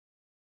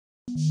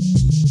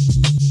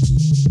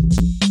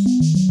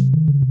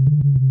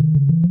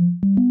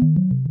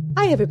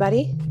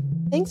everybody.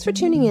 Thanks for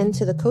tuning in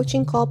to the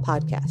Coaching Call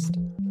podcast.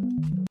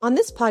 On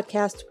this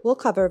podcast, we'll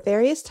cover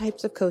various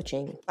types of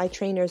coaching by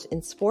trainers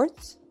in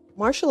sports,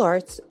 martial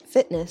arts,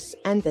 fitness,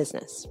 and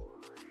business.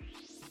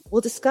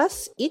 We'll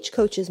discuss each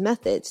coach's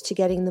methods to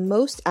getting the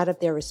most out of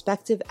their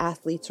respective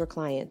athletes or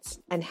clients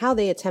and how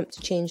they attempt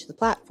to change the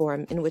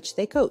platform in which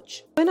they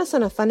coach. Join us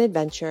on a fun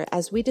adventure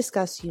as we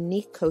discuss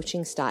unique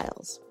coaching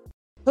styles.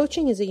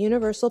 Coaching is a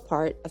universal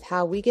part of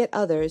how we get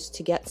others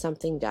to get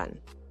something done.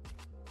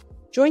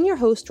 Join your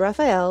host,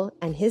 Raphael,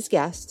 and his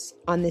guests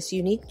on this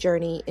unique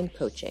journey in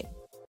coaching.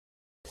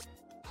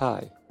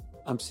 Hi,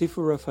 I'm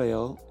Sifu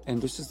Raphael,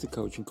 and this is the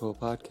Coaching Call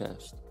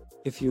podcast.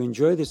 If you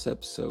enjoy this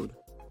episode,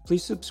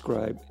 please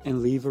subscribe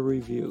and leave a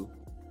review.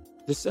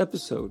 This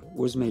episode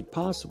was made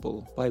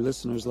possible by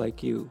listeners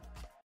like you.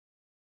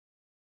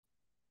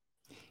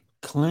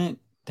 Clint,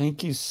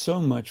 thank you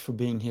so much for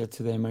being here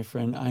today, my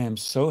friend. I am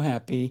so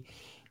happy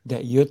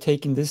that you're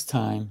taking this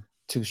time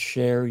to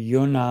share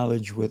your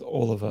knowledge with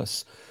all of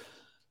us.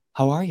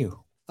 How are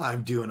you?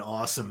 I'm doing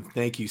awesome.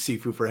 Thank you,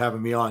 Sifu, for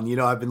having me on.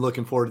 I've been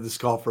looking forward to this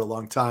call for a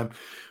long time.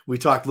 We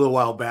talked a little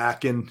while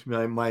back, and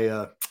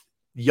my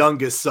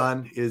youngest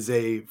son is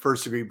a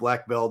first-degree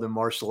black belt in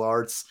martial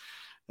arts,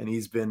 and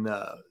he's been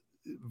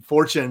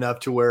fortunate enough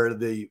to where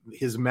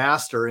his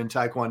master in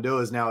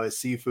Taekwondo is now a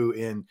Sifu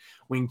in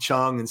Wing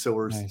Chun, and so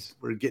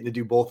we're getting to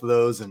do both of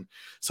those. And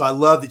so I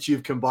love that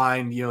you've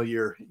combined,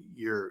 your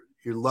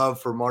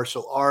love for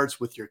martial arts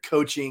with your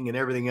coaching and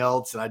everything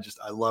else, and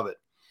I love it.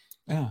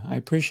 Yeah, I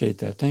appreciate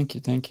that. Thank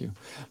you.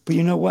 But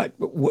you know what?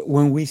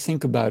 When we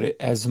think about it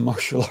as a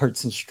martial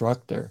arts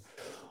instructor,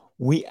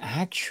 we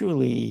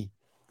actually,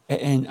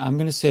 and I'm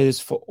going to say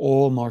this for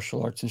all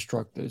martial arts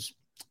instructors,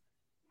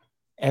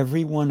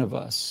 every one of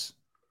us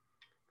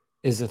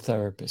is a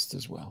therapist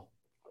as well.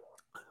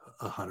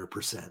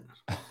 100%.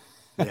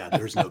 Yeah,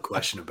 there's no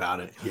question about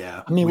it.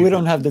 Yeah. I mean, we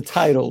don't have the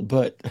title,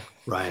 but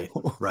right.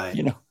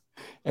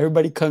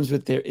 Everybody comes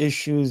with their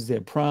issues,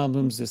 their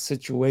problems, their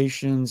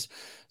situations.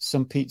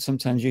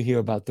 Sometimes you hear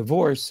about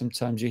divorce.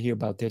 Sometimes you hear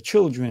about their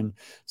children.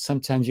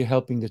 Sometimes you're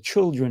helping the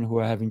children who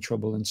are having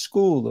trouble in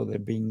school or they're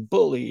being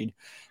bullied.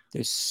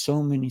 There's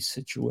so many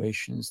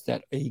situations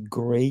that a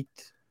great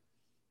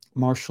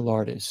martial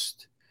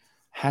artist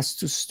has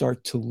to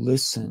start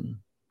to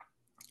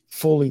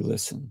fully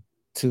listen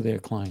to their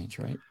clients,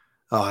 right?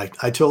 Oh, I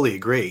totally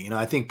agree.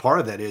 I think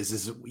part of that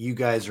is you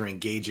guys are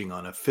engaging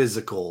on a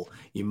physical,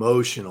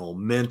 emotional,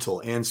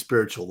 mental, and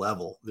spiritual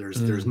level.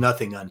 There's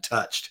nothing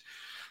untouched.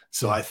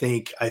 So I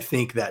think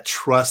that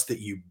trust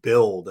that you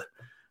build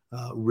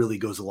really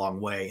goes a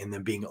long way, and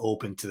then being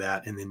open to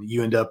that, and then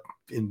you end up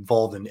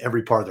involved in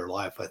every part of their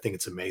life. I think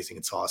it's amazing.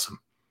 It's awesome.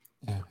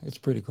 Yeah, it's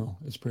pretty cool.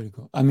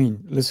 I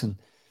mean, listen,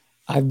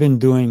 I've been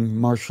doing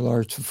martial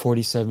arts for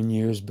 47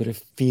 years, but it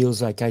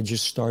feels like I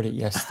just started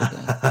yesterday.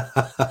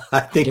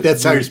 I think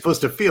that's how you're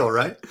supposed to feel,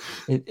 right?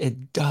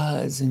 It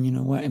does. And you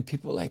know what? And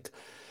people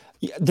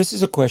this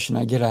is a question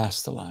I get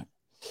asked a lot.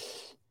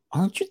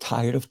 Aren't you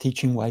tired of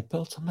teaching white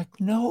belts? I'm like,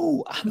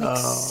 no, I'm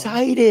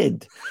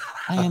excited.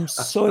 I am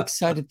so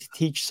excited to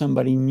teach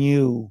somebody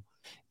new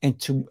and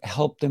to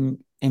help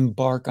them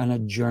embark on a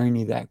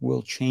journey that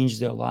will change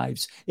their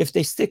lives if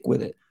they stick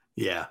with it.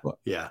 Yeah.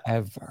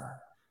 Forever.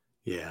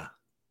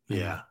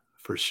 Yeah,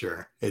 for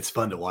sure. It's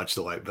fun to watch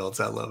the white belts.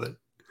 I love it.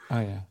 Oh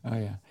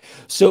yeah.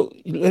 So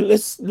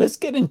let's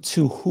get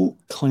into who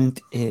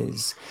Clint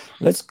is.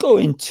 Let's go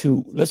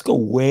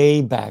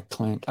way back,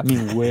 Clint. I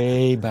mean,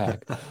 way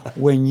back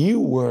when you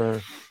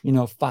were,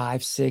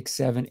 5, 6,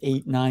 7,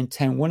 8, 9,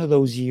 10, one of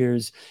those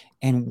years,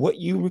 and what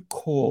you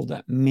recall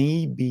that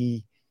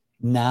maybe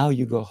now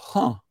you go,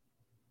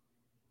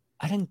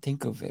 I didn't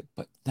think of it,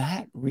 but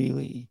that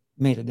really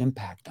made an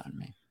impact on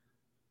me.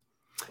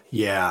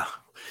 Yeah.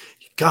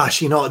 Gosh,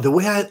 the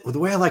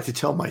way I like to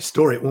tell my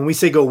story, when we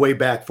say go way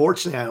back,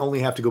 fortunately, I only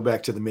have to go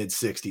back to the mid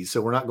 60s. So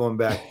we're not going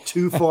back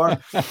too far.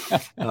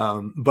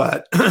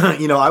 But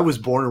I was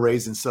born and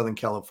raised in Southern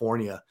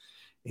California.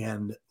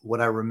 And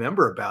what I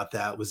remember about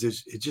that was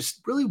it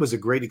just really was a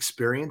great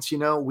experience.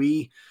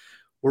 We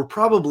were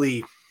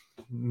probably,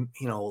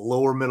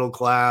 lower middle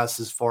class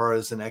as far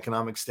as an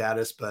economic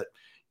status, but,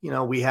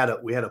 we had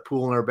a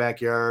pool in our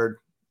backyard.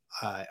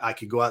 I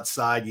could go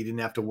outside. You didn't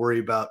have to worry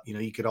about,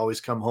 you could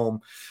always come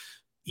home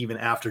even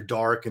after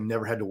dark and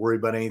never had to worry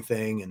about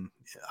anything. And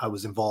I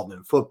was involved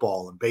in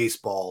football and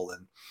baseball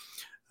and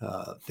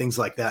things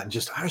like that. And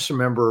I just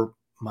remember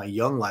my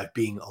young life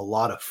being a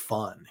lot of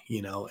fun,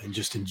 and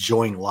just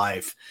enjoying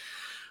life.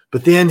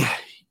 But then,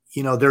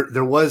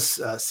 there was,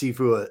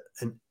 Sifu,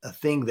 a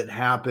thing that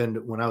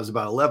happened when I was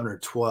about 11 or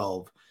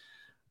 12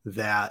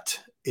 that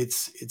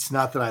it's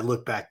not that I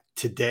look back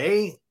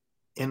today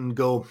and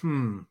go,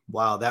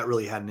 wow, that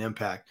really had an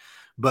impact.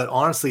 But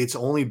honestly, it's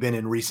only been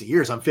in recent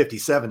years. I'm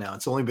 57 now.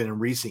 It's only been in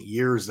recent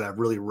years that I've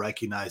really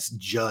recognized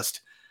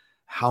just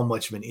how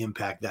much of an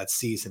impact that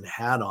season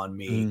had on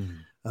me.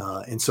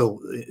 And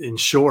so in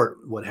short,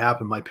 what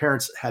happened, my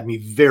parents had me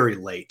very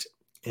late.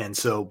 And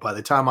so by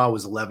the time I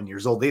was 11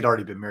 years old, they'd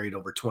already been married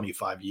over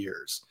 25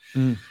 years.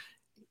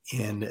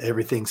 and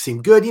everything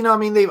seemed good. I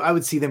mean, I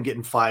would see them get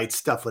in fights,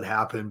 stuff would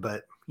happen,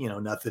 but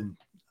nothing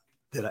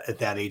that at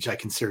that age I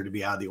considered to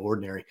be out of the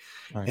ordinary.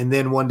 Right. And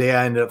then one day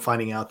I ended up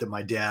finding out that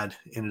my dad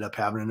ended up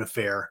having an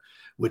affair,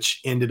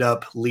 which ended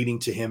up leading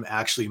to him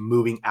actually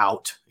moving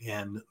out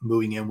and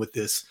moving in with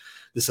this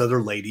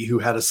other lady who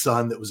had a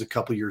son that was a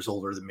couple years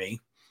older than me,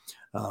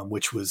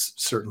 which was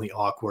certainly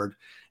awkward.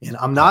 And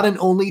I'm not an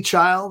only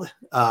child.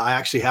 I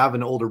actually have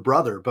an older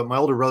brother, but my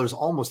older brother's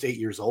almost 8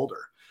 years older.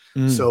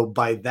 So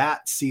by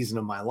that season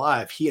of my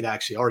life, he had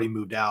actually already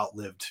moved out,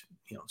 lived,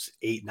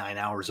 8-9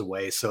 hours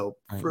away. So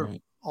for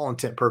all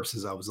intent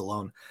purposes, I was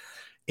alone.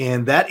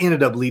 And that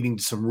ended up leading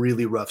to some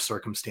really rough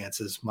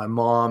circumstances. My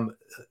mom,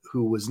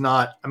 who was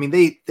not, I mean,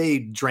 they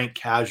drank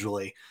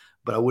casually,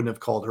 but I wouldn't have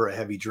called her a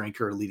heavy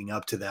drinker leading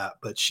up to that,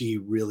 but she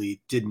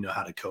really didn't know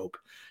how to cope.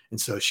 And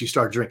so she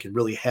started drinking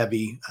really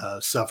heavy,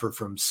 suffered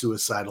from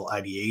suicidal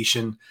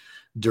ideation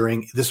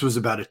this was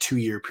about a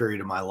 2-year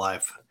period of my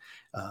life.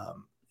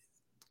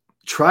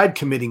 Tried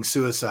committing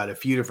suicide a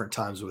few different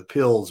times with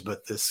pills,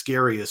 but the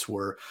scariest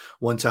were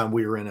one time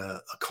we were in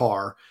a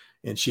car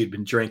and she had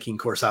been drinking.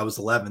 Of course, I was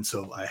 11,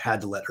 so I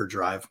had to let her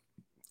drive.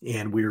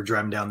 And we were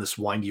driving down this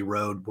windy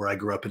road where I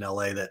grew up in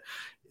LA that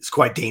is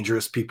quite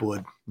dangerous. People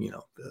would,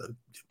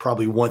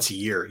 probably once a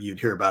year,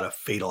 you'd hear about a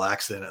fatal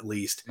accident at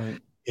least.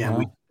 Right. And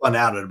we spun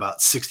out at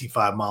about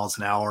 65 miles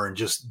an hour and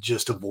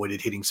just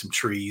avoided hitting some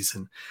trees.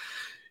 And,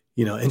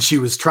 and she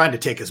was trying to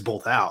take us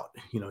both out.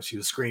 She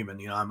was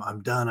screaming,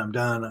 I'm done. I'm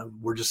done.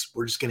 We're just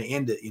going to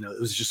end it. It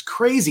was just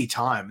crazy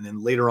time. And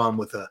then later on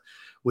with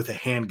a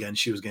handgun,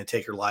 she was going to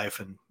take her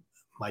life. And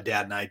my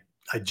dad and I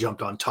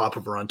jumped on top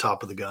of her, on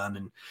top of the gun,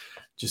 and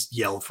just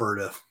yelled for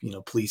her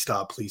to, please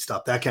stop,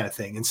 that kind of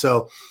thing. And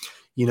so,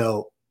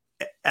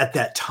 at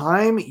that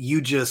time,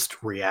 you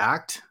just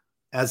react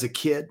as a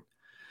kid.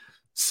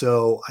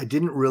 So I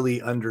didn't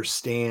really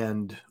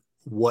understand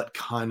what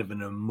kind of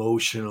an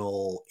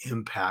emotional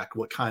impact,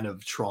 what kind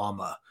of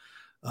trauma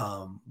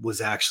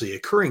was actually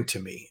occurring to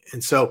me.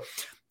 And so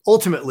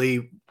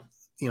ultimately,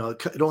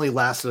 it only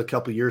lasted a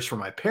couple of years for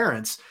my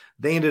parents.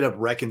 They ended up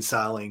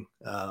reconciling.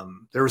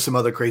 There were some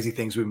other crazy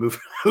things. We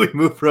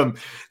moved from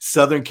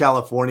Southern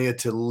California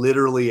to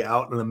literally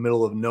out in the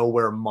middle of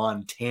nowhere,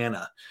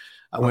 Montana.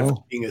 I went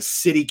from being a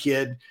city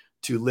kid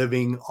to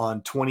living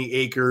on 20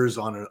 acres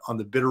on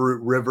the Bitterroot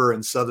River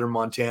in southern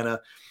Montana.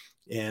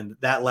 And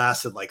that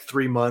lasted like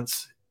 3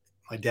 months.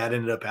 My dad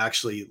ended up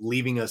actually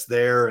leaving us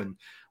there, and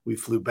we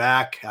flew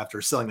back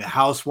after selling the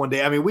house one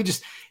day. I mean,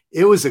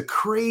 it was a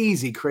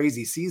crazy,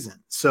 crazy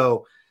season.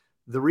 So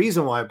the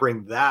reason why I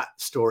bring that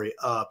story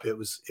up, it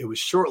was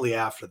shortly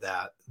after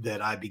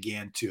that I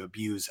began to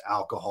abuse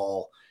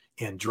alcohol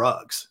and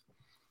drugs.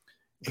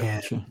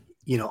 Gotcha.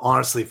 And,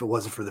 honestly, if it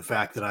wasn't for the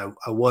fact that I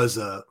was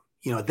at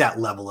that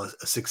level,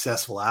 a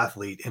successful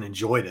athlete and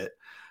enjoyed it,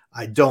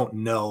 I don't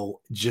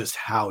know just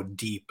how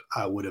deep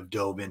I would have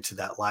dove into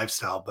that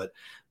lifestyle, but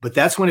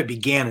that's when it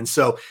began. And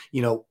so,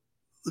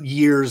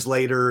 years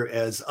later,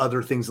 as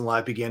other things in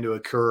life began to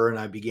occur and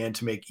I began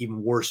to make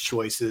even worse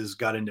choices,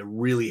 got into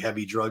really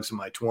heavy drugs in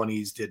my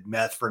 20s, did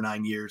meth for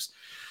 9 years.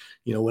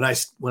 When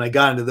I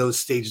got into those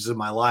stages of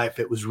my life,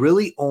 it was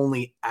really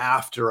only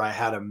after I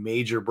had a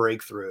major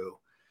breakthrough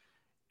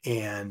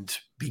and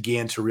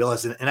began to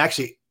realize it. And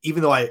actually,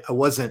 even though I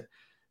wasn't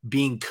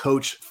being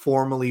coached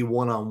formally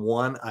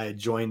one-on-one, I had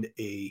joined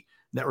a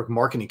network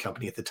marketing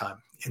company at the time.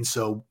 And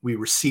so we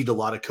received a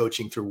lot of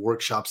coaching through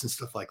workshops and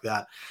stuff like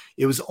that.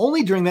 It was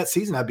only during that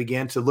season I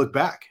began to look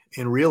back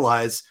and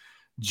realize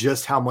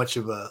just how much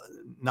of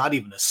not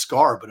even a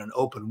scar, but an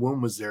open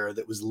wound was there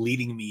that was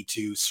leading me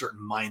to certain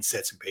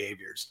mindsets and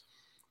behaviors.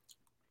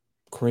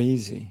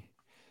 Crazy.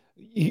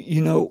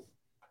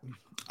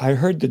 I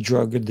heard the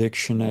drug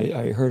addiction.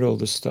 I heard all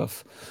this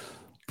stuff.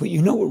 But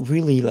what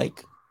really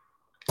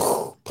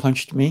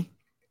punched me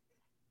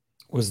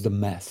was the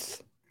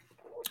meth.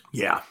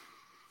 Yeah.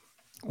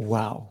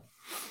 Wow.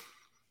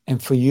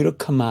 And for you to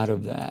come out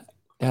of that,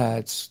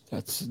 that's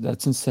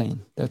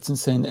insane. That's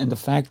insane. And the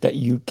fact that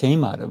you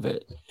came out of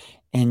it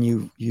and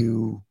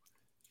you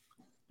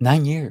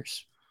 9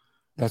 years.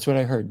 That's what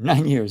I heard.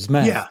 9 years,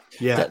 meth.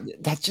 Yeah.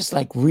 That just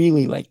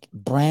really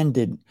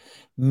branded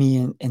me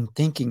in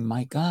thinking,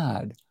 my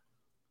God,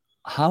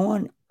 how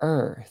on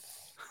earth?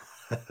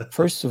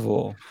 First of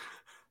all,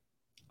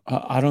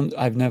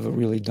 I've never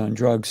really done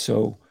drugs.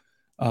 So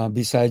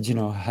besides,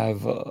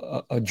 have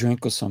a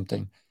drink or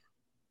something,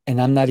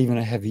 and I'm not even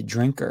a heavy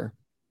drinker.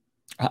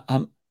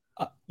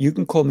 You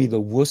can call me the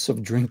wuss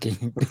of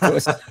drinking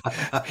because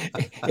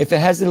if it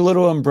has a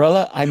little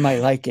umbrella, I might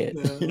like it.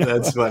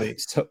 That's funny.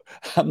 So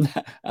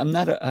I'm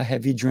not a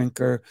heavy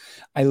drinker.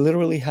 I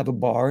literally have a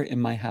bar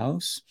in my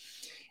house,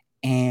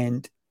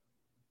 and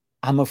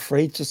I'm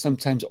afraid to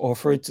sometimes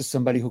offer it to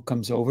somebody who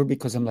comes over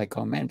because I'm like,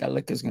 oh man, that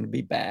liquor is going to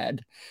be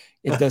bad.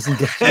 It doesn't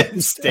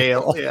get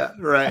stale. Yeah,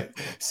 right.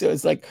 So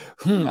it's like,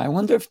 I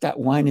wonder if that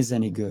wine is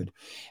any good.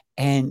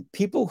 And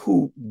people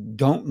who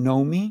don't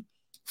know me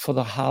for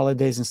the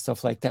holidays and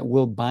stuff like that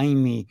will buy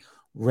me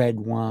red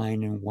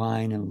wine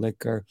and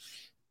liquor.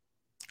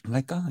 I'm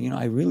like, oh,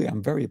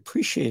 I'm very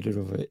appreciative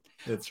of it.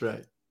 That's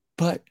right.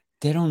 But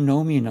they don't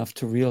know me enough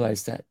to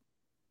realize that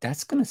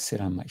that's going to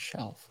sit on my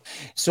shelf.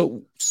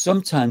 So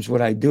sometimes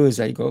what I do is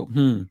I go,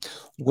 I'm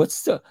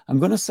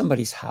going to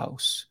somebody's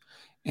house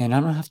and I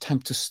don't have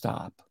time to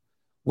stop.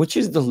 Which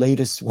is the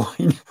latest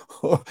wine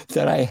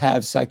that I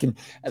have so I can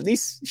at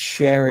least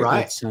share it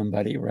with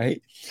somebody, right?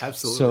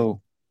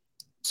 Absolutely.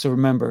 So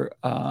remember,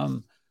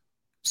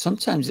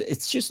 sometimes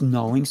it's just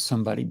knowing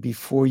somebody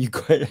before you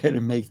go ahead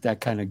and make that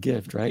kind of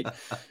gift, right?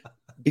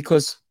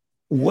 Because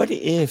what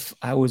if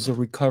I was a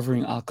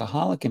recovering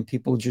alcoholic and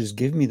people just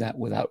give me that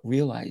without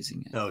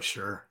realizing it? Oh,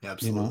 sure.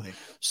 Absolutely.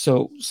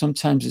 So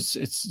sometimes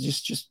it's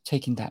just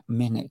taking that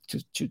minute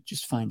to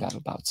just find out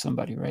about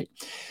somebody, right?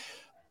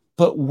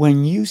 But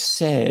when you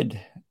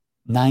said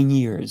 9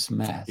 years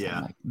meth,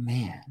 I'm like,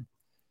 man,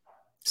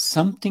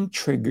 something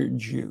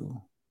triggered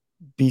you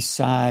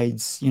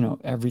besides,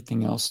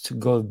 everything else to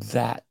go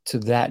to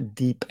that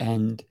deep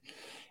end.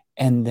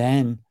 And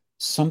then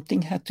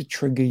something had to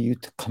trigger you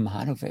to come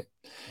out of it.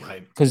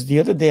 Right. Because the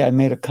other day I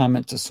made a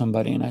comment to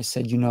somebody and I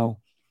said,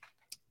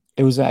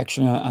 it was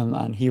actually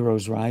on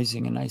Heroes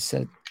Rising. And I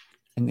said,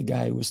 and the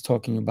guy was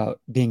talking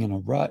about being in a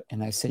rut.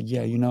 And I said,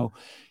 yeah,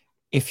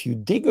 if you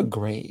dig a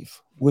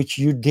grave, which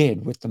you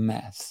did with the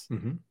meth,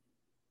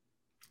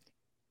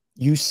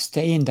 you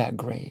stay in that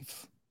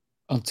grave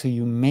until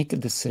you make a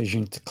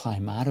decision to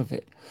climb out of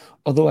it.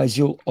 Otherwise,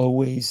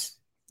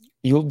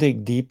 you'll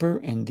dig deeper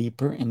and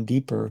deeper and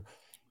deeper.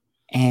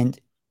 And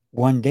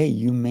one day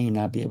you may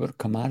not be able to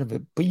come out of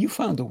it, but you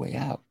found a way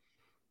out.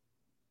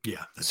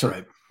 Yeah, that's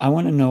right. I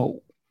want to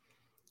know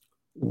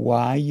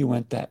why you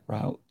went that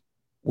route.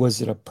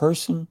 Was it a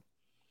person?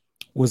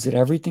 Was it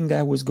everything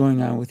that was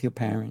going on with your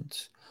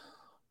parents?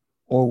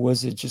 Or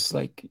was it just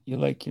like,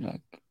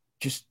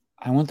 just,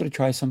 I wanted to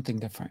try something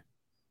different.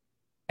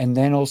 And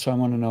then also I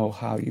want to know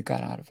how you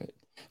got out of it.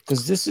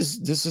 Because this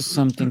is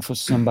something for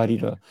somebody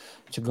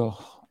to go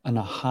an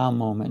aha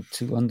moment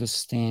to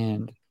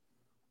understand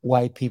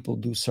why people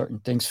do certain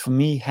things. For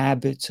me,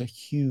 habits are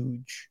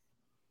huge.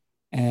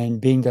 And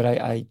being that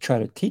I try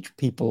to teach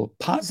people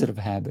positive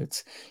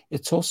habits,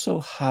 it's also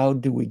how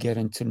do we get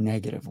into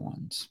negative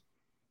ones?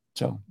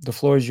 So the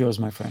floor is yours,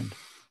 my friend.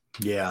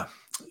 Yeah.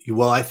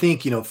 Well, I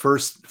think,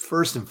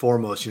 first and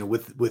foremost,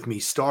 with me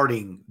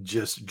starting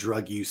just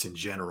drug use in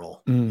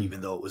general,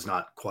 even though it was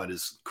not quite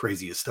as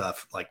crazy as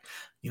stuff like,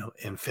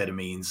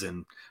 amphetamines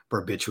and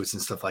barbiturates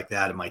and stuff like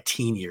that in my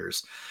teen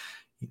years,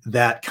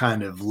 that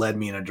kind of led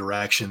me in a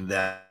direction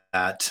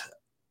that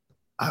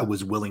I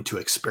was willing to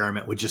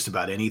experiment with just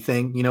about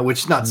anything, which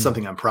is not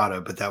something I'm proud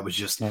of, but that was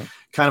just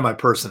kind of my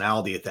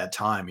personality at that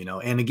time,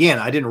 and again,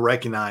 I didn't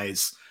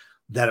recognize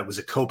that it was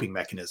a coping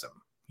mechanism.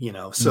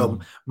 So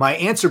my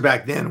answer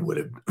back then would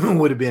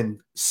have been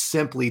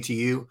simply to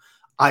you,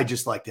 I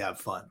just like to have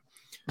fun.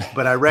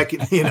 But I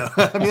reckon, I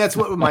mean, that's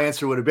what my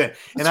answer would have been.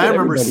 And I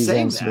remember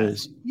saying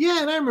that.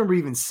 Yeah. And I remember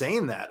even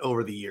saying that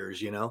over the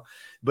years,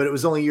 but it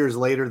was only years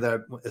later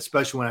that,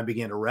 especially when I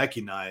began to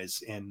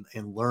recognize and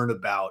learn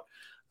about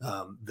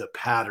the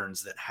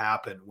patterns that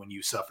happen when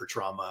you suffer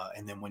trauma.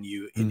 And then when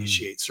you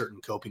initiate certain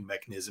coping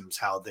mechanisms,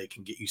 how they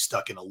can get you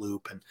stuck in a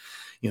loop. And,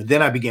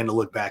 then I began to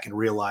look back and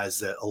realize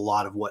that a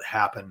lot of what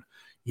happened,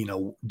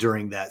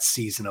 during that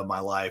season of my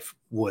life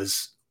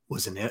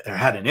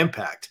had an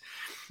impact.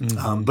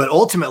 But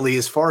ultimately,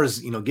 as far as,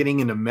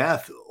 getting into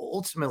meth,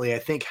 ultimately, I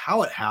think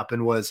how it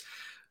happened was,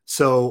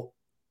 so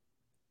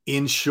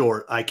in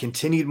short, I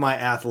continued my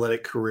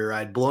athletic career.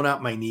 I'd blown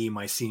out my knee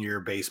my senior year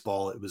of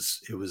baseball. It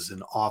was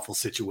an awful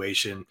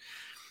situation.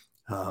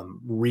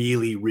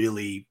 Really,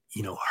 really,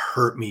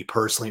 hurt me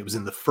personally. It was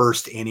in the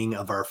first inning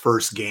of our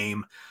first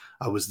game.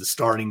 I was the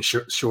starting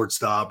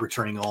shortstop,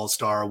 returning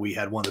all-star. We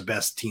had one of the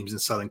best teams in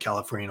Southern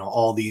California,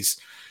 all these,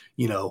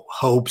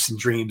 hopes and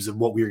dreams of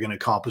what we were going to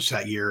accomplish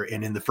that year.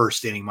 And in the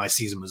first inning, my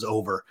season was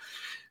over.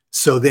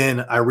 So then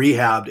I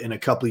rehabbed, and a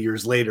couple of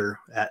years later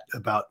at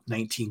about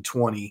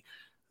 1920,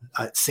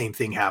 same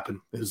thing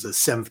happened. It was the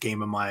 7th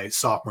game of my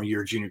sophomore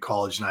year of junior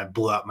college, and I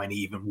blew out my knee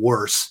even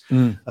worse.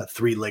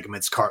 3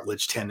 ligaments,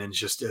 cartilage, tendons,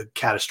 just a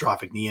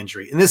catastrophic knee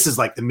injury. And this is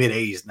like the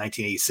mid-'80s,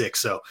 1986.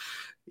 So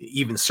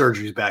even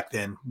surgeries back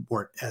then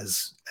weren't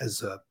as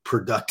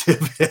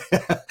productive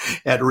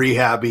at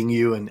rehabbing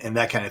you and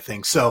that kind of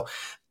thing. So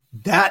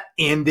that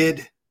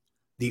ended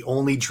the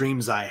only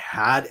dreams I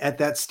had at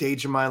that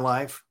stage of my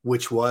life,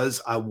 which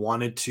was I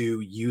wanted to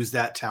use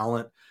that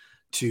talent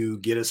to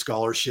get a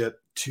scholarship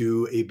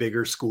to a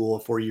bigger school,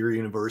 a 4-year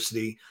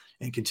university,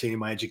 and continue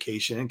my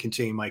education and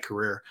continue my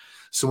career.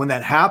 So when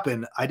that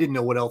happened, I didn't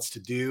know what else to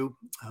do.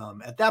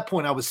 At that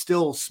point, I was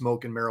still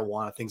smoking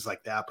marijuana, things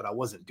like that, but I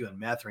wasn't doing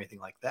meth or anything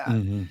like that.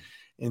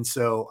 And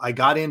so I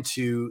got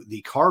into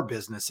the car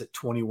business at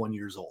 21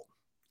 years old.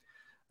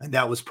 And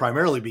that was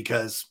primarily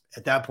because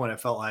at that point, I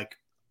felt like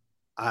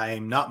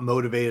I'm not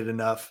motivated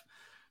enough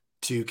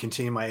to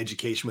continue my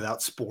education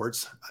without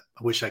sports.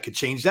 I wish I could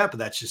change that, but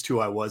that's just who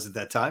I was at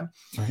that time.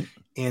 Right.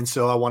 And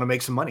so I want to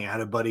make some money. I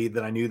had a buddy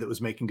that I knew that was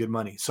making good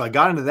money. So I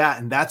got into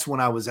that. And that's when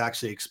I was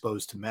actually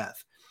exposed to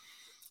meth.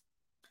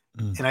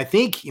 And I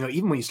think,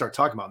 even when you start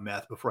talking about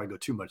meth, before I go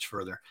too much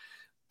further,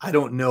 I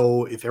don't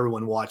know if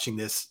everyone watching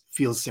this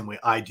feels the same way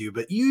I do,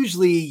 but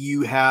usually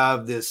you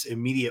have this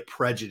immediate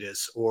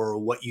prejudice or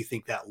what you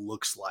think that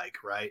looks like,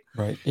 right?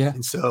 Right. Yeah.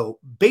 And so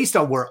based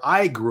on where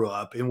I grew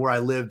up and where I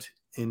lived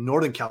in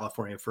Northern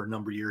California for a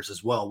number of years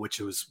as well,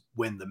 which was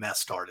when the mess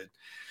started,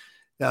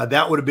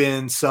 that would have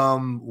been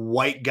some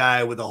white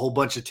guy with a whole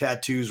bunch of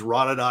tattoos,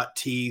 rotted out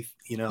teeth,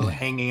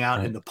 hanging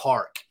out in the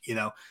park,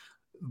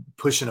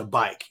 pushing a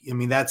bike. I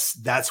mean,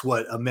 that's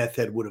what a meth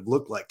head would have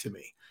looked like to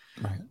me.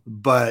 Right.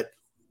 But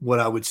what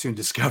I would soon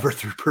discover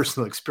through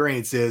personal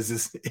experience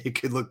is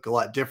it could look a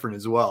lot different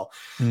as well.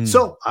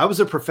 So I was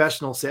a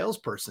professional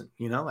salesperson.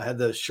 I had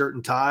the shirt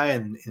and tie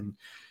and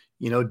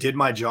did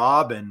my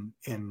job and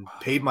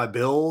paid my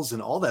bills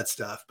and all that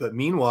stuff. But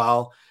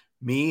meanwhile,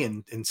 me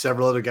and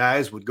several other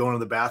guys would go into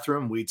the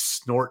bathroom, we'd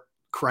snort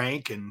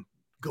crank and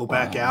go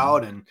back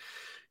out. And,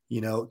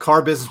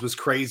 car business was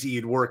crazy.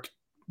 You'd work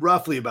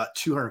roughly about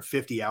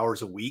 250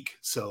 hours a week.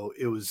 So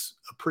it was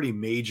a pretty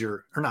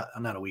major, or not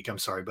a week, I'm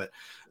sorry, but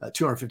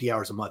 250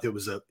 hours a month. It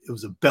was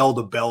a bell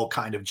to bell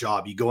kind of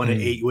job. You go in at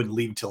 8, you wouldn't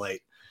leave until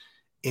 8.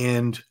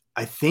 And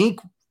I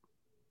think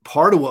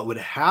part of what would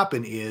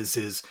happen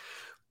is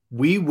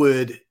we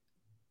would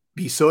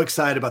be so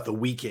excited about the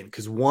weekend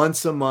because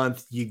once a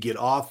month you get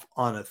off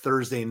on a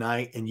Thursday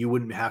night and you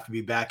wouldn't have to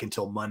be back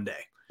until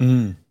Monday.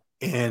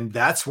 And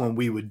that's when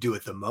we would do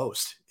it the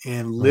most.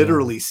 And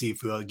literally,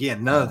 Sifu,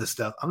 again, none of this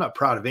stuff, I'm not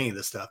proud of any of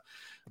this stuff,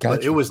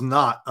 but it was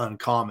not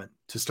uncommon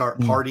to start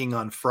partying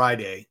on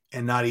Friday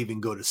and not even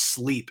go to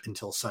sleep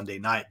until Sunday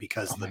night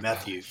because of the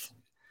meth use.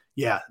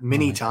 Yeah,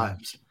 many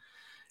times.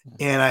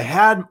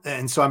 Gosh.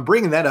 And so I'm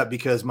bringing that up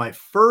because my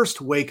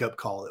first wake up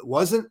call, it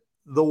wasn't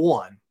the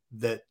one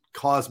that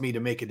caused me to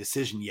make a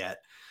decision yet,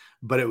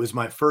 but it was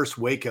my first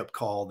wake up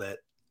call that,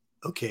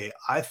 okay,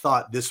 I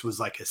thought this was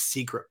like a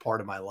secret part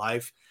of my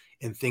life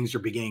and things are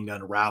beginning to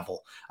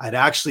unravel. I'd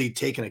actually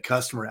taken a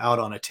customer out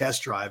on a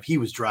test drive. He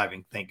was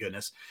driving, thank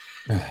goodness.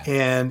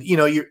 And,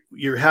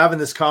 you're having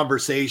this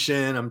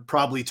conversation. I'm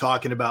probably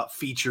talking about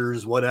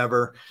features,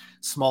 whatever,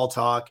 small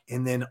talk.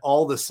 And then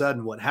all of a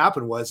sudden what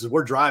happened is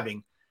we're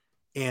driving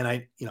and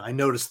I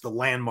noticed the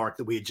landmark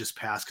that we had just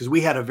passed because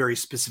we had a very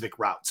specific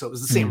route. So it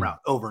was the same route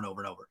over and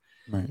over and over.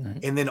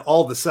 Right. And then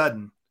all of a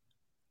sudden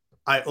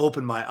I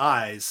opened my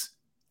eyes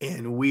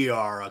and we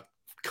are a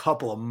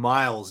couple of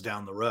miles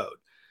down the road.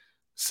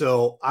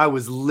 So I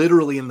was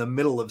literally in the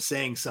middle of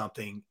saying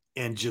something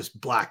and just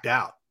blacked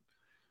out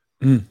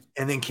and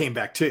then came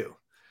back to.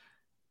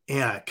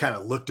 And I kind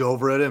of looked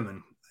over at him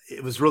and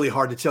it was really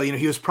hard to tell.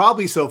 He was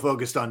probably so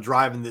focused on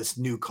driving this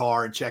new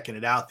car and checking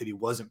it out that he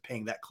wasn't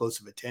paying that close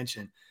of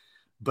attention.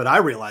 But I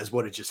realized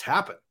what had just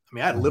happened. I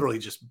mean, I had literally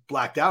just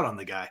blacked out on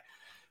the guy.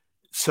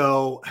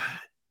 So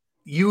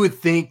you would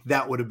think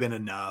that would have been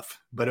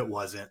enough, but it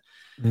wasn't.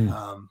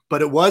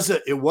 But it was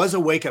a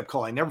wake up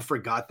call. I never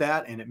forgot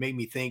that. And it made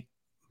me think,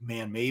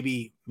 man,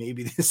 maybe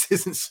this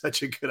isn't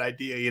such a good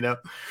idea,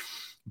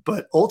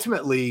 but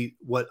ultimately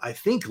what I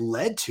think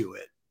led to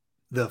it,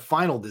 the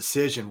final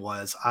decision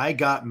was I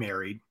got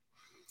married.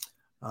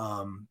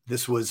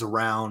 This is the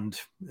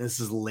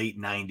late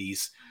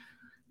 90s.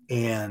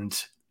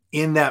 And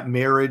in that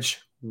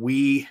marriage,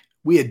 we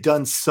had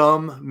done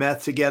some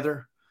meth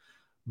together,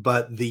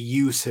 but the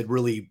use had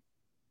really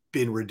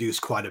been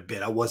reduced quite a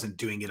bit. I wasn't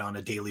doing it on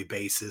a daily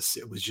basis.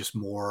 It was just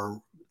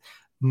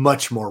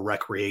much more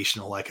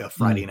recreational, like a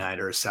Friday night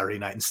or a Saturday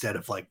night instead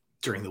of like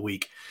during the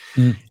week.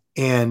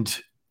 And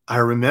I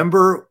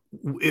remember,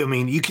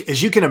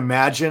 as you can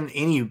imagine,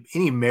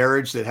 any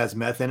marriage that has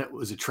meth in it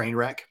was a train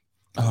wreck.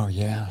 Oh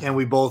yeah. And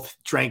we both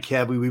drank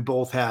heavy. We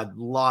both had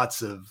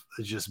lots of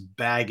just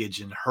baggage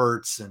and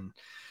hurts. And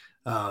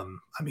I'm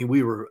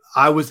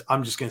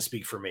just going to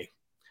speak for me.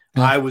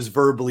 I was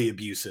verbally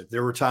abusive.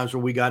 There were times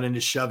where we got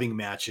into shoving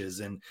matches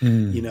and,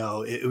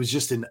 it was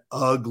just an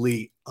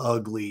ugly,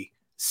 ugly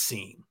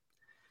scene.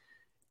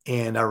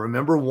 And I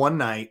remember one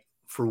night,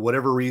 for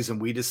whatever reason,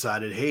 we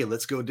decided, hey,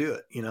 let's go do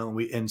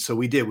it. So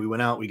we did. We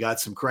went out, we got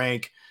some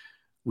crank,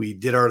 we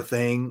did our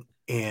thing.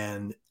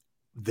 And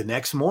the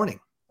next morning,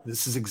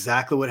 this is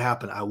exactly what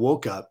happened. I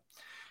woke up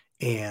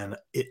and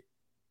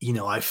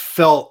I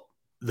felt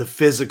the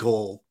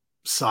physical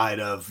side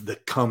of the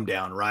come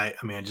down, right?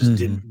 I mean, I just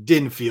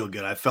didn't feel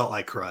good. I felt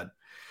like crud.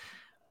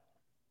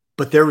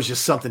 But there was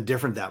just something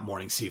different that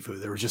morning,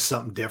 Sifu. There was just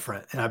something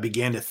different. And I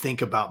began to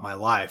think about my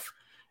life.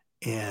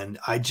 And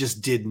I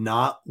just did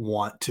not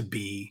want to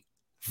be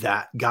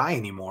that guy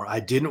anymore. I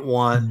didn't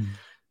want,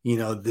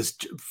 this.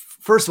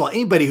 First of all,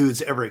 anybody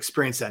who's ever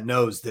experienced that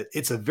knows that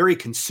it's a very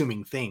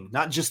consuming thing,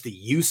 not just the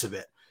use of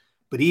it,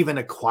 but even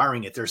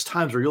acquiring it. There's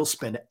times where you'll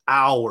spend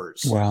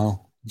hours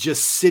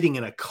just sitting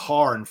in a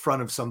car in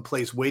front of some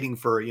place waiting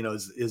for,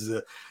 is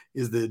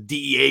the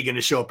DEA going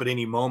to show up at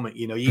any moment?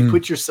 You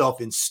put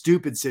yourself in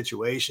stupid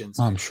situations.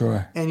 I'm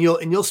sure. And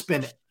you'll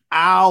spend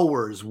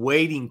hours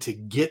waiting to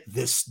get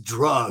this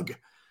drug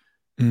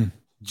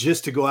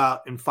just to go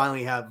out and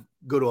finally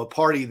go to a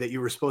party that you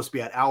were supposed to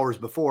be at hours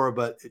before.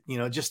 But,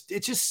 it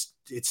just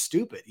it's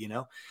stupid, you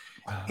know?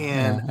 Wow.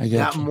 And Yeah, I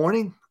that get you.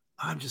 morning,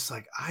 I'm just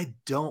like, I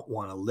don't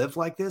want to live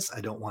like this.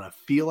 I don't want to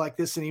feel like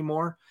this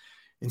anymore.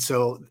 And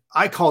so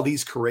I call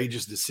these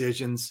courageous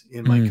decisions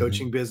in my Mhm.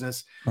 coaching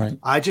business. Right.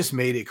 I just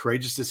made a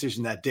courageous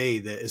decision that day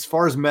that as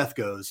far as meth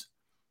goes,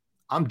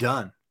 I'm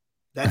done.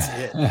 That's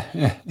it.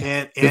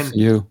 And Good for and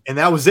you. and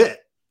that was it.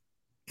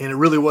 And it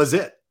really was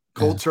it. Yeah.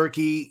 Cold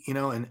turkey, you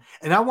know, and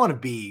I want to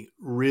be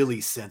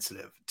really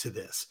sensitive to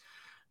this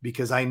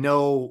because I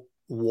know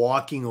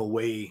walking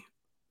away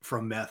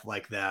from meth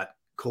like that,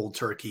 cold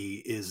turkey,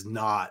 is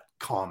not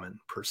common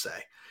per se.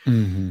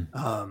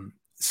 Mhm.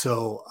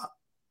 So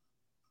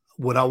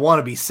what I want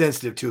to be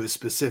sensitive to is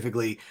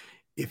specifically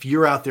if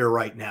you're out there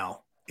right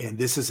now and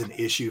this is an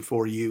issue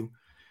for you,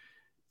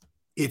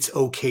 it's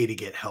okay to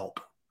get help.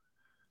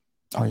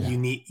 Oh, yeah.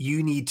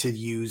 You need to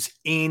use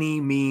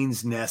any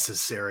means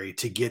necessary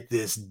to get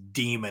this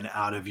demon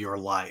out of your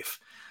life.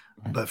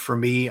 Right. But for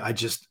me, I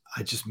just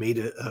made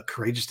a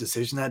courageous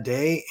decision that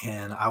day,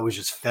 and I was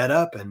just fed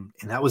up, and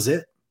that was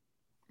it.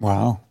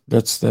 Wow.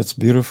 That's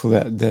beautiful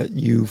that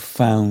you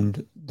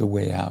found the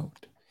way out.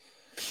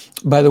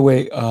 By the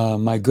way,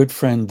 my good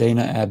friend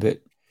Dana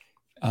Abbott,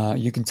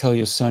 you can tell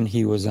your son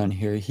he was on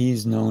here.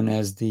 He's known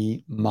as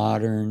the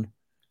modern,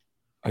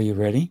 are you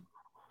ready?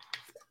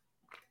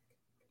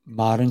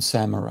 Modern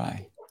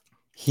samurai.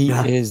 He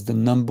Yeah. is the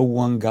number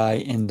one guy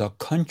in the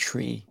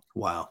country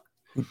Wow.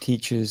 who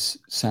teaches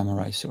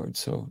samurai swords.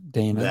 So,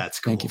 Dana, That's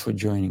thank you cool. for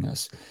joining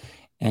us.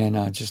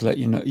 And just let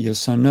you know, your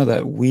son know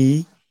that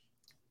we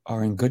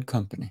are in good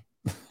company.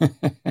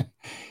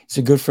 He's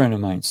a good friend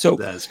of mine. So,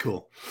 That is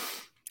cool.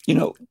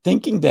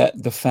 Thinking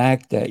that the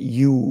fact that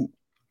you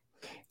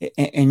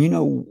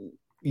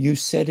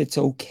said it's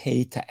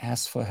okay to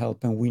ask for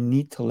help, and we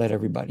need to let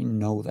everybody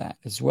know that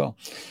as well.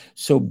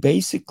 So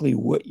basically,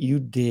 what you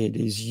did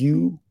is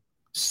you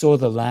saw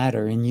the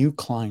ladder and you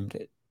climbed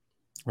it,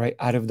 right,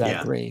 out of that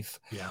Yeah. grave.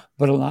 Yeah.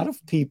 But a lot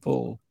of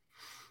people,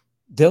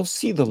 they'll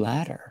see the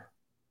ladder,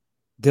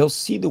 they'll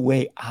see the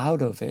way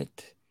out of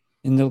it,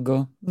 and they'll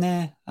go,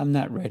 nah, I'm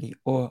not ready,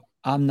 or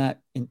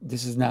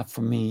this is not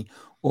for me,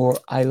 or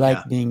I like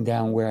Yeah. being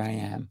down where I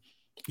am.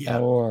 Yeah.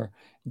 Or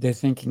they're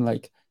thinking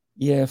like,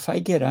 yeah, if I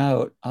get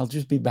out, I'll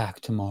just be back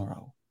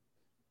tomorrow,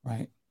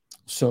 right?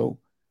 So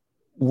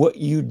what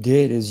you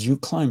did is you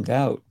climbed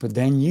out, but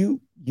then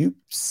you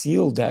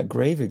sealed that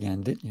grave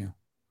again, didn't you?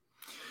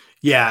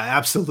 Yeah,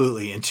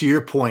 absolutely. And to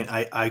your point,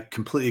 I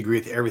completely agree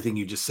with everything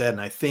you just said.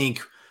 And I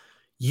think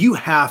you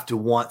have to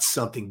want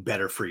something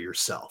better for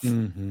yourself.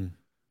 Mm-hmm.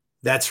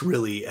 That's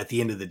really, at the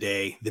end of the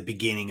day, the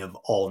beginning of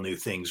all new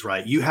things,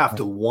 right? You have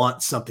to Right.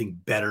 want something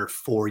better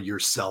for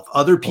yourself.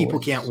 Other people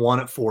can't Always.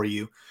 want it for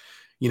you.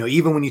 You know,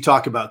 even when you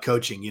talk about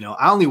coaching, you know,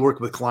 I only work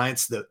with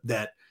clients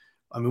that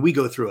I mean, we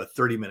go through a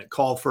 30-minute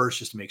call first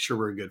just to make sure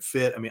we're a good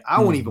fit. I mean, I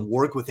won't Mm-hmm. even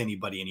work with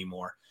anybody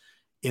anymore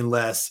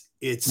unless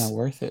Not it's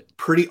worth it.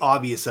 pretty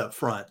obvious up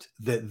front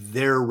that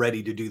they're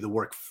ready to do the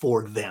work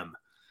for them,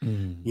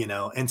 Mm. you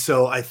know? And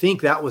so I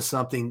think that was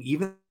something,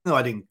 even though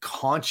I didn't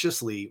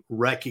consciously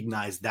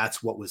recognize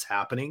that's what was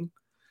happening,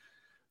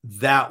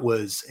 that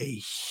was a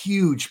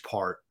huge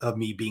part of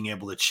me being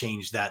able to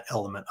change that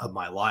element of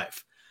my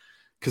life.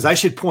 Because I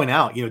should point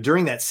out, you know,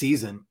 during that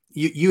season,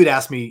 you had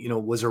asked me, you know,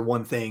 was there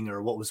one thing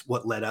or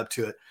what led up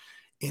to it?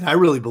 And I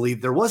really believe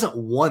there wasn't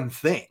one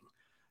thing.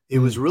 It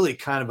was Mm. really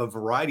kind of a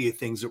variety of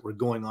things that were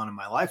going on in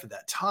my life at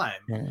that time.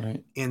 Right,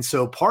 right. And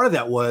so part of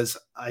that was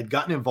I'd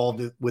gotten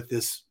involved with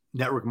this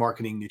network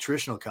marketing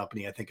nutritional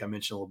company. I think I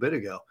mentioned a little bit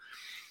ago.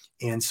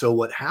 And so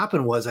what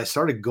happened was I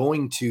started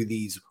going to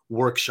these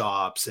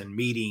workshops and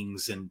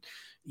meetings and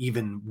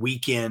even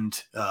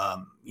weekend,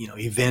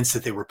 events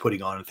that they were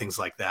putting on and things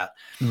like that.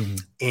 Mm-hmm.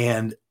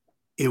 And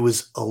it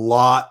was a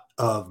lot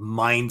of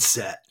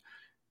mindset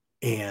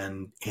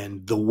and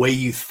the way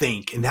you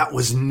think. And that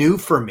was new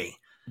for me.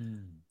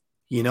 Mm.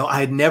 You know,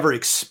 I had never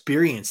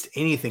experienced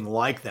anything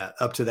like that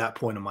up to that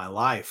point in my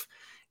life.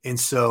 And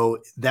so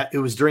that it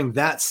was during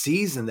that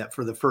season that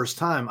for the first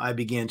time I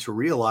began to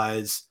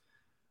realize,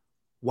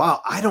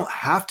 wow, I don't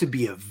have to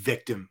be a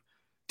victim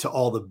to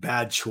all the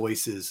bad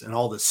choices and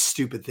all the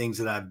stupid things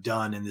that I've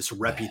done and this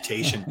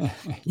reputation,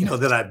 you know,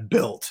 that I've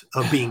built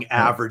of being Right.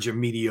 average and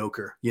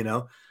mediocre. You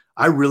know,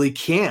 I really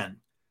can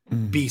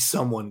Mm. be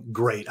someone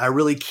great. I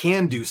really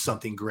can do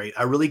something great.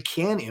 I really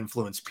can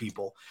influence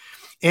people.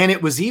 And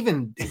it was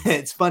even,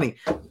 it's funny.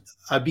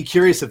 I'd be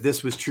curious if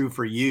this was true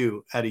for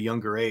you at a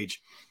younger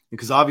age,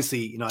 because obviously,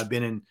 you know, I've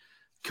been in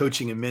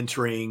coaching and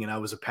mentoring and I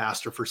was a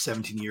pastor for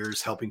 17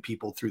 years, helping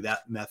people through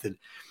that method.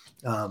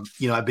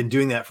 I've been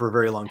doing that for a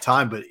very long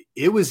time, but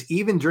it was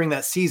even during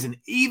that season,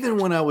 even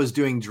when I was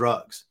doing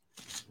drugs,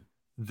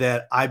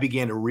 that I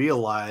began to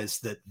realize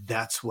that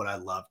that's what I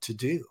love to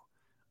do.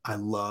 I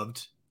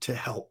loved to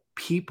help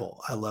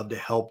people. I love to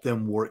help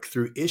them work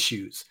through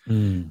issues.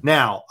 Mm.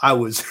 Now, I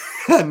was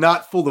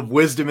not full of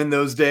wisdom in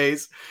those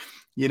days,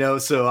 you know,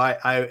 so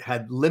I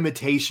had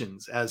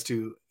limitations as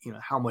to, you know,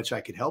 how much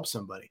I could help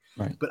somebody.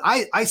 Right. But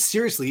I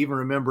seriously even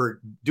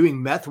remember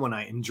doing meth one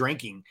night and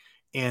drinking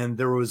and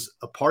there was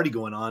a party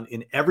going on,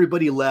 and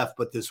everybody left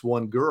but this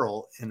one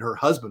girl, and her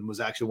husband was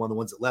actually one of the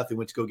ones that left. They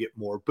went to go get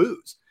more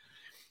booze,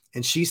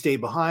 and she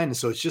stayed behind. And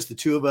so it's just the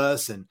two of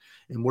us, and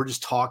we're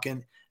just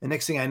talking. And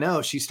next thing I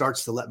know, she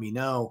starts to let me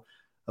know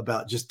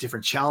about just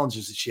different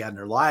challenges that she had in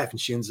her life. And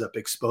she ends up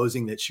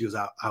exposing that she was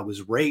out. I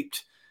was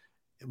raped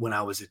when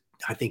I was,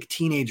 I think, a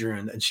teenager.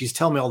 And she's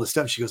telling me all this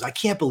stuff. She goes, I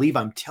can't believe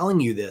I'm telling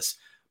you this.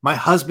 My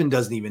husband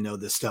doesn't even know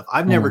this stuff.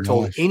 I've never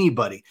told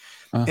anybody.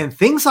 And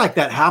things like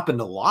that happened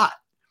a lot.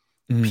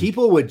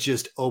 People would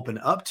just open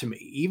up to me,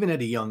 even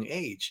at a young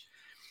age.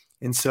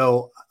 And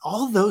so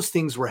all of those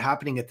things were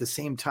happening at the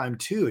same time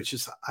too. It's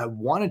just, I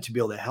wanted to be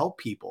able to help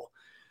people,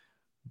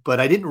 but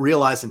I didn't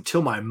realize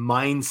until my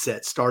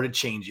mindset started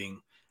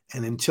changing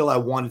and until I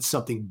wanted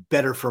something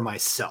better for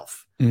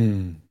myself,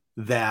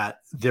 that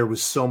there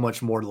was so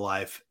much more to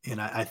life.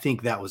 And I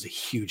think that was a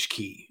huge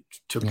key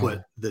to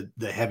put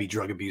the heavy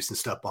drug abuse and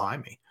stuff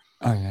behind me.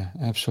 Oh yeah,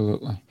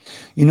 absolutely.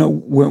 You know,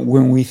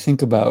 when we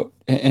think about,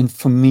 and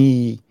for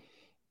me,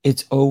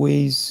 it's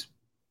always,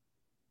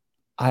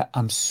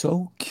 I'm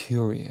so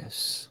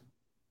curious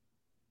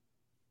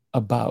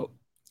about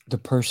the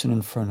person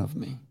in front of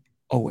me,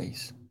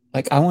 always.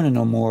 Like, I want to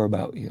know more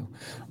about you,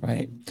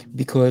 right?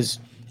 Because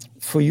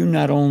for you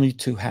not only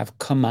to have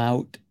come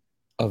out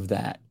of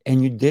that,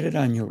 and you did it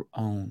on your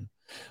own,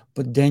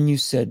 but then you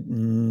said,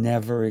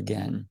 never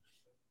again.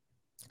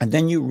 And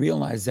then you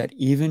realize that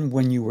even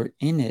when you were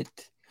in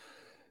it,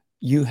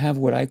 you have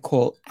what I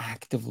call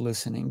active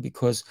listening,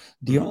 because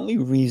the only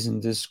reason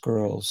this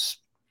girl's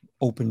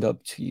opened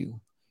up to you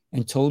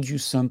and told you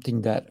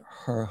something that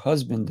her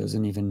husband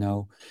doesn't even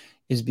know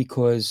is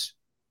because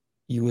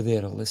you were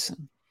there to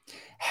listen.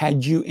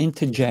 Had you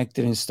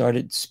interjected and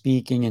started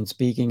speaking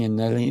and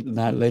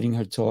not letting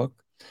her talk,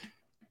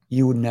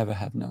 you would never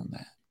have known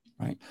that,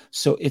 right?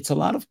 So it's a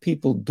lot of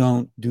people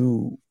don't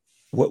do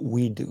what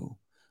we do,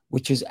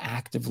 which is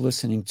active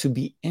listening, to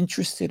be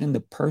interested in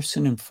the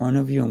person in front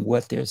of you and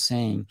what they're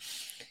saying.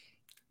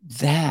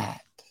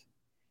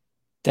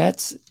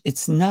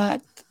 It's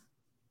not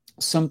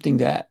something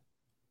that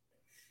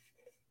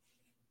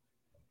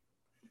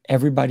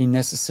everybody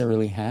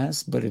necessarily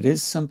has, but it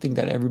is something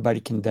that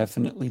everybody can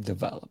definitely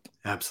develop.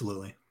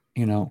 Absolutely.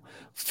 You know,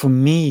 for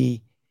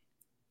me,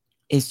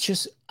 it's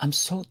just, I'm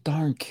so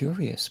darn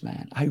curious,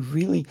 man.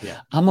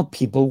 I'm a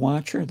people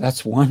watcher.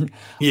 That's one.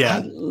 Yeah, I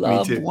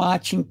love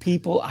watching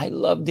people. I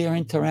love their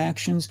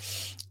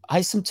interactions.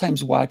 I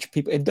sometimes watch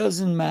people. It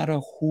doesn't matter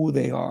who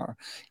they are.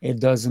 It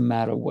doesn't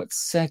matter what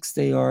sex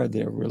they are,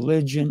 their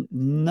religion.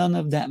 None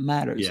of that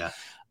matters. Yeah.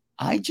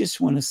 I just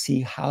want to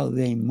see how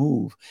they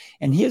move.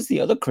 And here's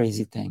the other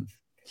crazy thing.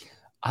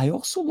 I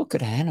also look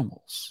at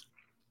animals,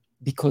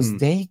 because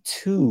they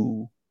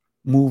too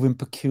move in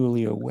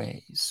peculiar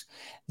ways.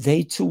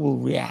 They too will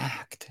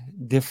react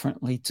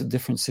differently to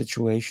different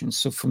situations.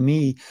 So for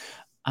me,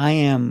 I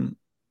am,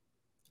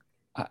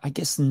 I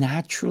guess,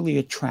 naturally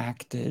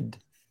attracted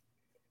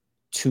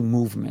to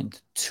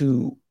movement,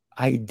 to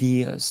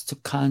ideas, to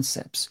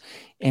concepts.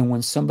 And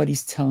when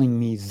somebody's telling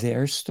me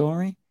their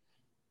story,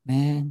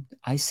 man,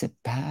 I sit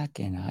back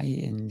and I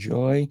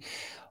enjoy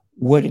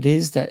what it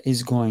is that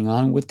is going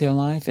on with their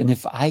life. And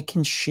if I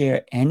can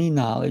share any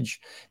knowledge,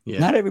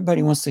 not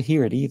everybody wants to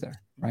hear it either,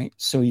 right?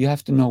 So you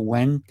have to know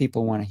when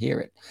people want to hear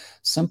it.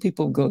 Some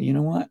people go, you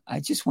know what?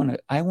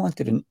 I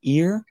wanted an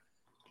ear.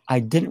 I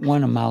didn't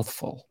want a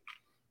mouthful,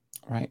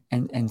 right?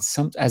 And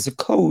as a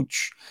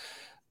coach,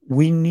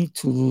 we need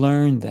to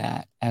learn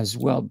that as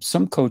well.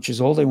 Some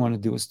coaches, all they want to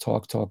do is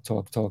talk,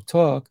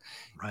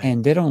 right,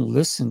 and they don't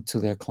listen to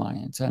their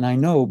clients. And I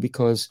know,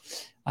 because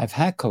I've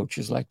had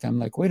coaches like that. I'm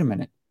like, wait a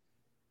minute,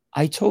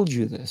 I told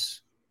you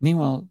this.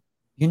 Meanwhile,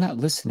 you're not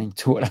listening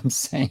to what I'm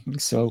saying.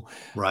 So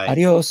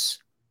adios,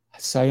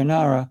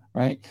 sayonara,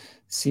 right?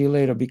 See you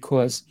later.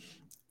 Because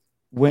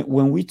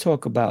when we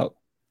talk about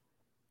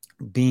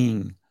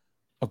being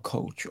a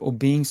coach or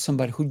being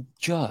somebody who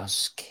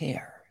just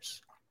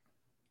cares,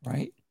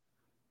 right?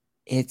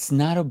 It's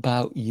not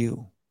about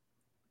you.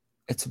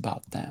 It's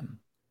about them,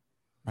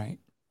 right?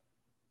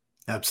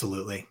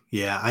 Absolutely.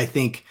 Yeah. I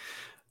think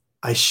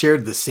I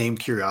shared the same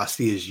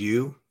curiosity as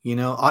you,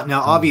 now,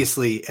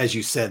 obviously, as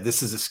you said,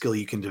 this is a skill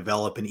you can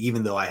develop. And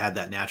even though I had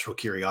that natural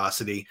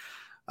curiosity,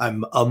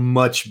 I'm a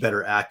much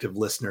better active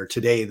listener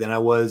today than I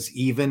was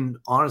even,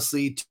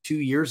 honestly, 2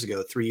 years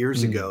ago, 3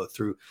 years ago,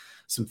 through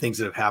some things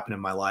that have happened in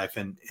my life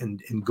and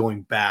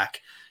going back,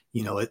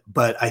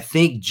 but I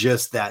think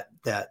just that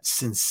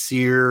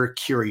sincere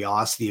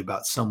curiosity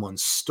about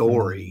someone's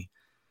story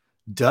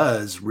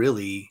does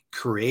really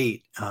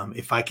create,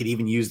 if I could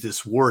even use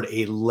this word,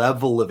 a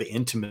level of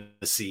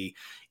intimacy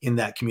in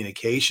that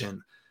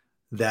communication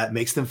that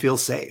makes them feel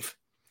safe,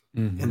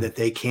 and that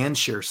they can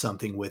share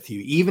something with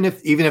you, even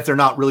if they're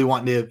not really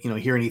wanting to,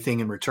 hear anything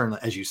in return,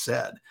 as you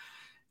said.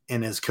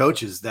 And as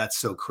coaches, that's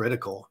so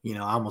critical. I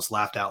almost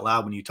laughed out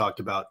loud when you talked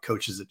about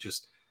coaches that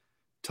just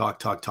talk.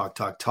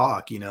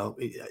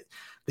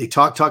 They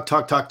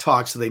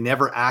talk. So they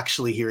never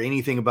actually hear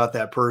anything about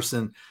that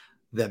person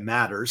that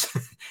matters,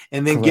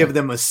 and then give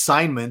them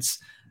assignments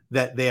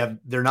that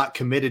they're not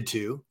committed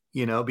to,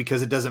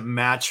 because it doesn't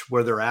match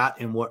where they're at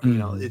and what,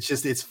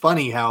 it's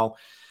funny how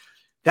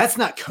that's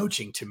not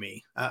coaching to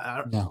me.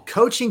 No.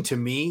 Coaching to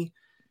me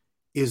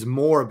is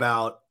more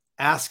about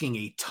asking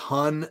a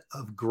ton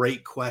of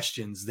great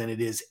questions than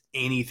it is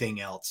anything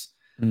else.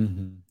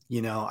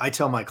 I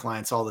tell my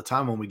clients all the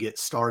time when we get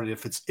started,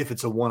 if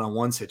it's a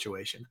one-on-one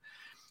situation,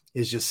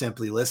 is just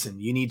simply, listen,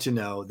 you need to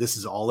know this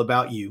is all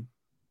about you.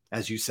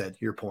 As you said,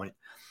 your point,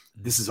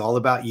 this is all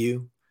about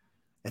you.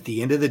 At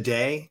the end of the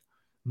day,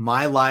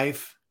 my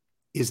life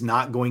is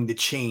not going to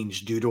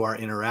change due to our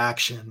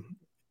interaction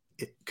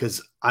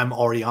because I'm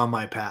already on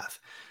my path.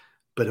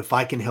 But if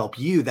I can help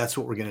you, that's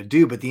what we're going to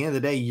do. But at the end of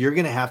the day, you're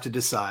going to have to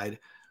decide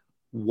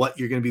what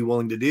you're going to be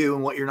willing to do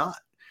and what you're not.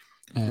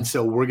 Yeah. And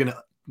so we're going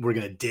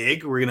to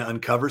dig, we're going to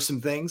uncover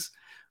some things.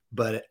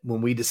 But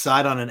when we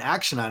decide on an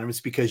action item, it's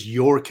because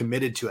you're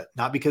committed to it,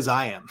 not because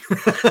I am,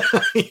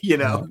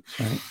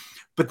 Right.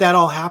 But that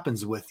all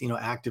happens with,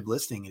 active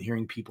listening and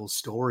hearing people's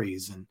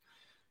stories. And,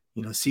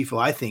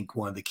 Sifo, I think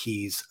one of the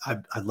keys,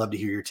 I'd love to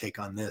hear your take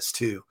on this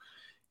too,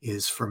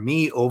 is for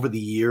me over the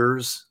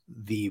years,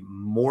 the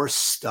more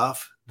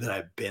stuff that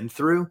I've been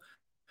through,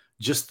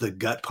 just the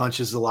gut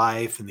punches of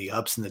life and the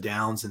ups and the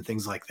downs and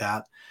things like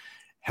that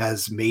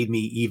has made me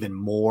even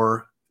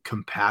more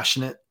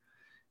compassionate.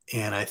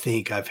 And I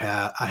think I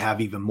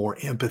have even more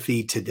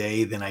empathy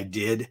today than I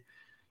did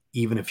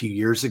even a few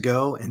years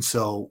ago. And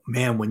so,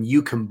 man, when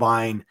you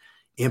combine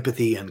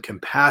empathy and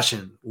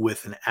compassion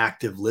with an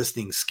active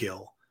listening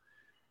skill,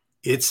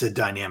 it's a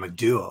dynamic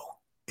duo.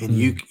 And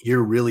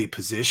you're really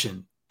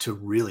positioned to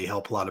really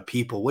help a lot of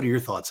people. What are your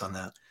thoughts on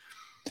that?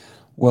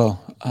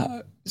 Well,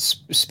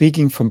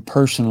 speaking from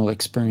personal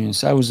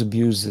experience, I was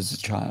abused as a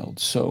child.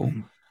 So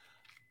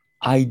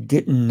I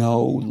didn't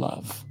know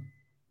love.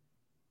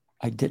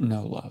 I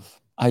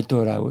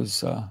thought I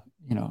was, I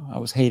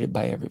was hated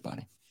by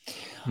everybody.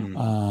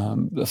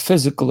 The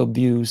physical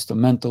abuse, the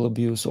mental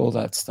abuse, all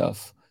that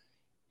stuff.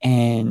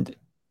 And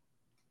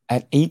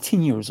at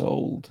 18 years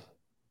old,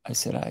 I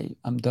said,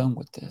 I'm done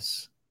with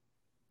this.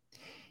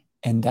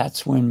 And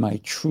that's when my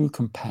true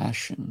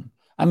compassion,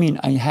 I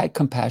had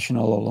compassion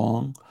all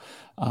along.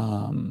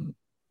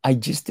 I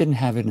just didn't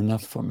have it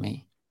enough for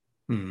me.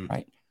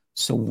 Right.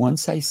 So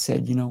once I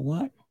said, you know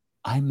what?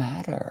 I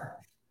matter.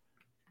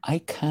 I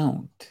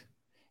count.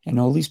 And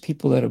all these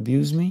people that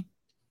abuse me,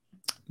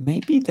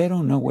 maybe they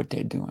don't know what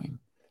they're doing.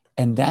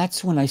 And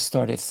that's when I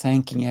started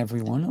thanking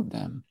every one of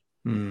them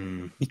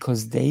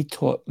because they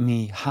taught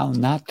me how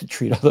not to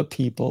treat other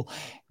people.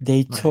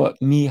 They taught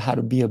me how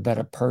to be a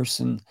better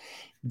person.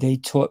 They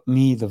taught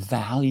me the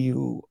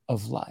value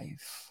of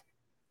life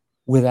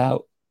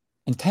without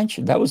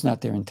intention. That was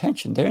not their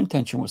intention. Their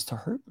intention was to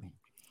hurt me.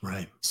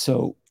 Right.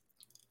 So,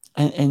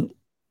 and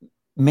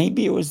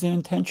maybe it was their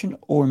intention,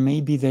 or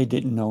maybe they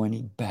didn't know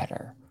any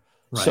better.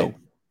 Right. So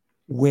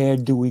where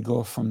do we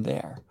go from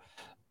there?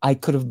 I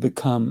could have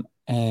become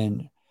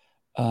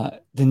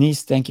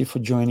Denise, thank you for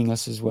joining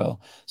us as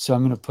well. So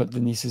I'm going to put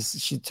Denise,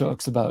 she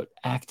talks about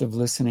active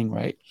listening,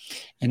 right?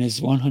 And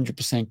is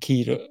 100%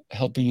 key to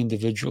helping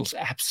individuals.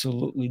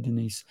 Absolutely,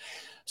 Denise.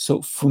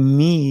 So for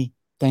me,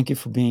 thank you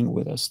for being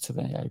with us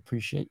today. I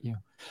appreciate you.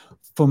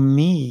 For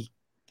me,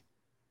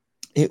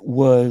 it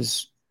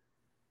was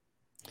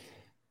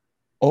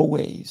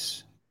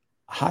always,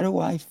 how do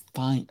I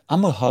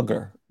I'm a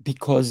hugger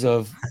because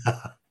of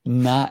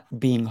not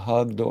being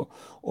hugged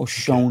or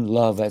shown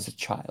love as a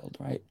child,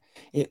 right?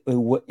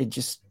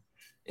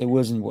 It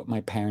wasn't what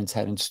my parents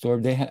had in store.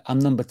 I'm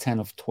number 10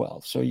 of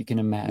 12, so you can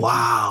imagine.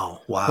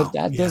 Wow. But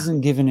that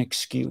doesn't give an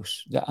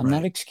excuse. I'm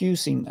not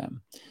excusing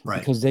them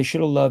because they should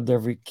have loved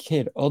every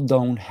kid or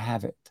don't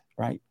have it,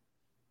 right?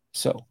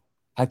 So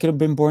I could have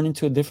been born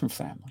into a different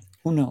family.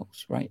 Who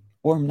knows, right?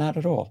 Or not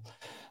at all.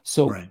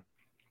 So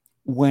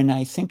when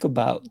I think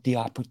about the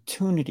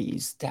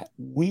opportunities that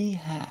we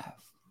have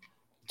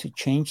to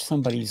change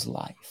somebody's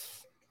life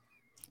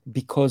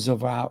because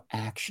of our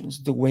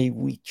actions, the way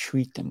we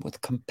treat them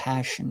with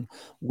compassion,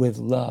 with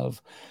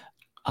love.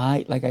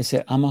 Like I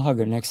said, I'm a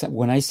hugger. Next time,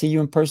 when I see you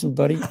in person,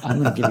 buddy,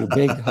 I'm going to give you a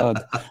big hug,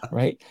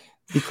 right?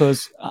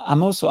 Because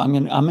I'm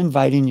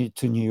inviting you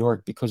to New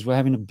York because we're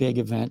having a big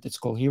event. It's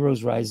called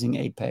Heroes Rising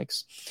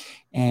Apex.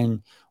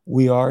 And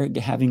we are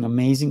having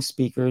amazing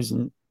speakers,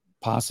 and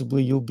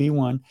possibly you'll be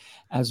one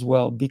as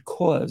well,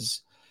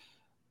 because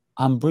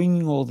I'm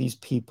bringing all these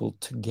people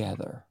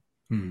together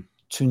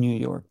to New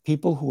York,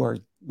 people who are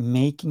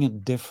making a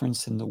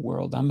difference in the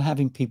world. I'm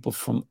having people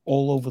from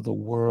all over the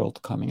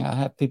world coming. I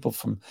have people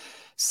from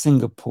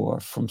Singapore,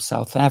 from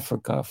South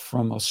Africa,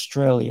 from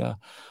Australia,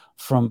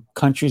 from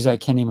countries I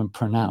can't even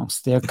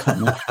pronounce. They're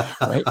coming,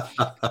 right?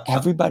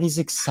 Everybody's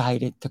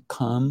excited to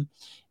come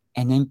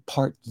and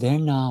impart their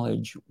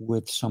knowledge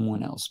with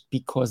someone else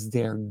because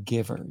they're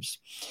givers.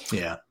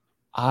 Yeah.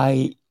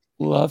 I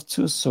love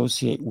to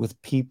associate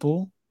with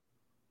people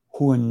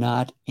who are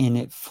not in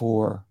it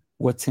for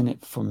what's in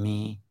it for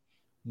me,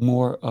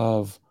 more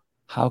of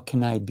how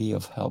can I be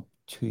of help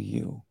to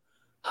you?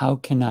 How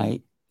can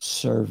I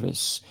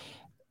service?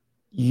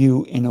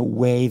 you in a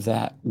way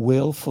that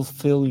will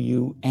fulfill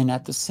you and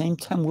at the same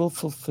time will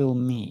fulfill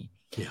me.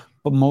 Yeah.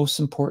 But most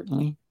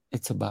importantly,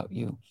 it's about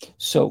you.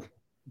 So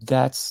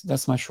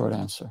that's my short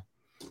answer.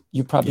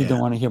 You probably don't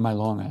want to hear my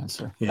long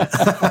answer. Yeah.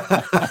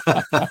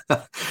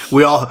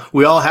 we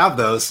all have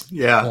those.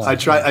 Yeah. I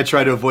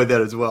try to avoid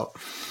that as well.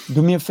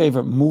 Do me a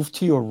favor, move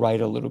to your right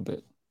a little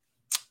bit.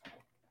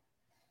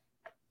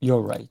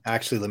 Your right.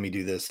 Actually, let me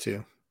do this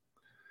too.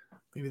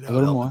 Maybe that a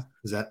little help. More.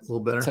 Is that a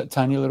little better?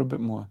 Tiny little bit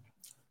more.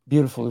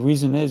 Beautiful. The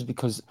reason is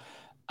because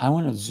I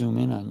want to zoom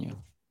in on you.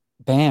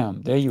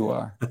 Bam, there you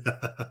are.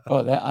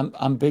 Oh,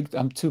 I'm big.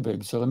 I'm too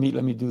big. So let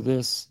me do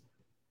this.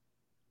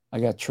 I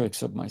got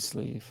tricks up my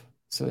sleeve.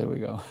 So there we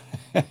go.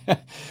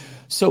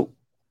 So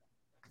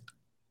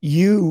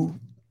you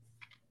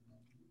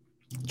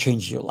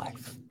changed your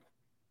life.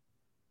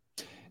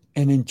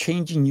 And in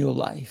changing your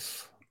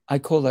life, I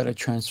call that a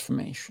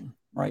transformation,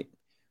 right?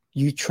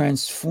 You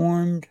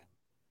transformed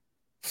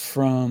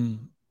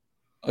from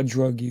a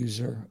drug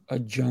user, a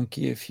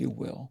junkie, if you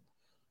will,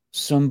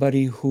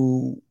 somebody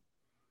who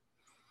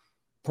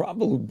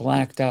probably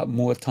blacked out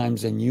more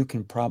times than you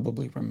can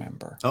probably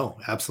remember. Oh,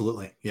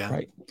 absolutely. Yeah.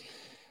 Right.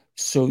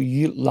 So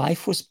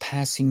life was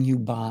passing you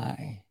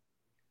by.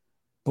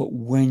 But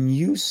when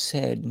you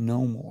said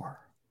no more,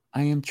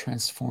 I am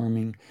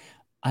transforming.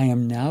 I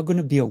am now going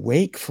to be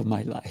awake for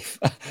my life.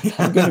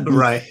 I'm going to be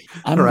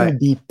going to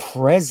be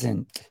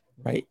present,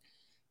 right?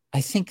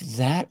 I think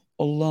that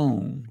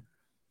alone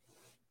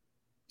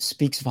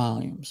speaks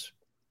volumes,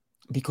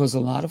 because a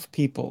lot of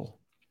people,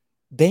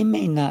 they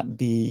may not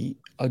be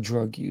a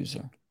drug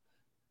user,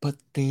 but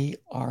they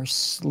are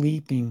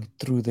sleeping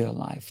through their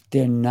life.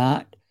 They're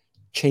not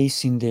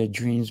chasing their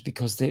dreams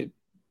because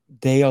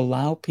they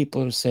allow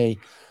people to say,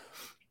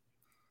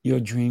 your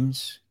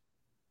dreams,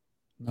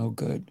 no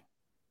good.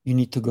 You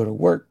need to go to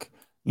work.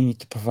 You need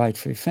to provide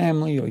for your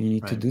family, or you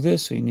need to do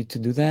this, or you need to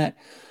do that.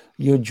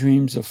 Your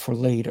dreams are for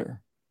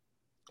later.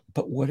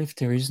 But what if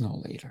there is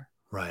no later?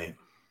 Right.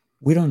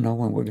 We don't know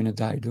when we're going to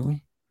die, do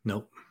we?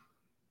 Nope.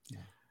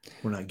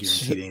 We're not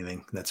guaranteed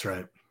anything. That's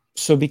right.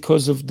 So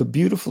because of the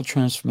beautiful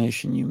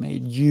transformation you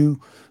made, you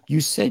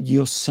said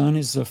your son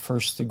is a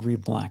first-degree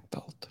black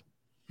belt.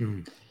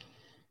 Mm.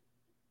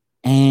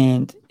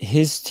 And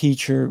his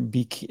teacher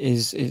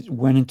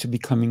went into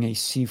becoming a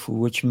Sifu,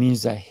 which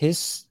means that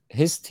his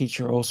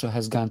teacher also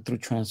has gone through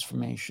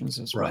transformations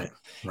as well.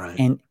 Right.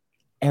 And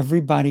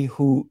everybody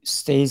who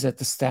stays at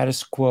the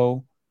status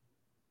quo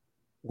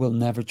will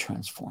never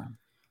transform.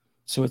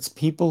 So it's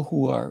people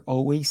who are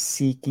always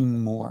seeking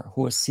more,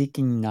 who are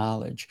seeking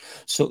knowledge.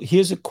 So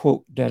here's a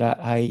quote that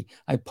I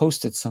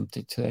posted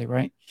something today,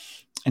 right?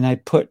 And I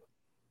put,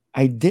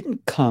 I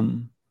didn't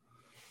come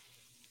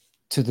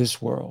to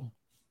this world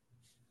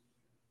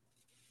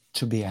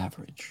to be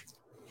average.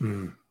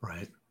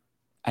 Right.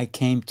 I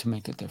came to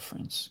make a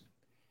difference.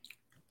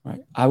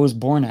 Right. I was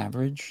born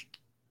average.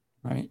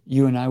 Right.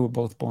 You and I were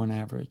both born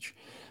average.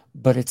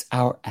 But it's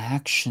our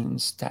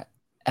actions that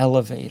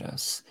elevate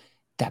us,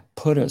 that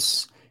put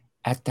us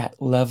at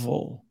that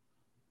level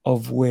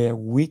of where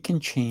we can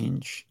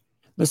change.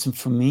 Listen,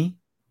 for me,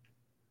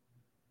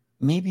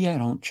 maybe I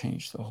don't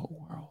change the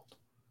whole world.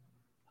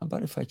 How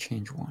about if I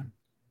change one?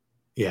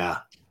 Yeah.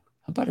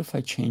 How about if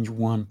I change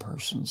one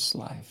person's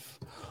life,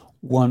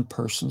 one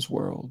person's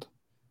world?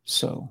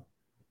 So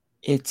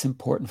it's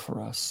important for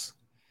us.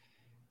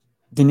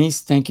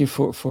 Denise, thank you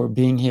for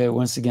being here.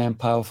 Once again,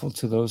 powerful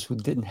to those who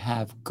didn't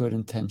have good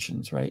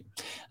intentions, right?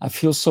 I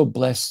feel so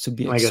blessed to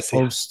be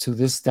exposed to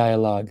this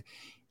dialogue.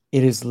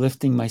 It is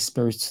lifting my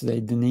spirits today.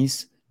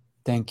 Denise,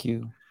 thank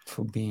you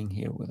for being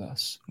here with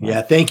us. Right?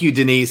 Yeah, thank you,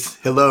 Denise.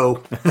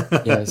 Hello.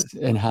 Yes,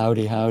 and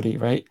howdy,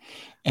 right?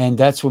 And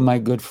that's what my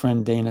good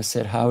friend Dana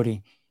said,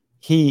 howdy.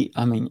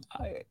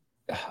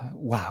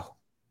 Wow.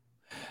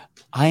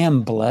 I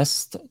am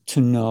blessed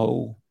to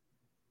know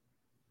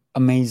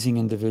amazing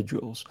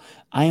individuals.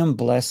 I am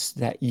blessed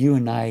that you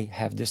and I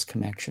have this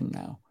connection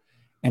now,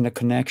 and a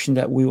connection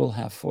that we will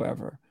have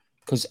forever,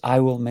 because I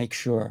will make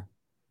sure,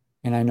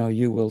 and I know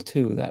you will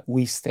too, that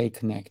we stay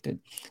connected,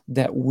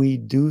 that we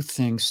do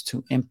things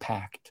to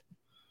impact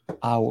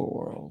our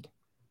world.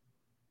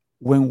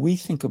 When we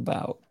think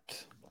about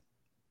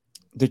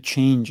the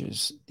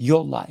changes,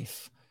 your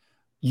life,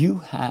 you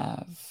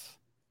have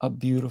a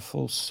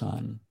beautiful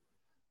son.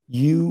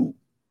 You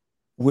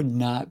would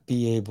not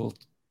be able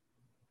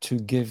to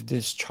give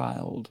this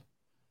child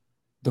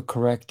the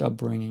correct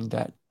upbringing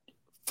that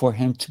for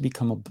him to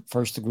become a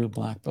first-degree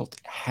black belt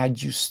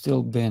had you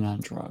still been on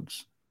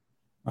drugs,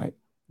 right?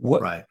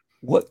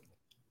 What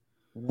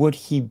would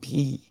he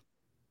be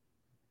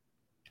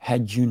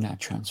had you not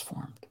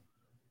transformed?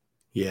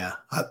 Yeah.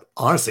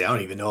 Honestly, I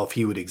don't even know if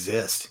he would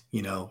exist,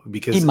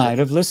 because he might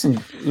have.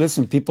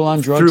 Listen, people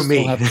on drugs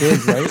still have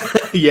kids,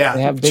 right? Yeah,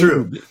 they have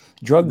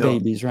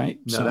babies, right?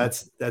 No, so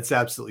that's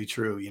absolutely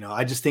true.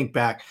 I just think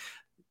back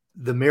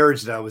the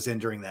marriage that I was in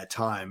during that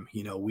time,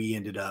 we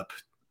ended up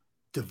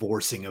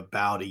divorcing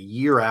about a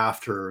year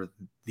after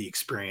the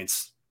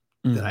experience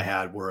that I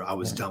had where I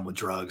was Right. done with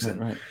drugs. Right,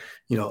 And,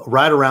 right.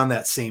 right around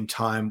that same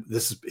time,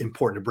 this is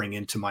important to bring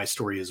into my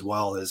story as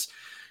well, is,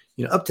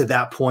 up to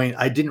that point,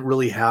 I didn't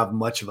really have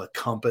much of a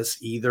compass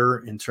either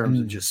in terms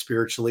of just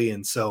spiritually.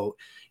 And so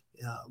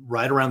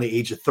right around the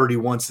age of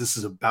 31, so this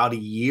is about a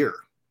year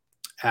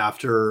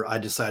after I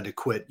decided to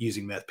quit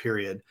using meth,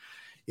 period,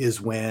 is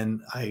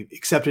when I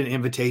accepted an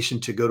invitation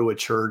to go to a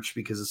church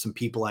because of some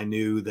people I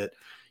knew that,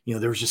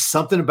 there was just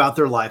something about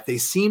their life. They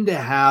seemed to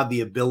have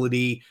the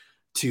ability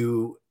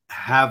to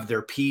have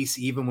their peace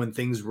even when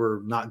things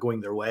were not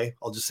going their way.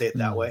 I'll just say it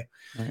that way.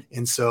 Right.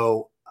 And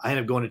so I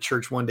ended up going to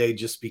church one day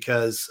just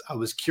because I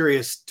was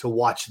curious to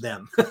watch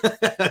them.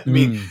 I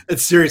mean,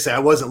 it's seriously, I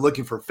wasn't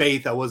looking for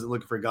faith. I wasn't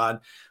looking for God.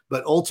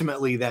 But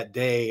ultimately that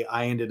day,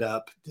 I ended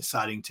up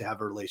deciding to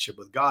have a relationship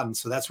with God. And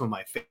so that's when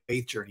my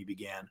faith journey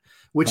began,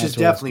 which has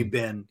definitely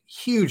been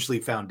hugely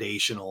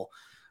foundational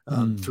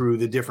through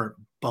the different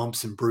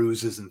bumps and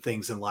bruises and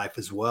things in life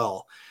as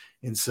well.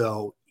 And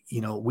so,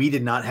 we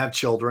did not have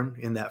children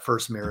in that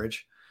first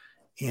marriage.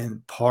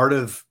 And part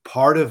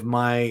of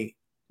my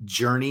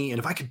journey, and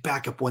if I could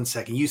back up one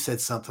second, you said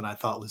something I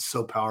thought was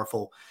so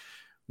powerful.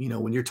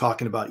 When you're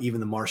talking about even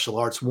the martial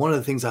arts, one of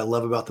the things I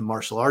love about the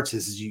martial arts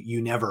is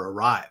you never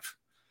arrive,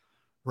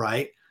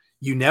 right?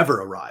 You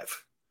never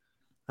arrive.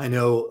 I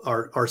know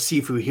our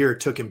Sifu here,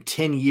 it took him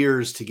 10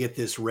 years to get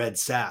this red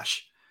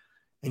sash.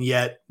 And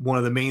yet one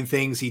of the main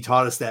things he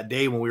taught us that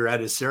day when we were at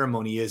his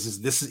ceremony he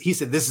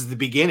said, this is the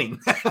beginning.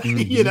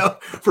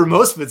 For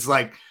most of it's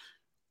like,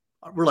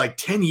 we're like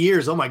 10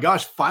 years. Oh my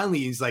gosh. Finally.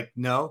 He's like,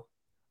 no,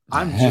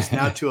 I'm just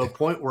now to a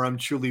point where I'm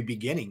truly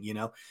beginning,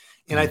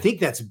 And I think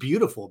that's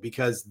beautiful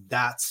because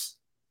that's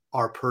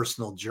our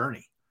personal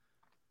journey.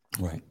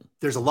 Right.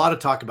 There's a lot of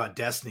talk about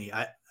destiny.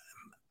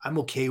 I'm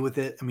okay with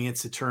it. I mean,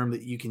 it's a term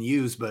that you can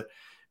use, but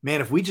man,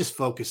 if we just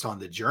focused on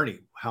the journey,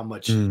 how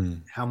much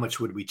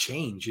would we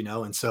change,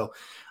 And so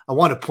I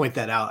want to point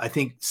that out. I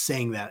think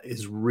saying that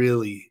is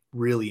really,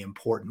 really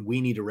important.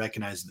 We need to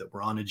recognize that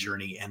we're on a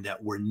journey and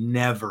that we're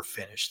never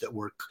finished, that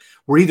we're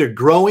either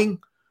growing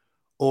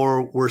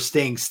or we're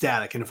staying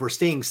static. And if we're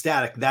staying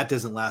static, that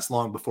doesn't last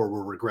long before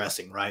we're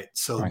regressing, right?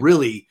 So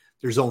really,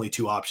 there's only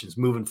two options,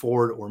 moving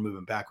forward or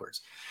moving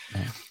backwards.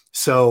 Right.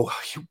 So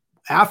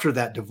after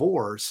that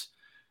divorce,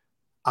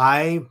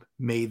 I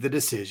made the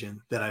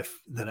decision that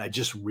I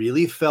just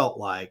really felt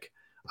like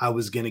I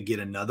was going to get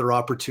another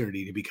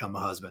opportunity to become a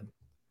husband.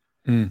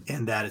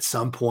 And that at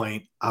some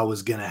point I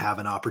was going to have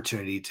an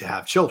opportunity to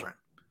have children.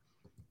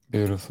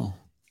 Beautiful.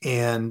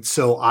 And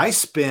so I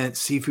spent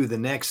Sifu the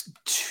next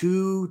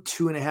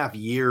 2.5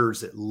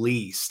 years at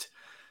least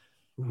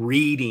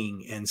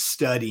reading and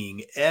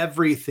studying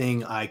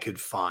everything I could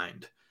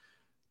find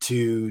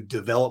to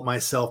develop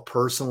myself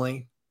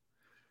personally,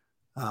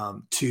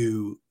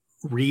 to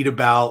read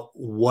about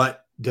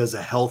what does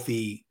a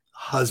healthy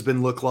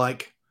husband look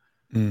like?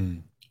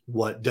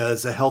 What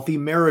does a healthy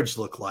marriage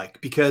look like?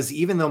 Because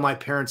even though my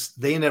parents,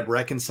 they ended up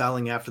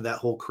reconciling after that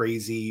whole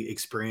crazy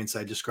experience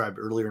I described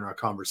earlier in our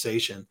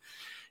conversation,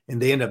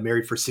 and they ended up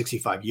married for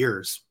 65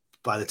 years.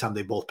 By the time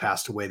they both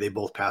passed away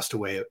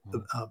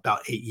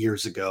about 8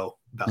 years ago,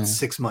 about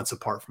 6 months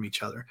apart from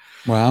each other.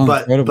 Wow.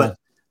 Incredible.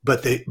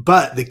 But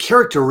the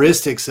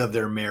characteristics of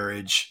their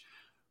marriage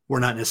were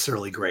not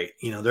necessarily great.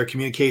 Their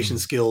communication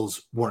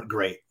skills weren't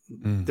great.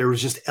 There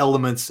was just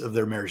elements of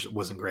their marriage that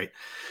wasn't great.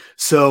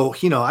 So,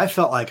 I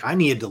felt like I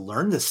needed to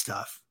learn this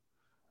stuff.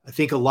 I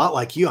think a lot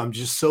like you, I'm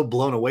just so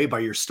blown away by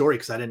your story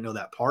because I didn't know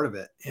that part of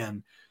it.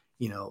 And,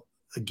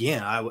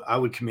 again, I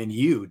would commend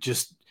you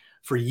just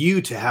for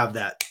you to have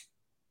that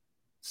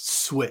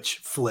switch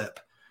flip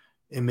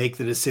and make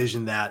the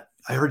decision that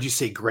I heard you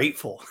say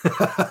grateful.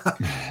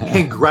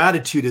 And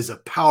gratitude is a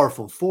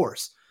powerful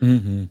force.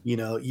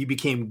 You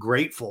became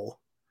grateful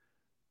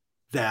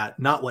that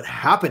not what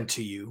happened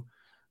to you,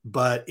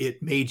 but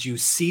it made you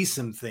see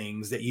some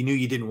things that you knew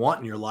you didn't want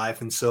in your life.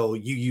 And so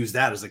you use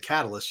that as a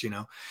catalyst,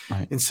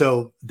 Right. And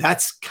so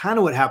that's kind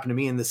of what happened to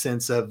me in the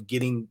sense of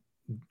getting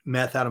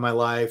meth out of my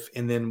life.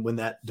 And then when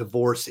that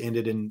divorce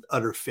ended in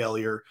utter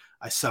failure,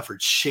 I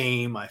suffered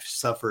shame. I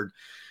suffered,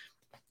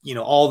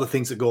 all the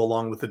things that go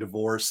along with the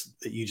divorce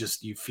that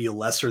you feel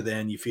lesser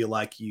than, you feel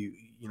like you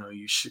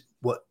should,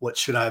 what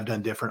should I have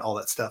done different? All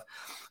that stuff.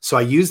 So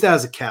I used that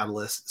as a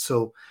catalyst.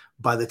 So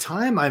by the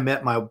time I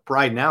met my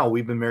bride now,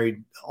 we've been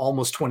married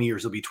almost 20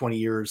 years. It'll be 20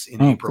 years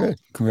in April. Good.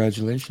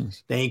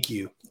 Congratulations. Thank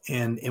you.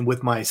 And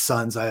with my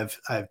sons, I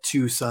have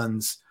two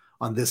sons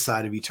on this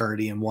side of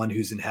eternity and one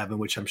who's in heaven,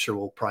 which I'm sure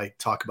we'll probably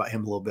talk about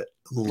him a little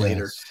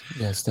later.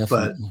 Yes,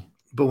 definitely.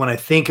 But when I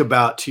think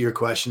about to your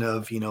question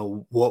of,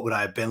 what would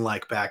I have been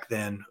like back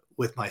then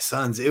with my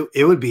sons, it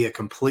would be a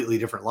completely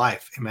different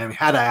life. I mean,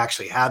 had I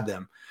actually had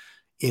them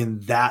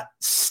in that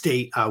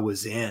state I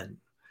was in,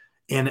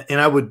 and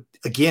I would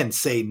again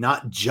say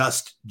not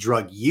just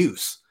drug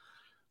use,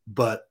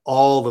 but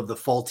all of the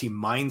faulty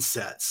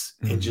mindsets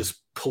and just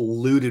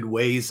polluted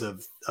ways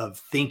of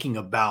thinking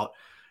about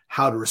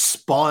how to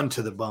respond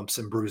to the bumps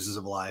and bruises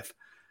of life.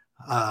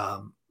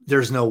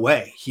 There's no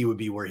way he would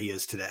be where he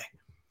is today.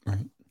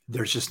 Right.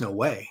 there's just no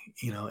way,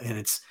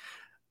 and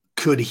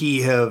could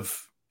he have,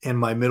 and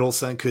my middle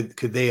son, could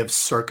they have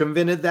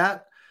circumvented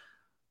that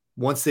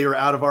once they were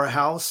out of our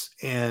house,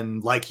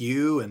 and like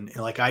you and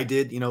like I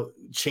did,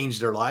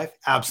 changed their life?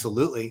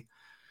 Absolutely.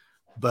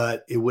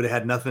 But it would have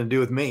had nothing to do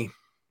with me.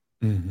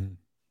 Mm-hmm.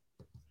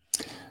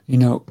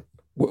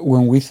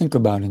 When we think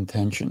about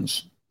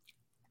intentions,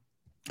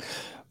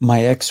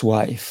 my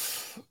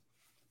ex-wife,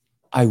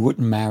 I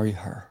wouldn't marry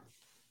her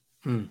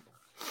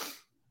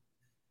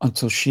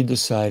until she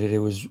decided it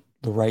was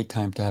the right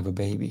time to have a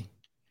baby.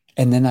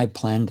 And then I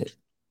planned it.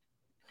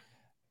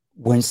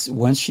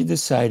 Once she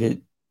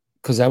decided,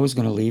 because I was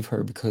going to leave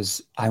her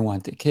because I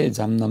wanted kids.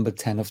 I'm number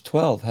 10 of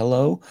 12.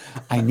 Hello?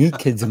 I need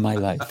kids in my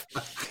life.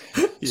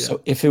 Yeah.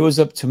 So if it was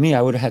up to me,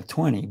 I would have had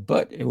 20,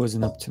 but it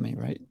wasn't up to me,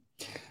 right?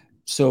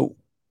 So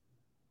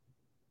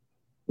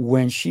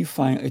when she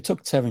finally, it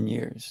took 7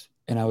 years.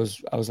 And I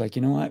was like,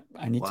 you know what?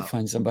 I need to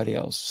find somebody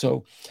else.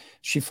 So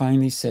she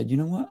finally said, you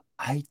know what?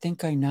 I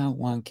think I now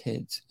want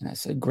kids. And I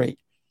said, great.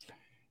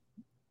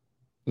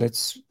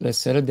 Let's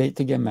set a date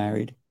to get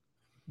married,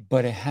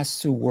 but it has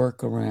to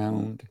work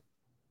around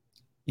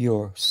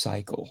your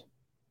cycle.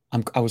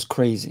 I was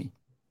crazy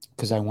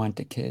because I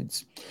wanted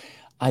kids.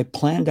 I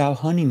planned our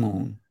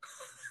honeymoon.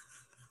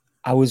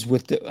 I was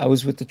with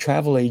the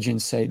travel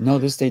agent say, no,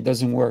 this date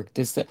doesn't work.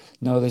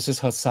 No, this is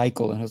her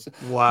cycle. And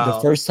the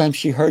first time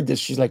she heard this,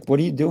 she's like, what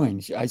are you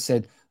doing? I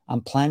said,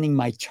 I'm planning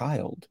my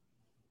child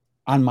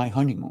on my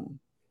honeymoon.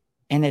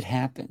 And it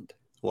happened.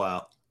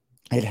 Wow.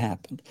 It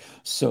happened.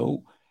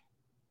 So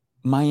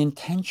my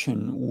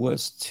intention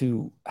was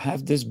to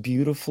have this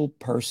beautiful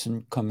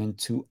person come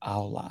into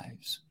our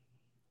lives.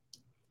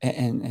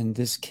 And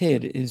this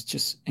kid is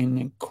just an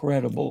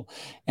incredible.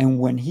 And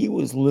when he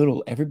was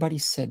little, everybody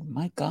said,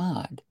 my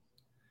God,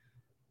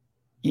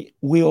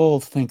 we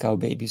all think our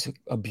babies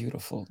are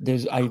beautiful.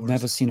 I've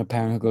never seen a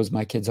parent who goes,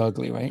 my kid's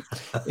ugly, right?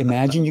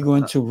 Imagine you go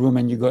into a room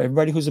and you go,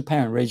 everybody who's a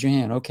parent, raise your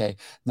hand. Okay.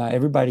 Now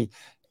everybody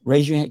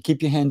raise your hand,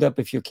 keep your hand up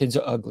if your kids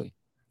are ugly.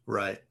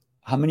 Right.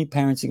 How many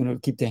parents are going to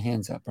keep their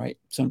hands up, right?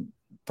 So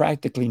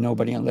practically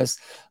nobody, unless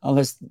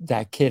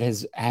that kid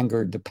has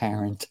angered the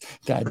parent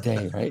that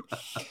day, right?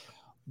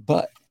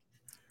 But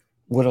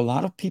what a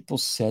lot of people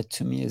said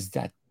to me is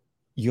that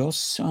your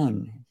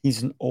son,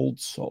 he's an old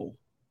soul.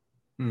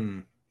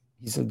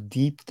 He's a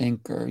deep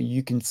thinker.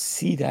 You can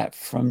see that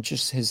from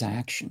just his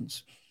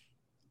actions.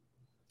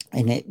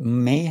 And it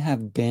may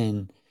have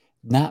been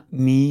not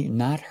me,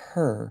 not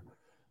her,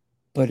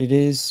 but it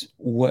is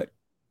what,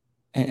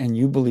 and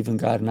you believe in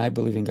God and I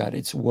believe in God,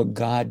 it's what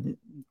God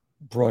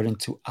brought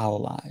into our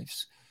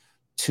lives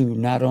to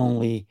not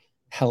only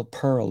help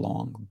her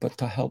along, but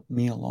to help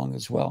me along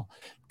as well.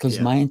 Because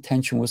my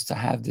intention was to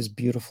have this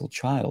beautiful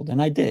child.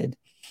 And I did.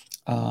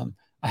 I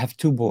have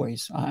 2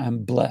 boys.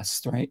 I'm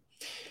blessed, right?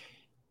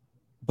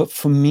 But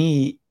for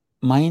me,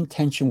 my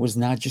intention was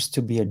not just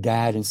to be a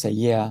dad and say,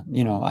 yeah,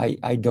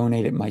 I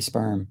donated my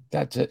sperm.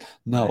 That's it.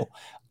 No, right.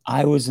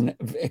 I was an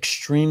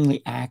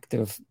extremely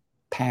active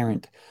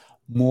parent,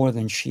 more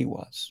than she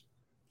was.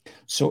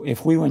 So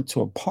if we went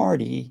to a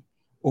party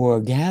or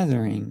a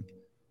gathering,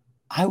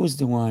 I was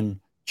the one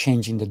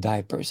changing the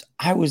diapers.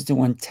 I was the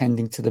one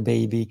tending to the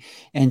baby.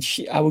 And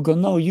I would go,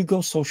 no, you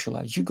go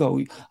socialize. You go,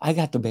 I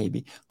got the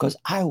baby. Because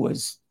I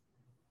was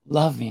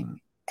loving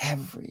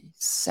every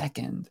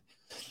second.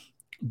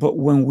 But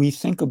when we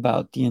think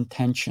about the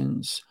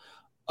intentions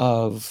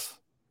of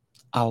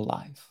our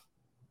life,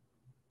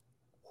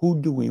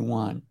 who do we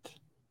want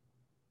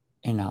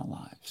in our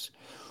lives?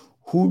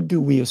 Who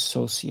do we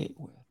associate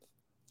with?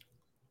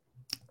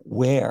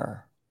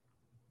 Where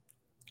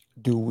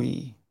do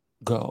we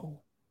go?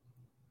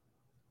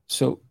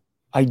 So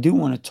I do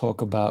want to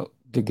talk about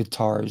the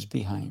guitars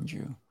behind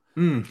you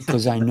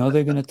because I know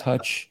they're going to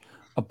touch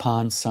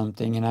upon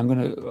something, and I'm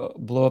going to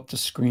blow up the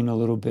screen a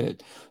little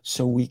bit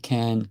so we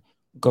can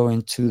go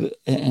into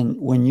and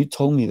when you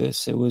told me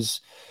this,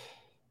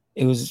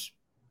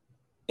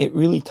 it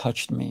really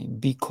touched me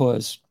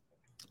because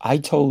I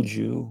told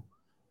you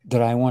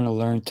that I want to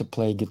learn to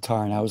play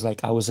guitar. And I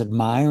was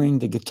admiring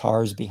the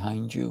guitars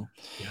behind you.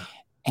 Yeah.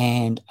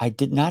 And I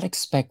did not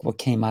expect what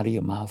came out of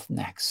your mouth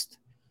next.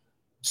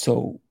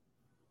 So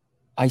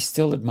I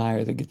still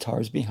admire the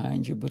guitars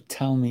behind you, but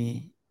tell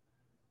me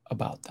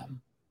about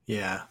them.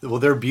 Yeah. Well,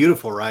 they're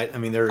beautiful, right? I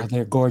mean,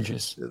 they're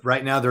gorgeous.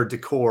 Right now they're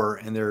decor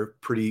and they're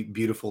pretty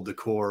beautiful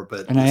decor,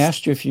 but I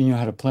asked you if you knew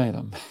how to play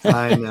them.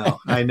 I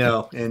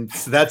know. And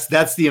so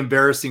that's the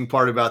embarrassing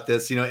part about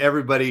this.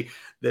 Everybody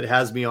that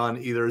has me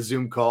on either a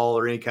Zoom call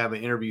or any kind of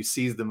an interview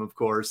sees them, of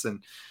course.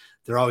 And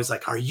they're always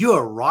like, are you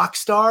a rock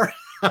star?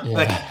 I'm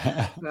like,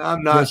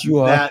 I'm not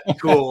that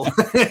cool.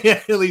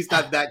 At least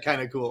not that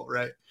kind of cool.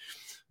 Right.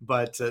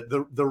 But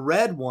the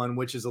red one,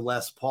 which is a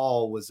Les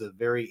Paul, was a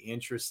very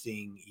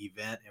interesting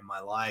event in my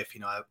life.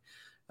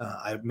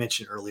 I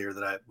mentioned earlier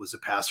that I was a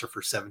pastor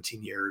for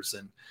 17 years.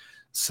 And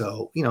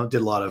so, did a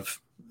lot of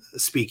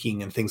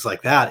speaking and things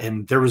like that.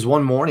 And there was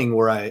one morning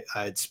where I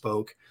had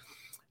spoke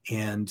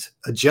And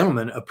a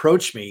gentleman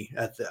approached me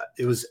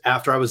it was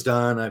after I was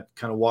done. I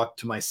kind of walked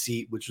to my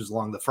seat, which was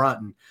along the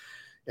front, and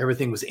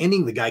everything was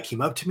ending. The guy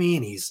came up to me,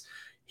 and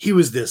he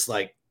was this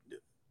like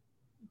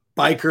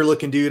biker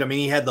looking dude. I mean,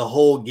 he had the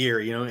whole gear,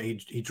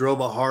 he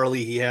drove a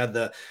Harley. He had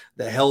the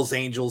Hells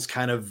Angels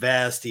kind of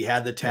vest. He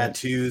had the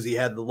tattoos. He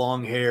had the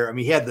long hair. I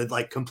mean, he had the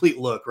like complete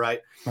look. Right.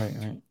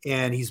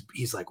 And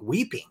he's like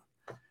weeping.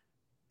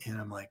 And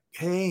I'm like,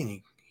 hey,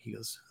 and he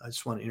goes, I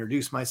just want to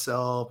introduce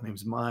myself. My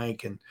name's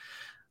Mike. And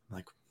I'm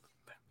like,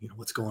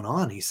 what's going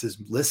on? He says,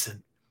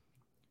 listen,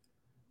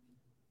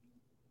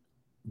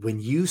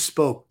 when you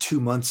spoke 2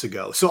 months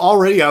ago. So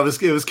already it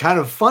was kind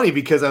of funny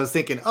because I was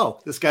thinking, oh,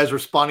 this guy's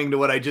responding to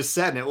what I just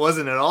said. And it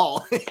wasn't at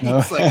all.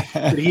 It's like,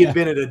 but he had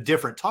been at a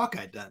different talk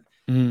I'd done.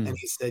 And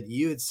he said,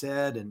 you had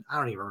said, and I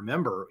don't even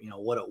remember,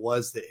 what it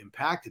was that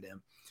impacted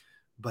him,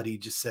 but he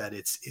just said,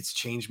 it's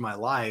changed my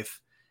life.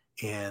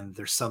 And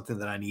there's something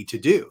that I need to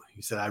do.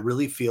 He said, I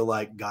really feel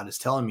like God is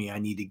telling me I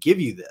need to give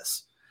you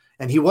this.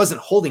 And he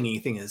wasn't holding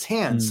anything in his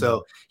hand.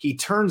 So he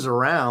turns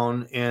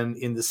around, and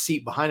in the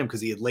seat behind him, because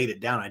he had laid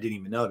it down, I didn't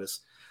even notice,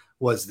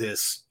 was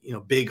this,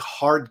 big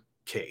hard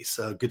case,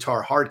 a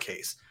guitar hard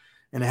case.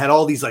 And it had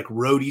all these like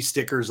roadie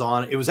stickers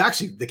on it. It was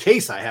actually the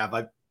case I have.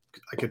 I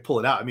could pull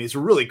it out. I mean, it's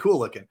really cool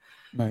looking.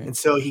 Right. And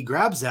so he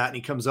grabs that and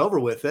he comes over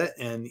with it,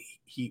 and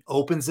he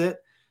opens it,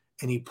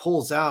 and he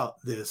pulls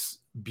out this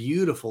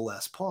beautiful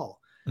Les Paul.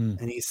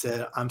 And he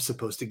said, I'm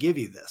supposed to give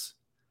you this.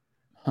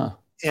 Huh.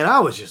 And I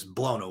was just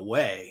blown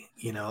away,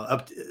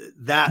 up to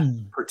that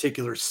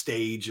particular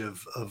stage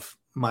of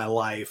my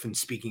life and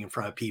speaking in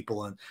front of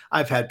people. And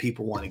I've had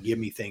people want to give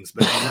me things,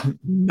 but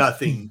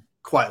nothing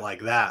quite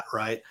like that.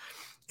 Right.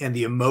 And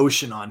the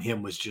emotion on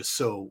him was just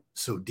so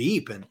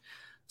deep. And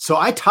so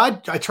I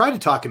tried to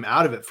talk him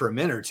out of it for a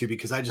minute or two,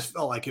 because I just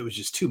felt like it was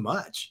just too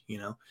much,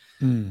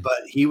 but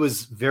he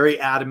was very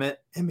adamant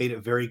and made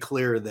it very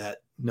clear that,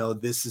 no,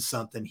 this is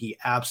something he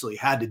absolutely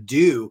had to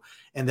do,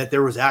 and that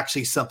there was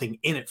actually something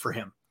in it for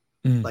him.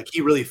 Like he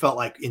really felt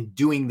like in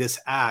doing this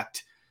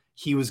act,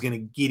 he was going to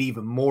get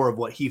even more of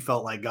what he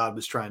felt like God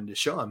was trying to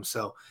show him.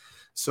 So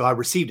I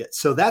received it.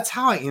 So that's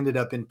how I ended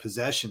up in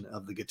possession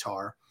of the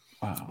guitar.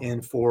 Wow.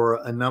 And for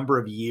a number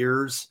of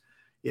years,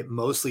 it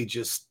mostly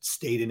just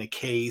stayed in a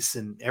case.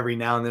 And every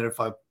now and then, if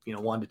I,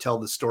 wanted to tell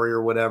the story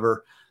or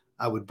whatever,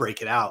 I would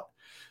break it out.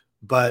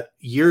 But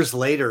years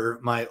later,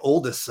 my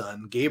oldest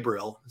son,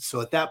 Gabriel,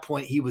 so at that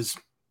point he was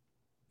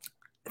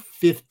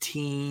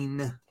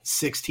 15,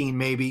 16,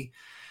 maybe.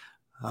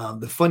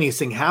 The funniest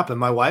thing happened.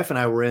 My wife and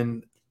I were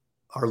in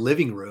our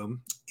living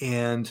room,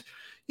 and,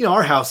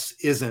 our house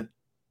isn't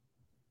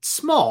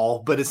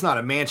small, but it's not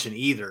a mansion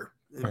either.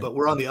 Right. But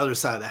we're on the other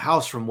side of the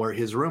house from where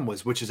his room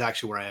was, which is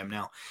actually where I am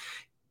now.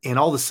 And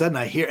all of a sudden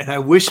I hear, and I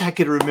wish I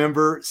could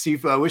remember,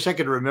 Sifu, I wish I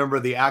could remember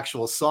the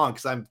actual song,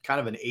 because I'm kind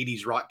of an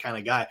 80s rock kind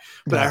of guy.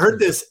 But I heard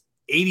this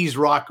 80s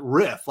rock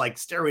riff, like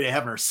Stairway to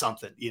Heaven or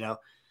something,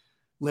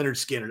 Leonard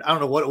Skinner. I don't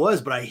know what it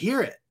was, but I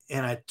hear it.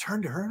 And I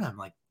turned to her and I'm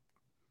like,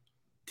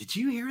 did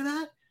you hear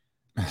that?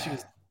 And she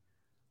was,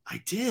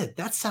 I did.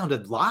 That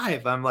sounded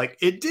live. I'm like,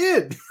 it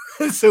did.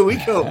 So we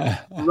go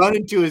run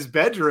into his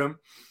bedroom,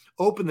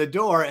 open the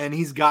door, and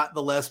he's got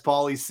the Les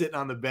Paul. He's sitting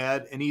on the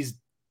bed, and he's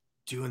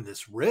doing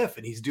this riff,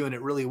 and he's doing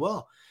it really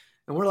well.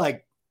 And we're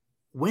like,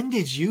 when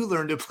did you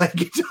learn to play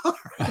guitar?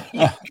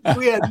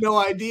 We had no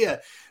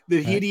idea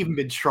that he had even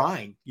been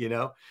trying,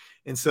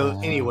 And so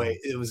anyway,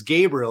 it was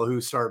Gabriel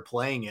who started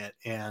playing it.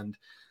 And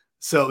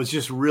so it was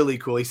just really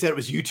cool. He said it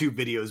was YouTube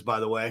videos, by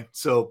the way.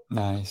 So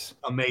nice.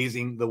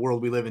 Amazing. The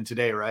world we live in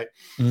today, right?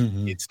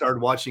 He started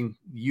watching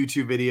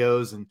YouTube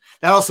videos, and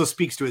that also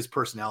speaks to his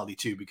personality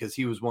too, because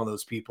he was one of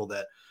those people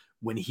that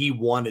when he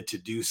wanted to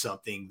do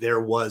something, there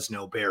was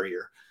no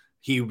barrier.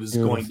 He was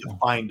going to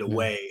find a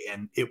way,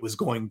 and it was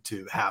going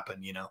to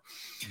happen,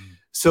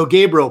 So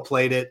Gabriel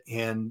played it,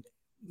 and,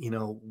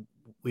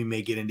 we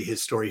may get into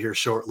his story here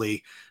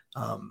shortly.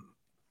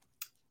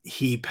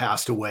 He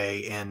passed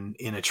away and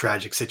in a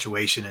tragic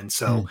situation. And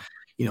so,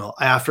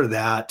 after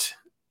that,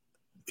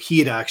 he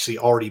had actually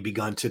already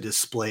begun to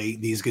display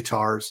these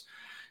guitars.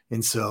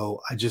 And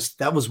so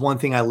that was one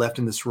thing I left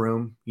in this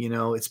room.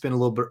 It's been a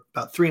little bit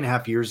about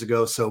 3.5 years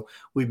ago. So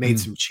we've made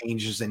some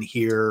changes in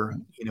here.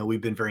 We've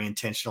been very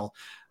intentional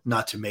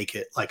not to make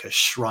it like a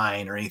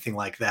shrine or anything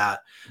like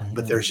that.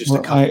 But there's just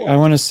a couple. I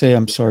want to say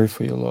I'm sorry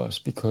for your loss,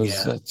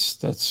 because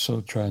that's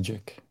so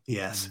tragic.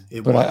 Yes.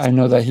 But I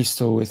know that he's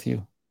still with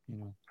you.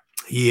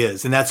 He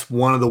is. And that's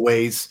one of the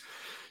ways,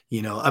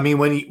 I mean,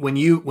 when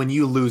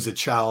you lose a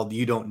child,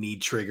 you don't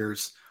need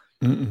triggers.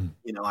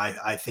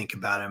 I think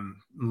about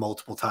him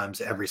multiple times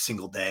every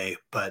single day,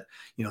 but,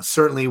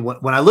 certainly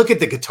when I look at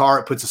the guitar,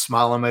 it puts a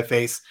smile on my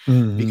face,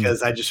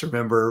 because I just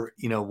remember,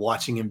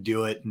 watching him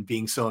do it and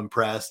being so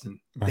impressed and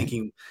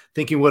thinking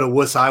what a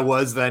wuss I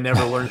was that I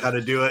never learned how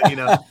to do it.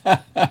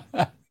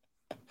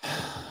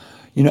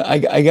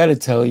 I got to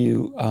tell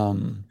you,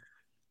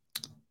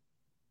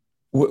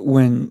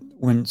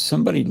 when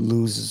somebody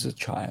loses a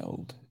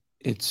child,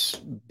 it's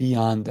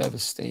beyond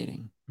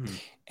devastating.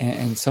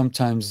 And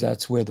sometimes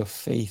that's where the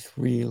faith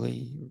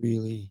really,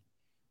 really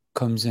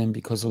comes in,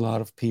 because a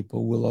lot of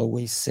people will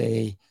always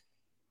say,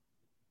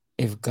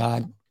 if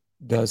God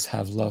does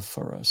have love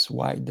for us,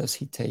 why does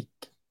he take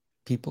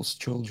people's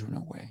children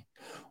away?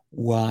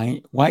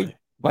 Why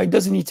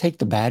doesn't he take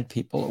the bad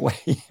people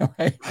away?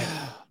 Right?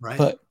 Right.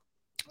 But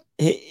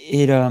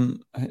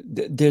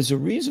there's a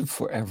reason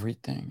for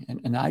everything,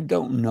 and I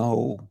don't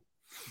know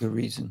the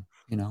reason,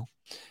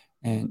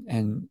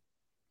 and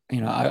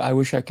I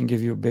wish I can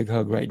give you a big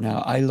hug right now.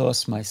 I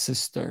lost my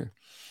sister.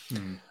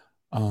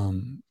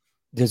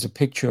 There's a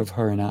picture of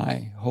her and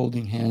I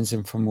holding hands,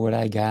 and from what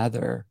I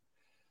gather,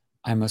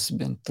 I must have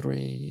been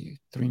three,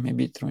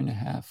 maybe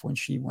 3.5 when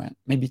she went,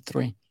 maybe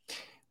 3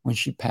 when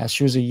she passed.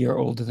 She was a year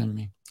older than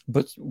me.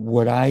 But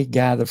what I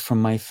gather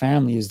from my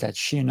family is that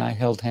she and I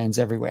held hands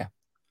everywhere.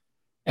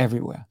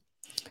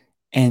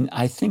 And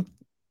I think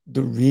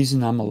the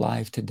reason I'm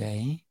alive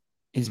today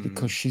is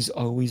because she's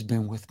always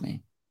been with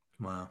me.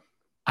 Wow.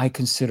 I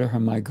consider her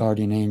my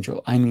guardian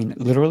angel. I mean,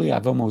 literally,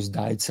 I've almost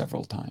died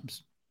several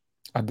times.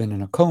 I've been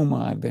in a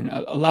coma. I've been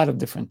a lot of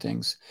different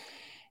things.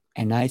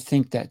 And I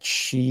think that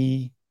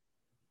she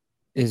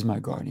is my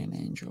guardian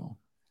angel.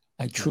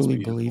 I truly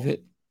believe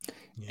it.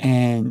 Yeah.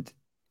 And,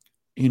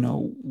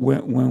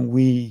 when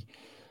we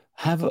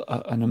have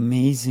an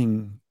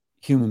amazing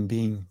human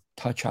being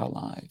touch our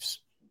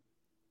lives,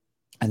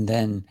 and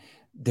then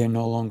they're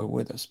no longer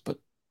with us, but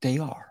they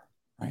are,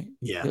 right?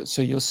 Yeah.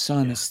 So your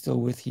son is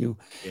still with you.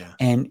 Yeah.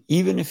 And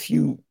even if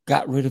you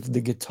got rid of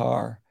the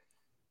guitar,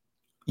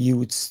 you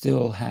would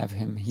still have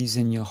him. He's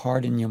in your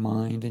heart and your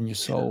mind and your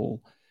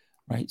soul,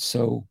 right?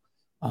 So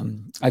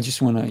I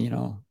just want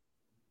to,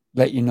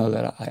 let you know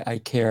that I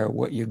care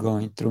what you're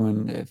going through.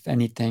 And if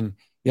anything,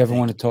 you ever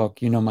want to talk,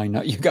 you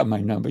got my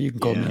number. You can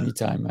call me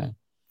anytime, man.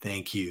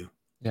 Thank you.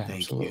 Yeah,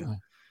 absolutely.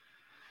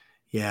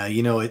 You. Yeah,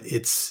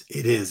 it's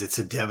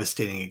a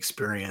devastating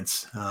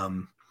experience.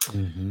 I'm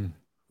going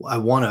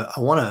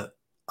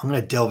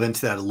to delve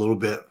into that a little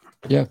bit.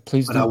 Yeah,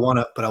 please do.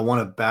 But I want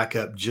to back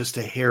up just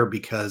a hair,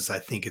 because I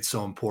think it's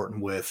so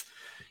important with,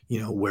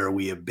 where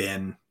we have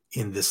been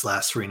in this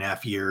last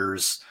 3.5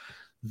 years,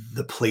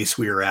 the place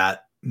we are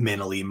at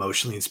mentally,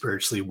 emotionally, and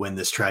spiritually when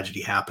this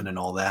tragedy happened and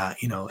all that,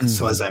 And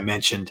so, as I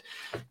mentioned,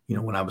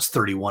 when I was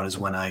 31 is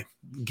when I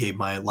gave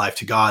my life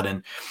to God.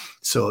 And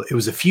so it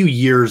was a few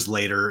years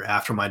later,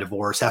 after my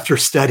divorce, after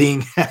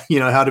studying,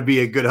 how to be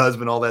a good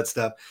husband, all that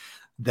stuff,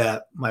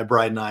 that my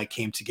bride and I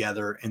came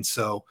together. And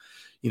so,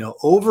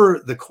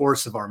 over the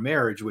course of our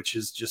marriage, which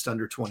is just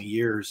under 20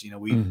 years,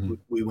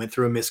 we went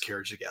through a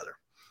miscarriage together.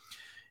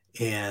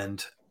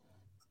 And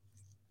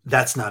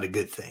that's not a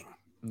good thing.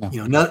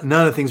 No. None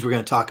of the things we're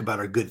going to talk about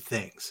are good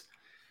things.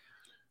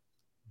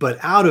 But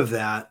out of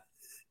that,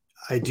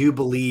 I do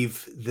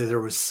believe that there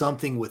was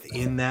something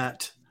within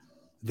that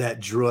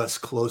drew us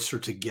closer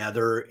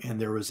together, and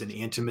there was an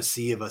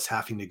intimacy of us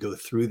having to go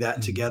through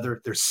that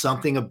together. There's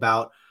something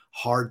about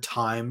hard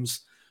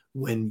times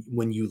when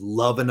you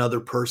love another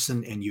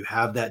person and you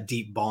have that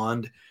deep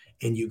bond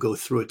and you go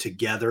through it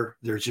together.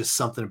 There's just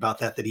something about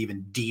that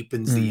even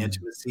deepens the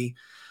intimacy.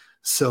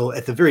 So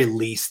at the very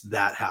least,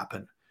 that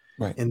happened.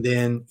 Right. And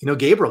then,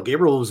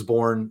 Gabriel was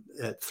born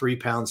at 3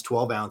 pounds,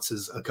 12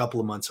 ounces, a couple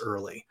of months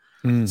early.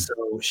 So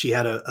she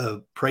had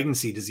a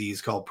pregnancy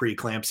disease called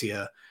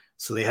preeclampsia.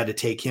 So they had to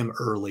take him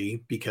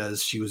early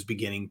because she was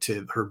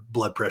her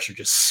blood pressure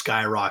just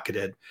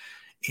skyrocketed,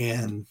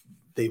 and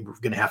they were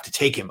going to have to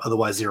take him.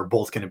 Otherwise they were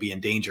both going to be in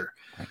danger.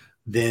 Right.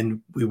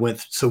 Then we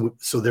went, so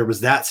there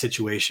was that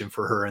situation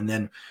for her. And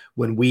then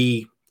when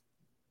we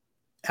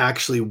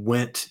actually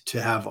went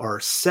to have our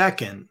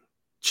second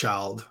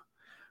child,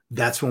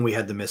 that's when we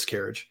had the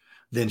miscarriage.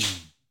 Then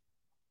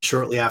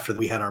shortly after,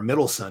 we had our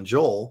middle son,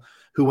 Joel,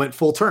 who went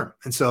full term.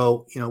 And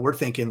so, we're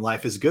thinking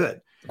life is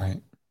good.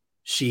 Right.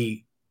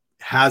 She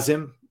has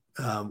him.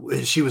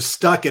 She was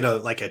stuck at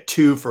a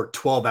 2 for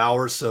 12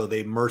 hours. So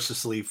they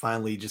mercilessly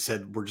finally just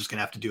said, we're just going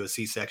to have to do a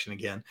C-section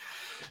again.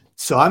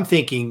 So I'm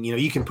thinking,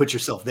 you can put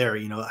yourself there,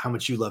 how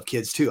much you love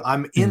kids too.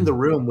 I'm in the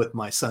room with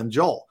my son,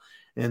 Joel,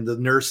 and the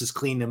nurse is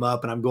cleaning him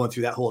up, and I'm going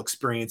through that whole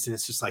experience. And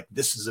it's just like,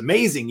 this is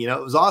amazing. It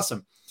was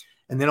awesome.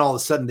 And then all of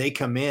a sudden they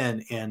come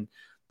in, and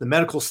the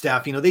medical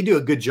staff, they do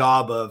a good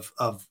job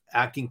of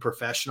acting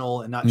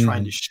professional and not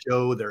trying to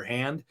show their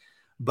hand,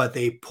 but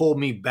they pulled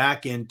me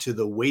back into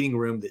the waiting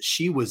room that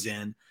she was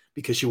in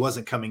because she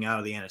wasn't coming out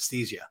of the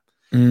anesthesia.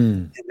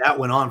 And that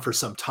went on for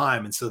some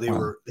time. And so they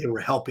were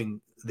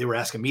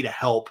asking me to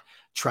help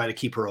try to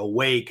keep her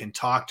awake and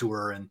talk to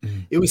her.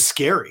 And it was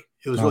scary.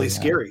 It was really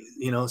scary,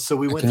 so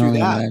we went through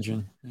that.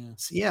 Imagine.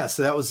 Yeah.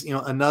 So that was,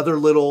 another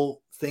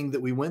little thing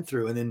that we went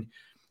through. And then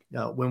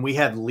when we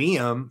had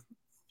Liam,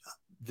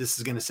 this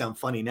is going to sound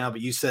funny now, but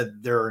you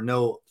said there are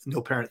no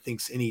parent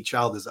thinks any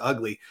child is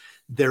ugly.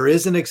 There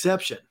is an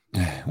exception.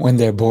 When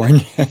they're born.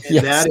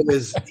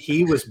 Yes.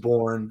 He was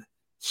born.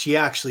 She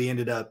actually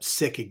ended up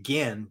sick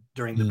again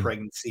during the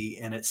pregnancy.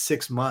 And at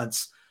 6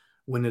 months,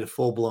 went into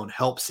full-blown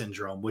HELP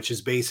syndrome, which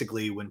is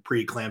basically when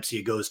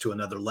preeclampsia goes to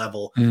another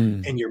level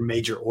and your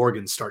major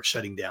organs start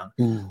shutting down.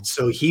 Ooh.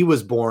 So he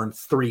was born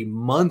 3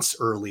 months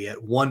early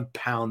at 1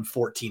 pound,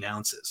 14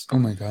 ounces. Oh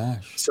my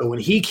gosh. So when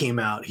he came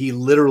out, he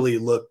literally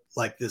looked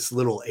like this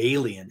little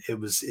alien.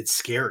 It's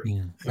scary.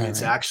 Yeah, I mean,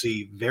 it's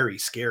actually very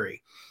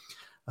scary.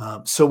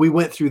 So we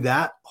went through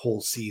that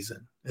whole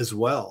season as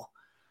well.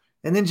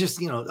 And then just,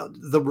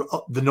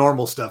 the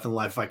normal stuff in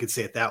life, if I could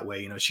say it that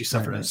way. She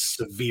suffered a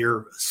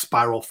severe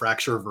spiral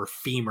fracture of her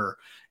femur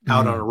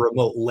out on a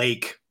remote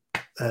lake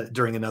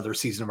during another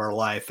season of our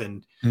life.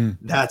 And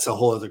that's a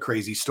whole other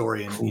crazy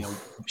story. And,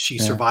 she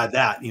survived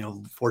that.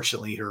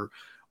 Fortunately, her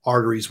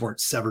arteries weren't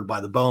severed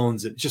by the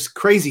bones. It's just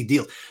crazy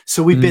deal.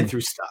 So we've been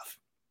through stuff.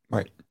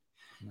 Right.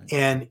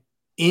 And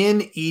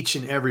in each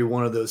and every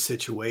one of those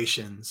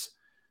situations,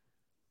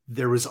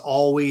 there was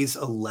always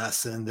a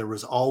lesson. There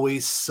was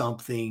always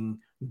something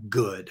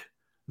good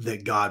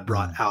that God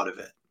brought out of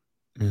it.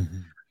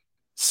 Mm-hmm.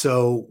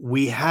 So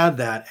we had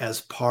that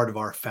as part of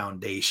our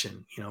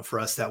foundation. For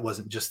us, that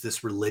wasn't just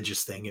this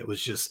religious thing. It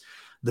was just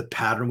the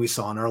pattern we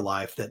saw in our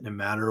life, that no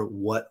matter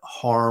what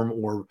harm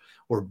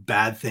or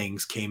bad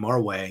things came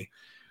our way,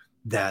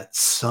 that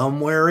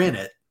somewhere in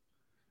it,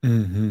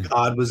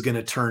 God was going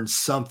to turn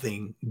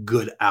something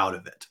good out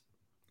of it.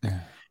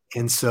 Yeah.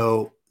 And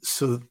so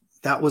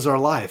that was our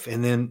life.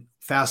 And then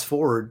fast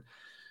forward,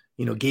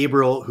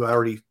 Gabriel, who I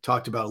already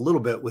talked about a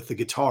little bit with the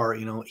guitar,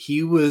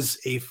 he was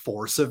a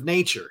force of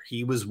nature.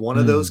 He was one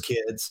of those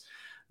kids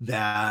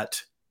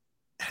that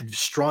had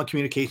strong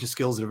communication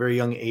skills at a very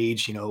young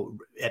age.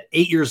 At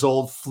 8 years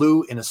old,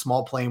 flew in a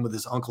small plane with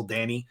his uncle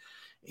Danny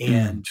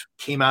and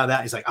came out of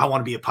that. He's like, I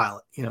want to be a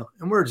pilot, and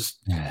we're just,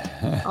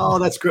 oh,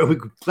 that's great.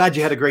 We're glad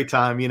you had a great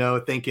time,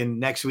 thinking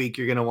next week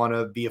you're going to want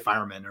to be a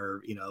fireman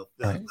or,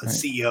 a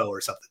CEO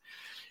or something.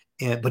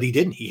 But he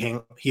didn't.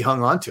 He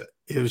hung on to it.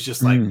 It was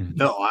just like,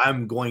 no,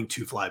 I'm going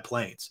to fly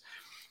planes.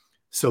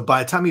 So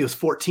by the time he was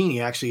 14,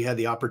 he actually had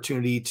the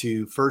opportunity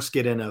to first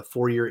get in a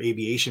 4-year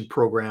aviation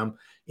program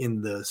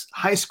in the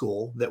high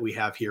school that we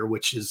have here,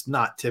 which is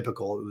not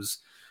typical.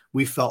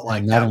 We felt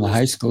like not in the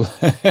high school.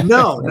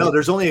 No,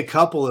 there's only a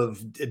couple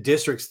of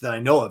districts that I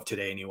know of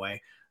today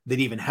anyway, that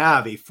even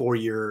have a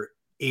 4-year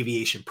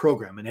aviation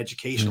program, an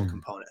educational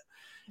component.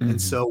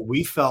 And so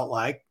we felt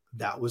like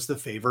that was the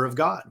favor of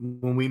God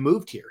when we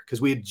moved here, because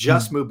we had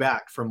just moved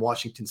back from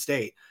Washington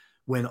State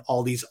when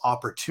all these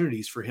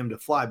opportunities for him to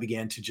fly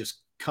began to just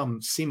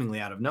come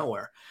seemingly out of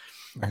nowhere.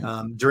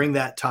 Right. During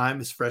that time,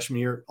 his freshman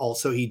year,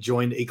 also, he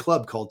joined a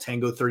club called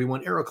Tango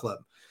 31 Aero Club,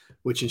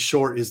 which in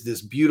short is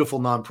this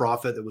beautiful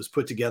nonprofit that was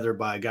put together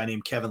by a guy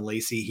named Kevin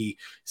Lacey.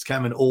 He's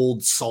kind of an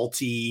old,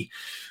 salty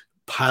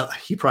pilot.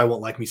 He probably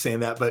won't like me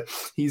saying that, but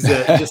he's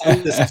just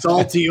this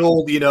salty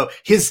old,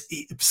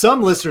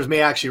 some listeners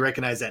may actually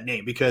recognize that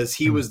name because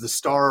he was the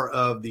star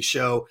of the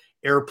show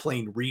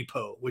Airplane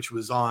Repo, which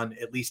was on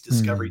at least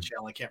Discovery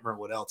Channel. I can't remember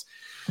what else.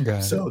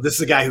 So this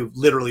is a guy who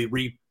literally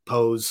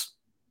repos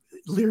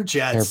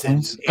Learjets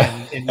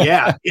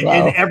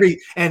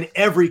and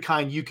every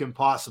kind you can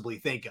possibly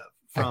think of.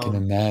 From I can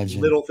imagine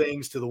little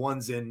things to the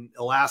ones in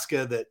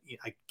Alaska that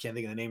I can't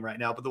think of the name right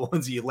now, but the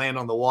ones that you land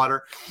on the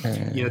water,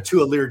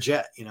 to a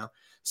Learjet,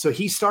 So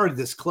he started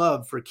this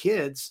club for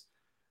kids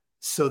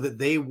so that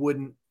they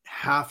wouldn't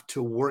have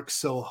to work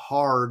so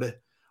hard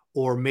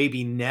or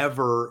maybe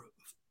never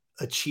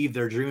achieve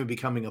their dream of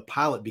becoming a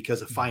pilot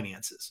because of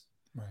finances.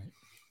 Right.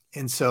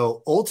 And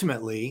so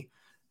ultimately,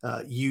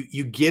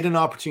 you get an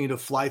opportunity to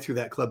fly through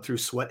that club through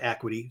sweat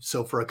equity.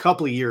 So for a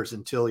couple of years,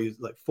 until he was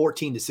like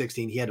 14 to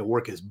 16, he had to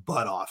work his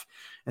butt off,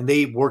 and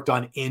they worked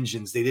on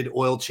engines. They did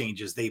oil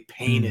changes. They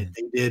painted.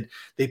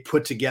 They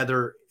put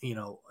together,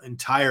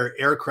 entire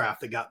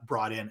aircraft that got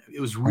brought in. It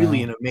was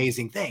really an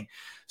amazing thing.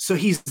 So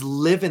he's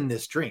living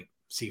this dream,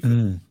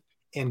 Seafood,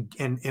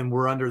 and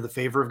we're under the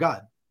favor of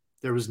God.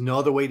 There was no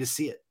other way to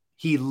see it.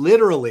 He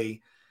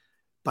literally,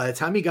 by the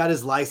time he got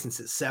his license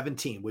at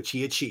 17, which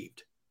he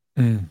achieved,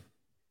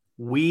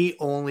 we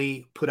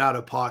only put out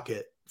of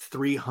pocket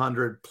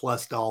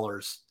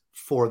 $300+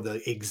 for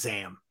the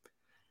exam.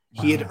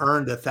 Wow. He had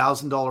earned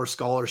 $1,000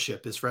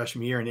 scholarship his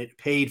freshman year, and it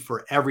paid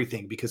for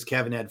everything because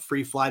Kevin had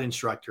free flight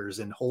instructors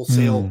and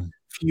wholesale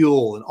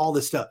fuel and all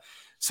this stuff.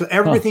 So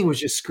everything was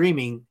just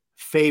screaming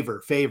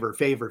favor, favor,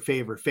 favor,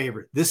 favor,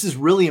 favor. This is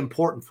really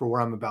important for where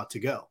I'm about to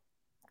go.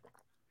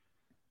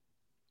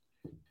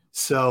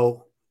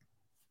 So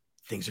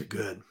things are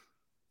good.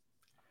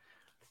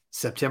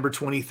 September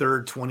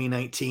 23rd,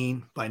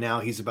 2019. By now,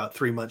 he's about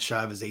 3 months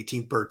shy of his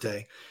 18th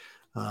birthday.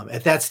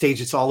 At that stage,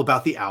 it's all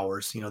about the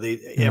hours.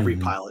 Every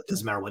pilot,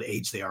 doesn't matter what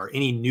age they are.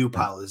 Any new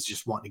pilot is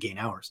just wanting to gain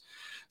hours.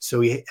 So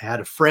he had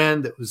a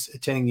friend that was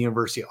attending the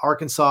University of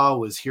Arkansas,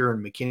 was here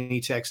in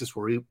McKinney, Texas,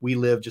 where we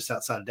live just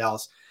outside of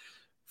Dallas.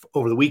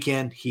 Over the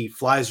weekend, he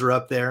flies her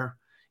up there.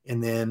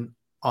 And then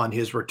on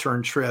his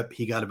return trip,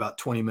 he got about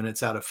 20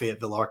 minutes out of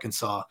Fayetteville,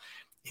 Arkansas.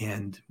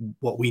 And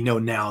what we know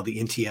now, the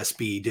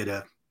NTSB did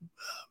an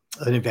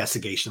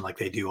investigation like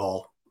they do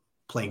all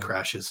plane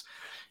crashes.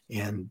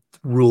 and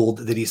ruled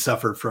that he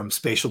suffered from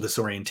spatial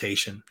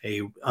disorientation.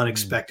 A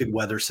unexpected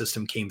weather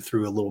system came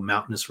through a little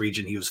mountainous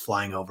region he was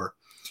flying over,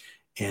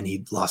 and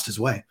he lost his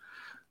way.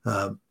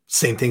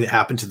 Same thing that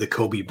happened to the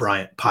Kobe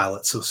Bryant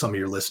pilot. So some of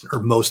your listeners,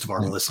 or most of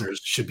our listeners,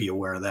 should be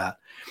aware of that.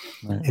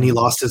 Right. And he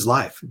lost his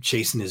life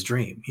chasing his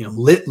dream.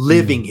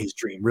 Living his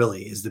dream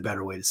really is the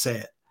better way to say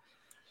it.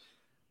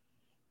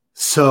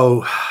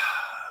 So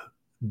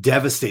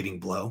devastating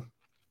blow,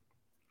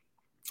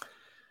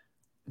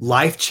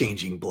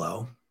 life-changing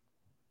blow.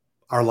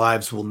 Our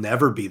lives will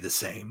never be the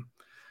same.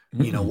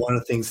 One of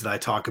the things that I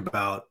talk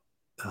about,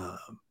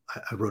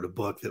 I wrote a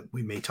book that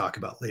we may talk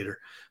about later,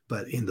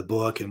 but in the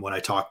book and what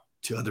I talk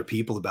to other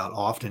people about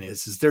often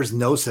is there's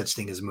no such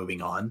thing as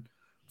moving on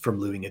from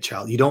losing a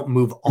child. You don't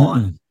move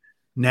on.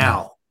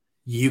 Now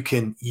you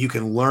can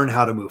learn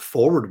how to move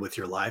forward with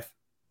your life.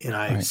 And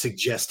I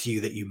suggest to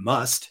you that you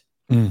must,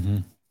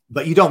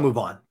 but you don't move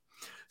on.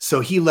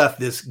 So he left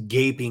this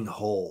gaping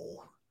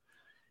hole.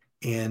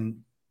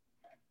 And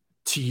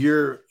to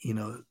your,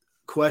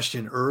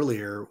 question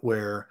earlier,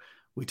 where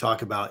we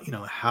talk about,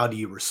 how do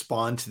you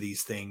respond to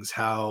these things?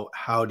 How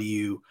do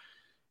you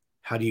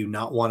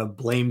not want to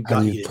blame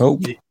God?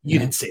 You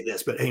didn't say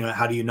this, but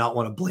how do you not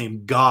want to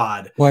blame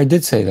God? Well, I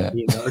did say that.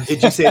 Or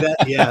did you say that?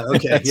 Yeah.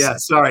 Okay. Yeah.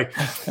 Sorry.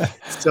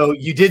 So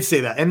you did say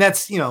that. And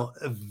that's,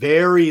 a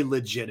very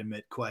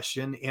legitimate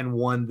question, and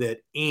one that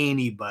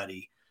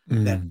anybody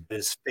that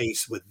is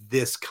faced with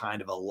this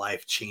kind of a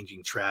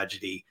life-changing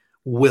tragedy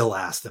will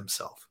ask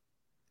themselves.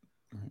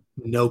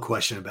 No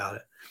question about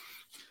it.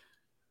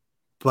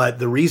 But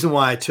the reason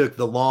why I took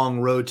the long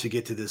road to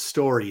get to this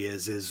story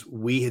is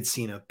we had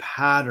seen a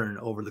pattern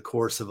over the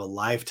course of a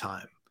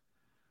lifetime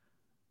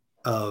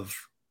of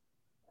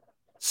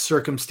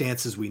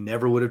circumstances we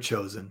never would have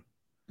chosen.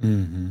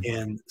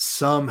 And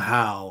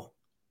somehow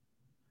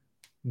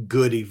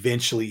good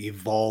eventually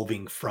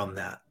evolving from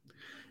that.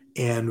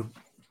 And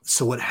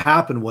so what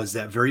happened was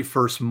that very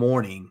first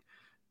morning,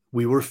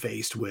 we were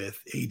faced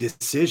with a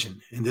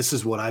decision. And this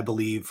is what I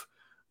believe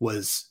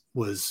was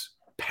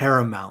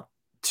paramount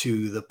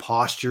to the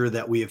posture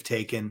that we have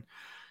taken.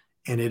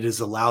 And it has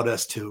allowed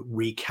us to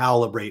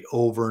recalibrate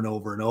over and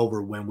over and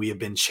over when we have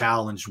been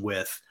challenged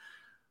with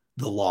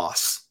the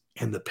loss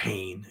and the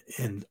pain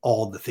and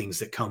all the things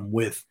that come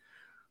with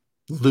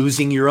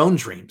losing your own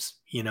dreams.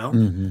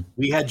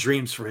 We had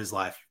dreams for his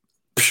life,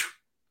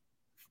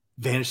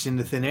 vanished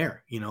into thin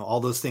air.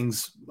 All those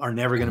things are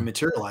never going to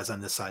materialize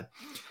on this side.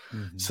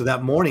 So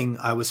that morning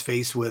I was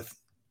faced with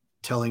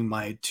telling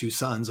my two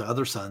sons,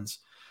 other sons,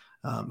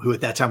 who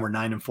at that time were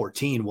 9 and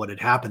 14, what had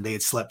happened. They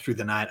had slept through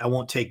the night. I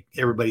won't take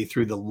everybody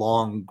through the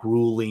long,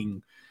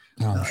 grueling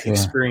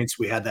experience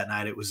we had that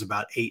night. It was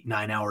about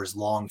 8-9 hours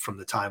long from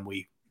the time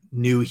we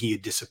knew he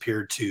had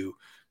disappeared to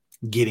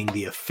getting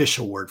the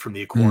official word from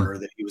the coroner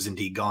that he was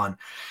indeed gone.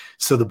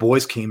 So the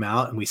boys came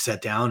out and we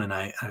sat down, and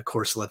I, of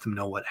course, let them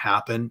know what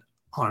happened.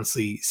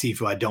 Honestly,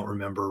 Sifu, I don't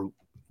remember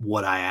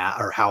what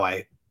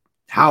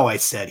how I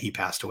said he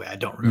passed away. I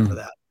don't remember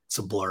that. It's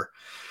a blur.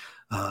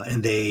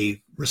 And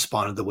they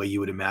responded the way you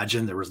would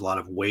imagine. There was a lot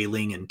of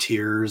wailing and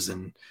tears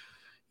and,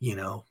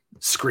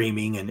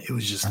 screaming. And it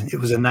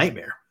was a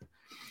nightmare.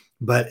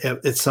 But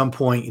at some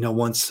point,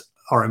 once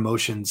our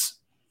emotions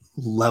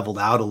leveled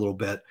out a little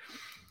bit,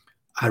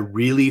 I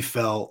really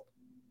felt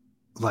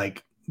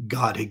like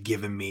God had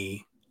given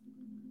me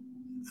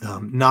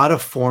not a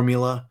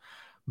formula,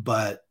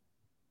 but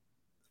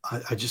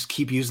I just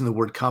keep using the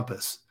word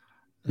compass.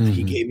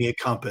 He gave me a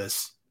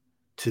compass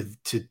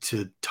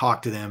to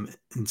talk to them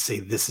and say,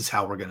 this is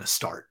how we're going to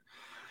start.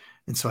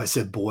 And so I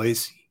said,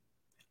 boys,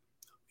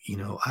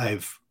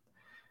 I've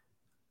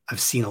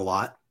seen a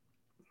lot.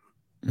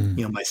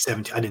 My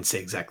 17, I didn't say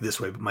exactly this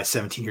way, but my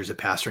 17 years of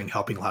pastoring,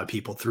 helping a lot of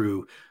people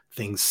through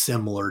things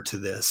similar to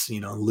this,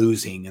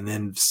 losing, and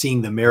then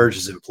seeing the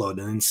marriages implode,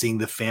 and then seeing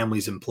the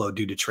families implode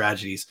due to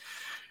tragedies.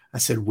 I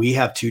said, we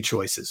have two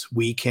choices.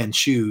 We can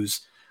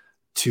choose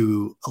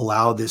to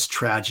allow this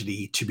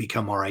tragedy to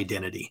become our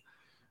identity.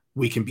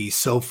 We can be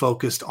so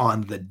focused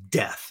on the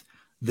death,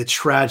 the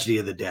tragedy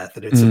of the death,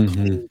 that it's a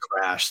plane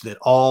crash, that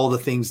all the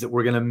things that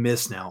we're going to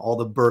miss now, all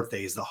the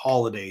birthdays, the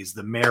holidays,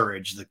 the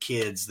marriage, the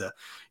kids, the,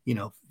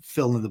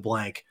 fill in the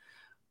blank,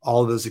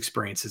 all of those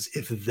experiences.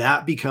 If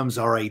that becomes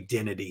our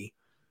identity,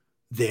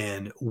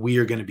 then we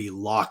are going to be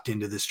locked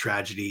into this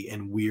tragedy,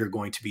 and we are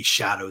going to be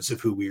shadows of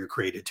who we are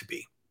created to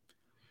be.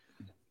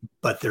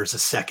 But there's a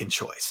second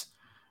choice.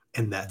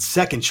 And that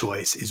second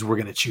choice is we're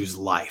going to choose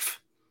life.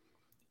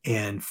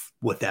 And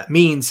what that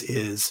means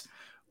is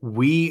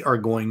we are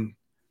going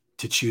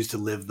to choose to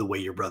live the way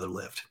your brother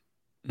lived.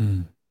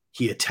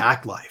 He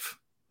attacked life.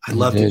 I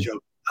love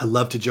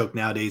to joke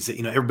nowadays that,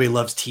 everybody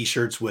loves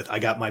t-shirts with, I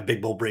got my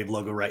Big Bull Brave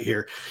logo right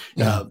here,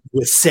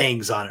 with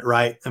sayings on it.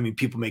 Right. I mean,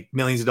 people make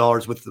millions of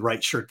dollars with the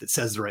right shirt that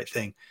says the right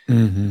thing.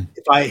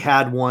 If I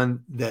had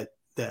one that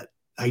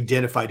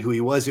identified who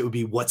he was, it would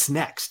be what's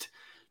next,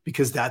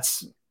 because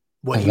that's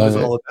what he was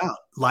all about.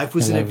 Life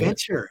was an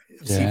adventure.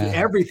 See,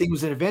 everything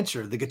was an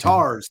adventure. The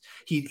guitars,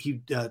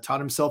 he taught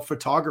himself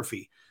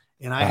photography.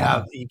 And I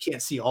have, you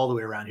can't see all the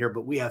way around here,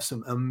 but we have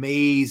some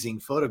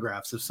amazing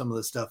photographs of some of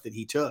the stuff that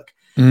he took.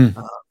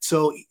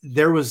 So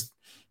there was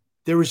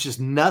just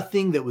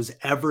nothing that was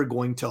ever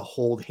going to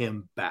hold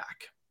him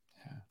back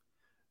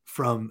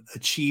from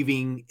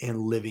achieving and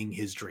living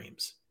his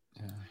dreams.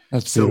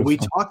 That's so beautiful. we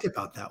talked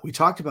about that. We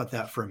talked about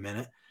that for a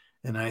minute.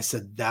 And I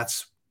said,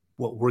 that's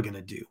what we're going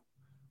to do.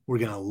 We're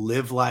going to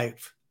live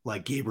life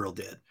like Gabriel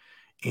did.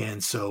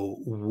 And so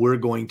we're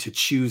going to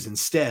choose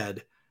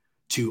instead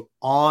to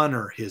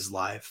honor his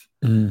life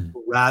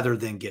rather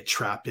than get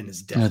trapped in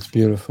his death. That's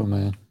beautiful,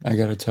 man. I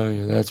got to tell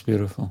you, that's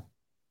beautiful.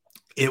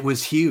 It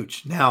was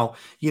huge. Now,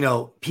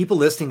 people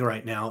listening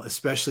right now,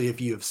 especially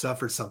if you have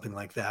suffered something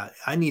like that,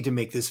 I need to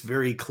make this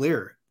very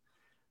clear.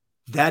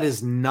 That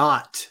is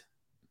not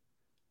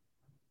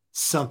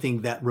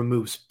something that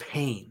removes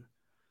pain.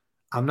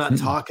 I'm not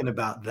talking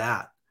about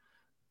that.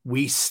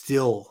 We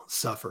still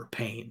suffer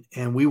pain,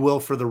 and we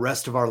will for the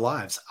rest of our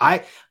lives.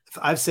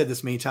 I've said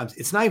this many times.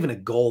 It's not even a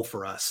goal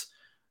for us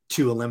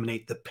to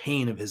eliminate the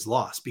pain of his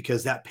loss,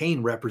 because that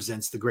pain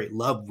represents the great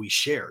love we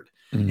shared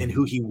and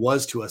who he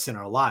was to us in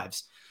our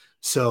lives.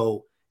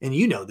 So, and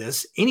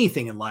this,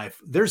 anything in life,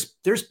 there's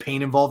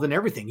pain involved in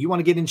everything. You want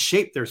to get in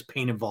shape, there's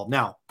pain involved.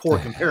 Now, poor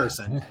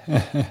comparison,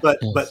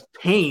 but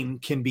pain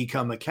can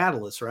become a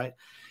catalyst, right?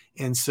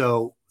 And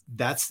so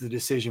that's the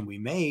decision we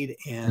made,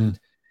 and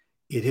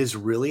it has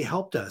really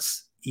helped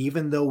us,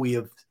 even though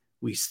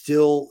we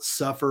still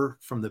suffer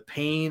from the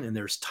pain, and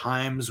there's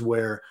times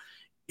where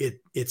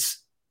it's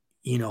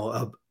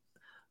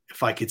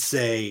if I could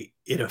say,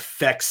 it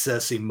affects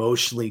us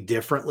emotionally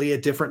differently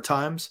at different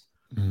times.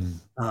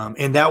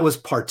 And that was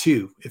part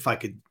two. If I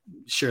could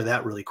share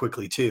that really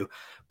quickly too.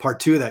 Part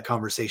two of that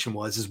conversation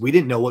is we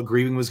didn't know what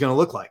grieving was going to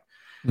look like.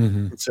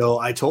 And so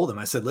I told him,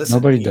 I said, listen,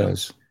 nobody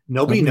does.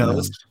 Nobody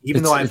knows.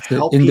 Even though I've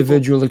helped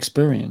individual people,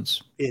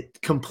 experience.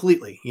 It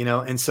completely,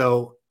 and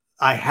so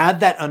I had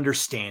that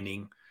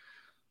understanding.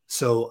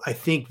 So I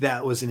think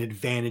that was an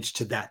advantage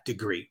to that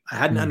degree. I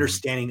had an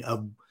understanding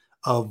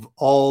of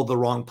all the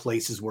wrong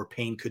places where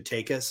pain could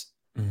take us.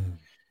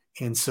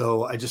 And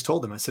so I just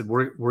told them, I said,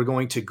 we're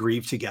going to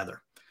grieve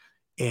together.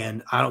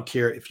 And I don't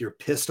care if you're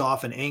pissed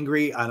off and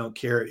angry. I don't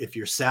care if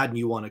you're sad and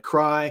you want to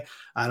cry.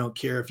 I don't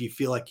care if you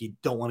feel like you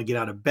don't want to get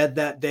out of bed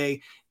that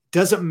day.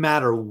 Doesn't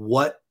matter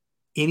what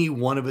any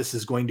one of us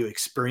is going to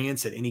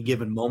experience at any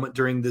given moment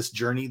during this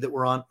journey that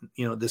we're on,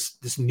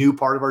 this new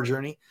part of our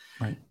journey.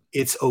 Right.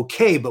 It's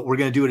okay, but we're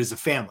going to do it as a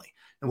family.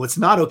 And what's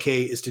not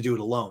okay is to do it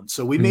alone.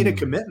 So we made a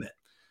commitment.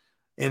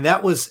 And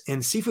that was,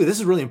 and Sifu, this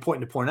is really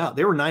important to point out.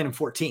 They were 9 and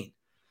 14.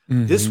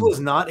 This was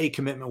not a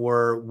commitment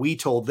where we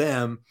told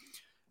them,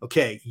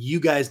 okay, you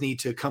guys need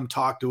to come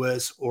talk to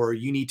us, or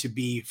you need to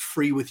be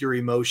free with your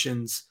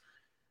emotions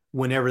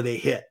whenever they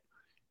hit.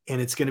 And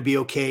it's going to be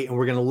okay. And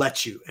we're going to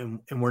let you, and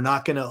we're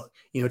not going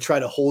to, try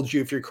to hold you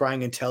if you're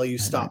crying and tell you,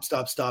 stop.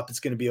 It's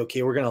going to be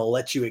okay. We're going to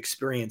let you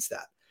experience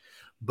that.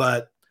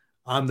 But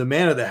I'm the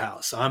man of the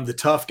house. I'm the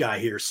tough guy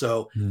here.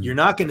 So you're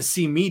not going to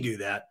see me do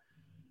that.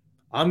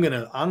 I'm going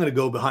to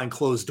go behind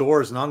closed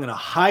doors, and I'm going to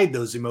hide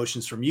those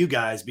emotions from you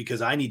guys,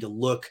 because I need to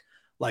look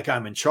like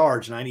I'm in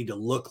charge, and I need to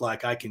look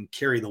like I can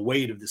carry the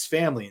weight of this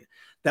family. And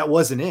that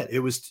wasn't it. It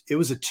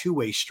was a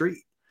two-way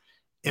street.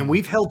 And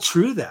we've held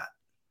true to that.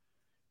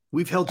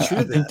 I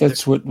think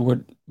that's what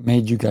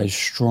made you guys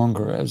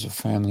stronger as a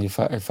family,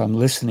 if I'm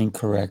listening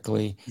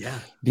correctly. Yeah.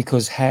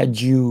 Because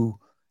had you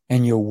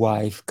and your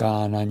wife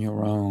gone on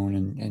your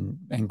own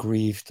and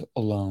grieved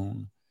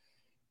alone,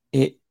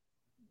 it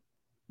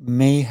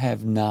may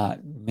have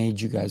not made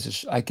you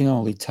guys I can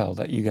only tell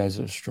that you guys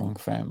are a strong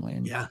family.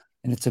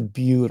 And it's a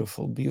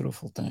beautiful,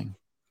 beautiful thing.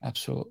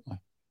 Absolutely.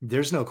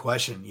 There's no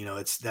question,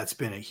 that's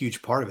been a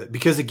huge part of it,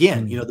 because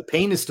again, the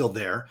pain is still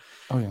there.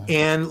 Oh, yeah.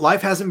 And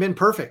life hasn't been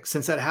perfect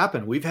since that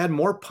happened. We've had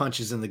more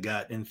punches in the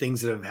gut and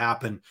things that have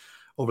happened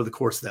over the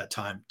course of that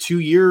time. 2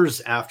 years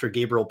after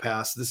Gabriel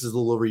passed, this is a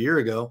little over a year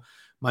ago,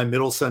 my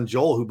middle son,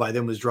 Joel, who by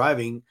then was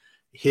driving,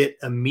 hit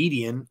a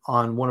median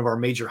on one of our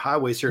major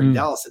highways here in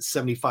Dallas at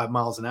 75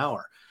 miles an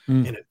hour.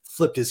 And it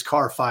flipped his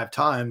car 5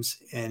 times,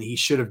 and he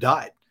should have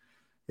died.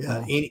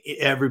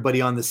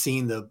 Everybody on the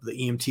scene, the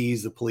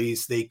EMTs, the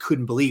police, they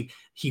couldn't believe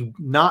he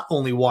not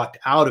only walked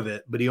out of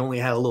it, but he only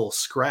had a little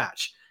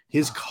scratch.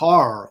 His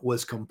car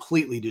was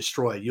completely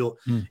destroyed.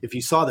 If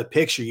you saw the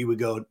picture, you would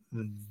go,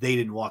 they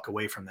didn't walk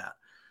away from that.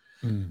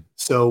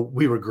 So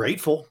we were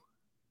grateful,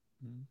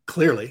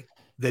 clearly,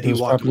 that he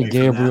walked away from that.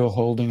 Gabriel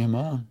holding him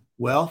on.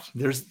 Well,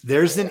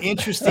 there's an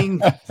interesting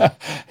That's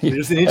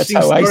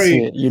how story. I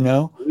see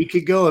it, We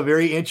could go a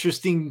very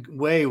interesting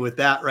way with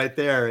that right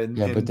there.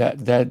 But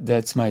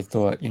that's my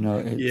thought.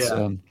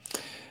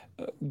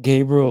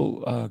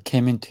 Gabriel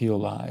came into your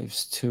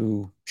lives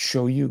to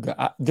show you.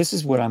 This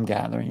is what I'm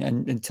gathering,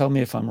 and tell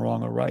me if I'm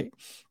wrong or right.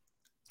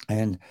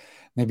 And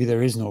maybe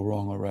there is no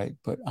wrong or right,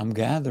 but I'm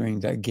gathering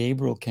that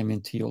Gabriel came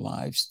into your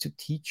lives to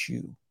teach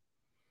you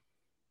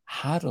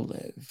how to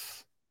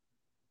live,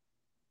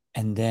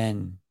 and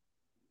then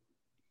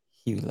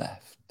he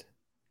left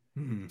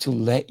to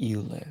let you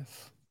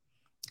live.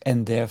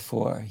 And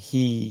therefore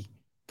he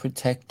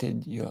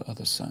protected your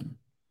other son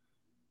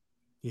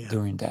Yeah.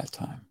 during that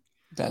time.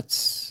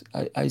 That's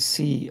I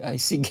see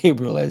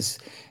Gabriel as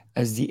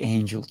the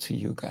angel to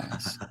you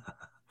guys.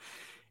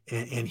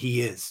 And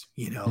he is,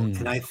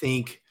 and I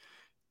think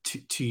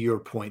to your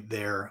point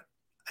there,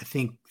 I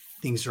think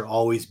things are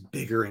always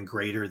bigger and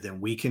greater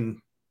than we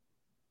can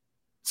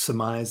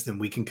surmise, than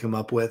we can come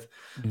up with.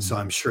 So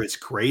I'm sure it's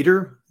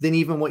greater than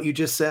even what you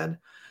just said,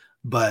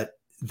 but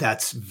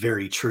that's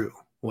very true.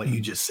 What you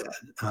just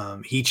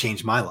said. He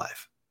changed my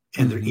life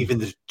and even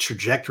the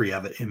trajectory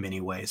of it in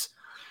many ways.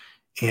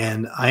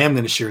 And I am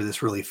going to share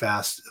this really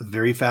fast. A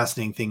very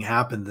fascinating thing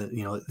happened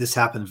that, this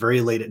happened very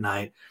late at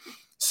night.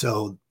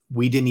 So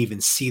we didn't even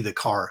see the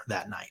car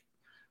that night.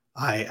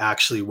 I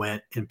actually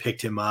went and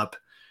picked him up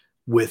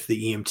with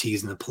the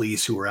EMTs and the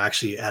police who were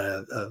actually at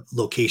a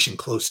location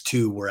close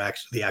to where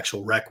the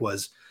actual wreck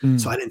was.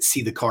 So I didn't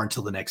see the car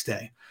until the next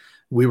day.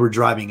 We were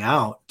driving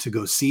out to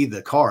go see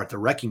the car at the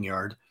wrecking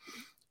yard,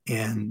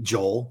 and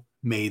Joel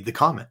made the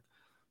comment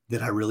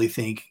that I really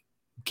think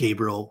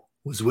Gabriel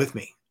was with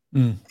me.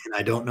 And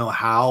I don't know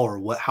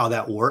how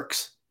that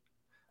works,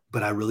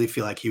 but I really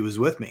feel like he was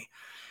with me.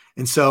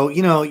 And so,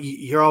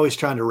 you're always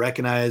trying to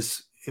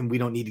recognize, and we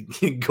don't need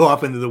to go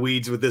off into the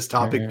weeds with this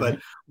topic, but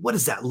what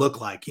does that look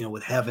like,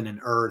 with heaven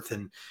and earth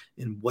and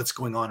what's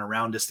going on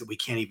around us that we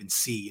can't even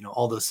see,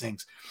 all those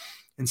things.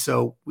 And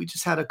so we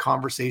just had a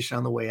conversation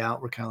on the way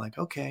out. We're kind of like,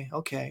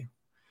 okay.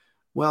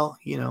 Well,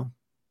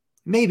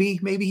 maybe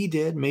he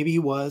did, maybe he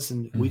was,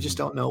 and we just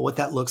don't know what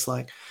that looks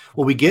like.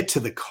 Well, we get to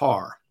the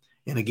car,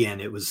 and again,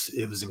 it was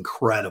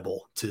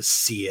incredible to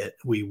see it.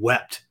 We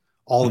wept.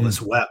 All of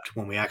us wept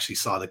when we actually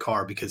saw the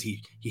car because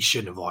he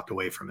shouldn't have walked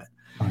away from it.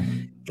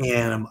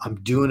 And I'm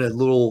doing a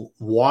little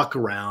walk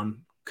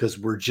around because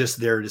we're just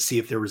there to see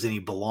if there was any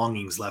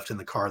belongings left in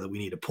the car that we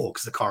need to pull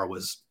because the car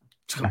was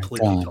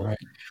completely totaled. Right.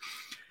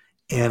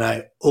 And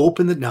I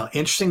opened it. Now,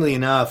 interestingly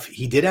enough,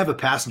 he did have a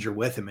passenger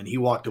with him, and he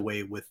walked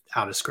away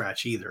without a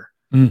scratch either.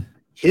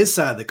 His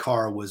side of the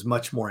car was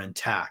much more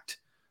intact.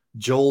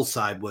 Joel's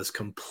side was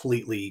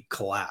completely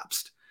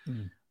collapsed.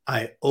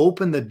 I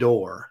opened the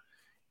door,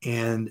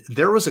 and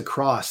there was a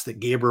cross that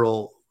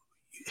Gabriel,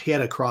 he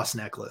had a cross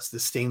necklace, the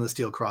stainless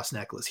steel cross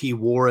necklace. He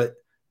wore it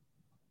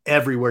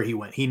everywhere he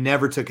went. He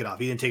never took it off.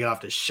 He didn't take it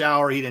off to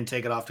shower. He didn't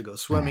take it off to go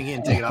swimming. He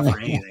didn't take it off for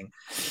anything.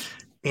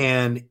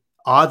 And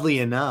oddly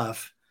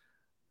enough,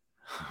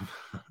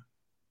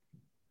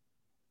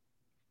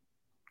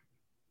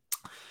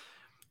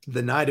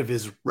 the night of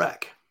his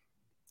wreck,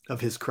 of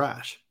his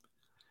crash,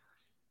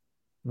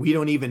 we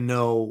don't even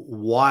know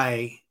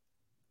why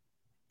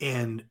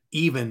and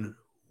even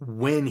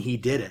when he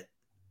did it.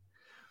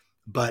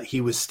 But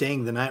he was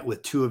staying the night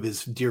with two of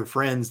his dear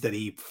friends that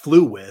he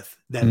flew with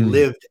that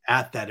lived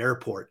at that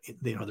airport.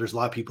 There's a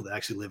lot of people that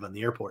actually live on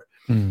the airport.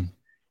 And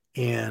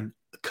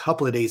a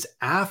couple of days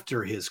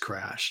after his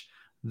crash,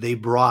 they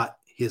brought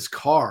his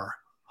car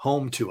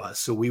home to us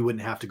so we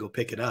wouldn't have to go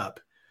pick it up.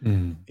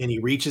 And he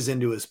reaches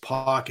into his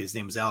pocket. His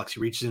name is Alex.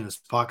 He reaches into his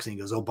pocket and he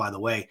goes, "Oh, by the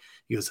way,"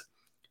 he goes,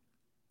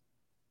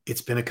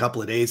 "it's been a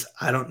couple of days.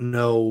 I don't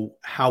know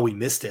how we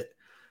missed it,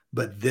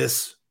 but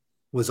this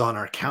was on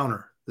our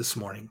counter this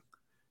morning."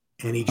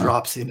 And he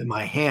drops into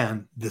my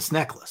hand this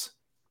necklace.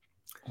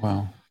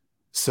 Wow.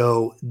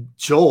 So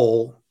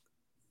Joel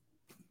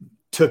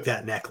took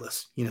that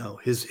necklace.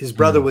 His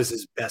brother was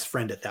his best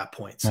friend at that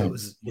point. So it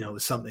was, it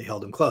was something that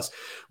held him close.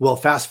 Well,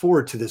 fast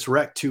forward to this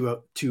wreck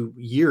 2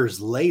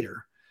 years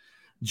later,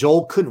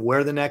 Joel couldn't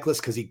wear the necklace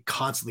because he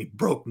constantly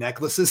broke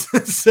necklaces.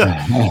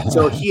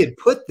 so he had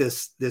put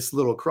this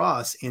little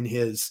cross in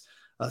his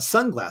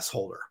sunglass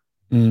holder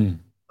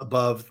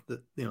above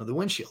the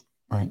windshield.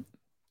 Right.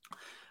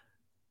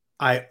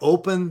 I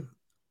open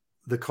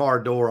the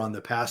car door on the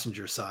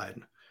passenger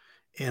side,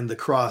 and the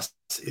cross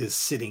is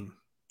sitting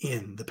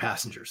in the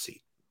passenger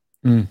seat.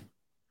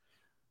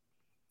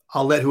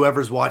 I'll let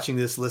whoever's watching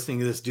this, listening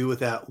to this, do with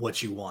that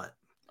what you want.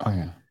 Oh,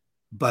 yeah.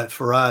 But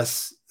for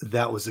us,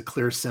 that was a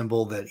clear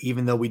symbol that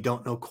even though we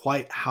don't know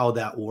quite how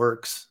that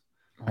works,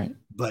 right?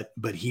 But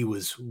he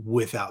was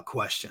without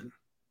question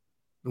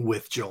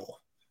with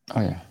Joel.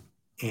 Oh, yeah.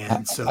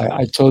 And so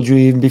I told you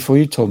even before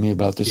you told me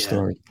about this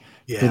story.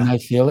 Yeah. Didn't I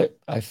feel it?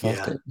 I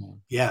felt it.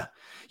 Yeah.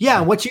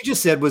 And what you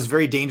just said was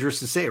very dangerous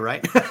to say,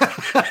 right?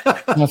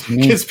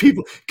 Because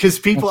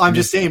people, I'm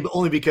just saying, but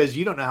only because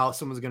you don't know how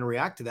someone's going to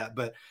react to that.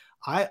 But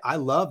I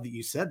love that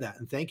you said that.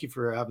 And thank you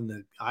for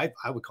having I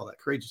would call that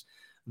courageous,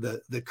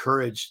 the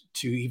courage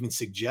to even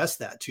suggest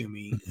that to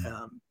me.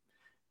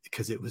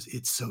 Because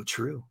it's so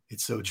true.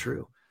 It's so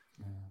true.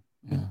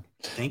 Yeah.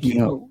 Thank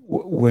you.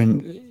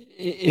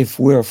 If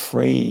we're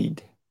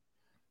afraid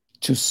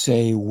to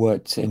say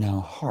what's in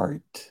our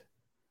heart,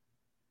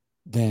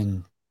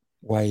 then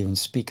why even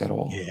speak at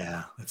all?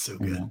 Yeah, that's so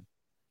good.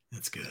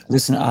 That's good.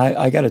 Listen,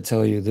 I got to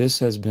tell you, this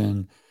has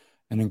been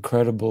an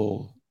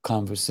incredible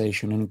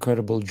conversation, an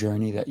incredible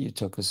journey that you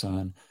took us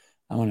on.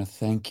 I want to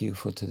thank you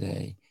for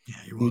today. Yeah,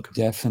 you're welcome.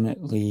 You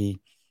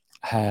definitely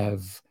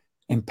have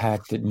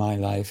impacted my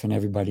life and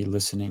everybody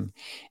listening.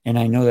 And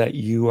I know that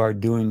you are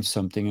doing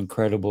something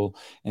incredible.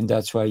 And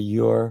that's why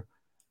your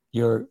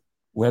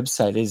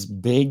website is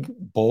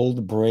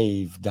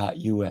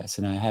bigboldbrave.us.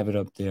 And I have it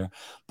up there.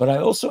 But I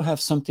also have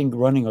something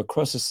running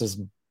across that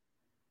says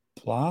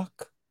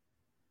block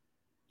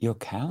your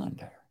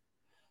calendar.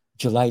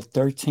 July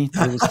 13th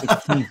through the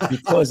 16th,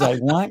 because I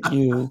want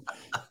you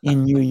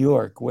in New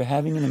York. We're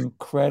having an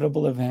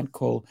incredible event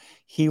called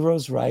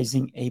Heroes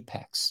Rising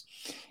Apex,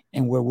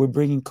 and where we're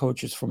bringing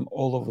coaches from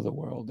all over the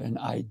world. And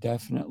I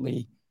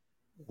definitely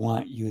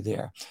want you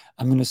there.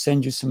 I'm going to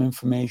send you some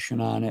information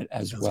on it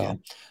as Sounds well.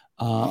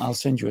 I'll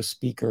send you a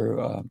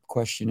speaker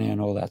questionnaire and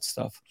all that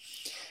stuff.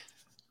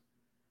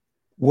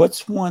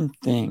 What's one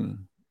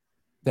thing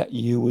that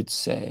you would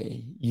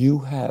say you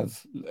have,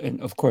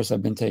 and of course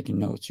I've been taking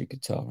notes, you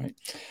could tell, right?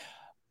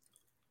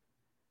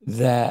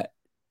 That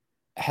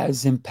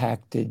has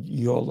impacted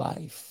your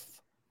life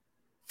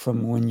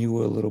from when you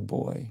were a little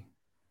boy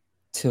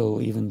till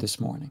even this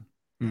morning?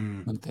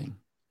 One thing.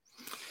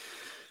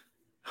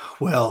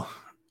 Well,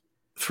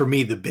 for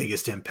me, the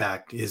biggest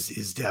impact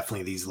is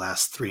definitely these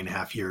last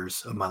 3.5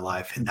 years of my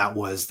life. And that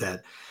was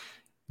that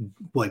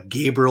what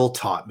Gabriel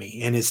taught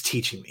me and is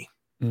teaching me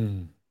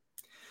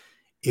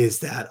is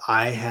that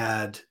I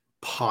had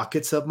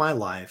pockets of my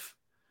life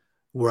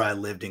where I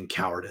lived in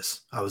cowardice.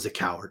 I was a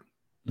coward.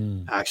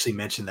 I actually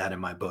mentioned that in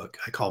my book.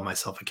 I called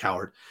myself a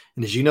coward.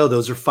 And as you know,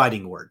 those are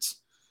fighting words,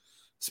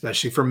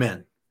 especially for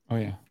men. Oh,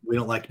 yeah. We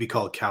don't like to be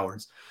called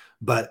cowards,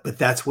 but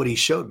that's what he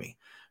showed me,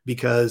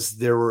 because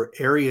there were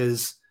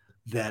areas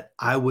that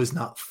I was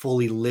not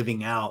fully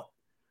living out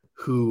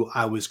who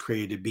I was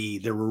created to be.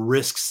 There were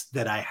risks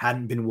that I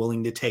hadn't been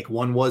willing to take.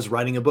 One was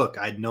writing a book.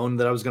 I'd known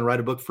that I was going to write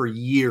a book for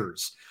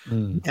years,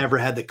 never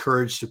had the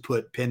courage to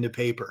put pen to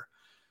paper.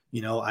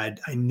 You know, I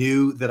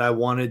knew that I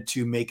wanted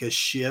to make a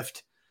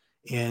shift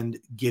and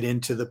get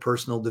into the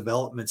personal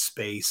development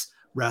space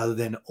rather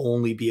than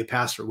only be a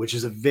pastor, which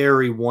is a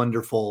very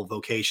wonderful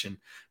vocation.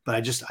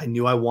 But I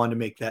knew I wanted to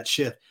make that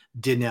shift,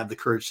 didn't have the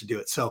courage to do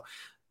it. So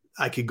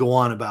I could go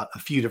on about a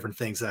few different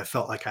things that I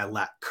felt like I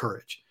lacked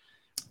courage.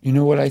 You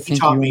know what I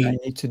think you and I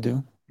need to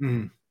do?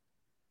 You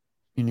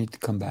need to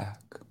come back.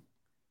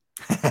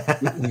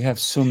 We have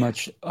so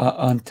much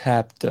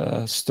untapped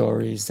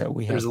stories that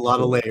we have. There's a lot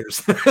of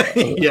layers.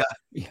 Yeah.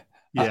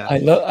 Yeah. I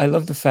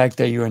love the fact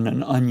that you're in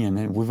an onion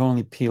and we've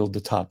only peeled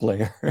the top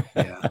layer.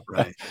 Yeah,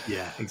 right.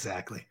 Yeah,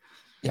 exactly.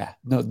 Yeah,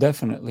 no,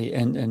 definitely.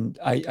 And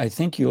I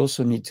think you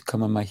also need to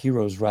come on my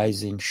Heroes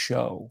Rising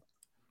show,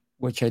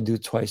 which I do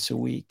twice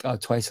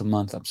a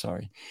month, I'm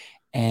sorry.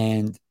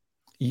 And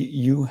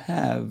you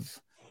have,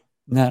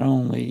 not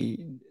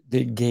only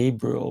did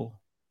Gabriel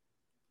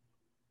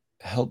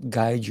help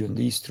guide you in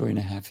these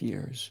 3.5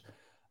 years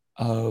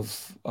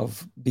of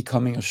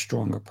becoming a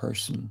stronger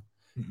person,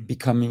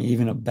 becoming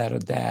even a better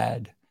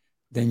dad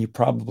than you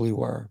probably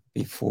were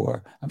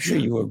before. I'm sure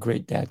you were a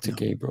great dad to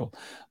Gabriel,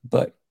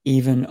 but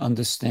even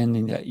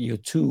understanding that your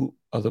two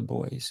other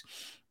boys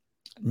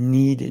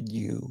needed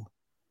you,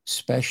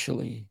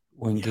 especially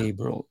when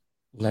Gabriel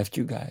left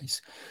you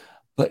guys.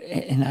 But,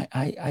 and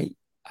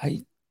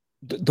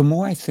the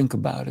more I think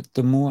about it,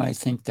 the more I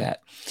think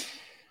that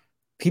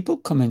people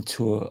come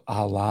into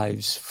our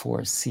lives for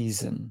a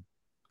season,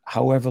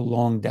 however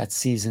long that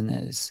season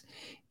is.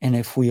 And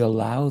if we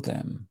allow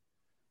them,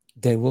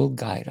 they will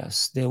guide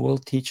us. They will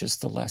teach us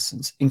the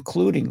lessons,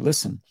 including,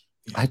 listen,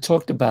 I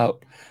talked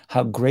about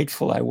how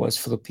grateful I was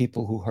for the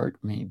people who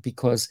hurt me,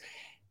 because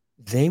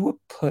they were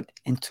put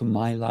into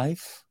my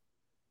life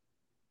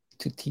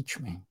to teach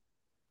me,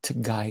 to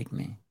guide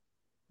me,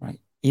 right?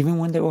 Even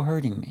when they were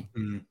hurting me,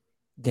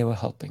 they were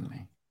helping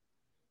me.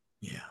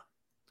 Yeah,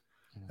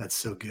 that's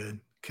so good.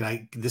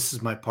 This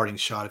is my parting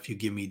shot, if you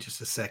give me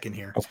just a second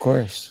here. Of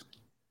course.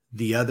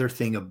 The other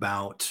thing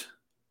about,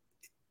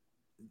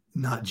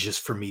 not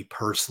just for me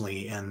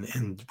personally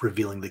and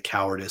revealing the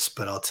cowardice,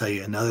 but I'll tell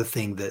you another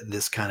thing that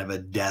this kind of a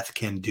death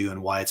can do,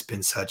 and why it's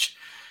been such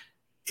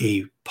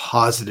a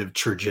positive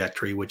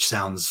trajectory, which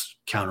sounds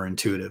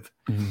counterintuitive,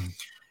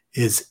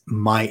 is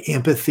my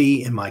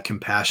empathy and my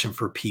compassion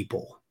for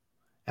people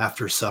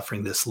after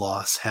suffering this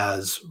loss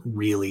has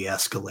really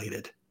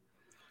escalated.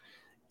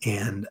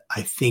 And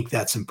I think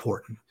that's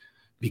important,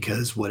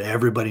 because what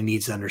everybody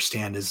needs to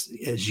understand is,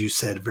 as you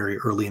said very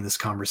early in this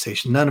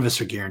conversation, none of us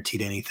are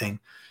guaranteed anything.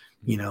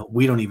 You know,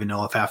 we don't even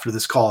know if after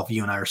this call, if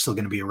you and I are still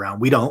going to be around.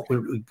 We're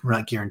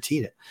not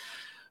guaranteed it.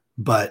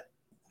 But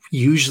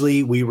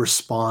usually we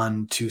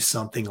respond to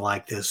something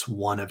like this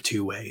one of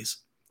two ways.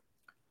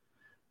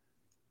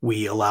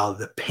 We allow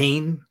the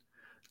pain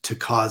to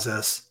cause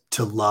us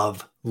to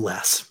love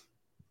less.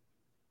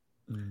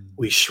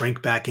 We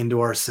shrink back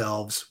into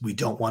ourselves. We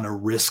don't want to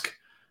risk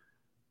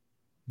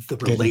the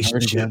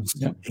relationships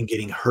and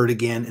getting hurt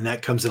again. And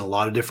that comes in a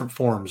lot of different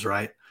forms,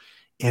 right?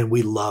 And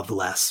we love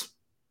less.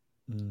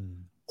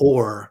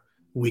 Or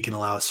we can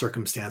allow a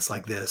circumstance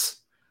like this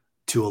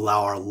to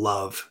allow our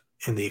love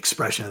and the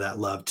expression of that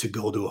love to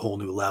go to a whole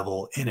new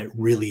level, and it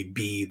really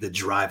be the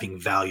driving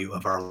value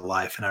of our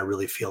life. And I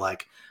really feel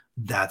like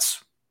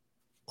that's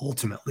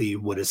ultimately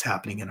what is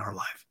happening in our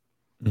life.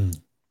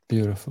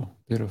 Beautiful,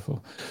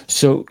 beautiful.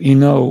 So,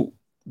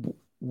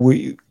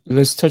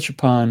 let's touch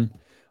upon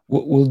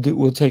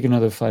we'll take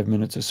another 5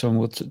 minutes or so, and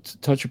we'll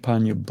touch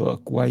upon your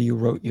book, why you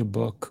wrote your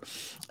book,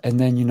 and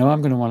then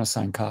I'm going to want a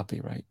signed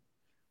copy, right?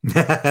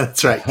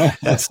 That's right.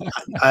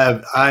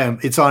 I am.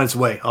 It's on its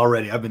way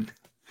already. I've been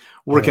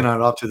working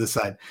on it off to the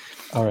side.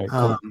 All right,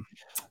 cool.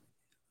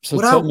 So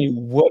tell me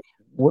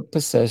what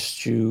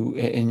possessed you,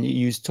 and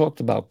you talked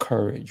about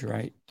courage,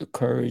 right? The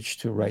courage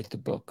to write the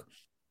book.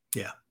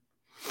 Yeah.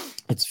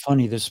 It's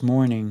funny, this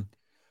morning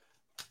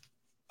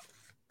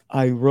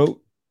I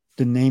wrote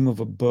the name of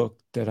a book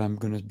that I'm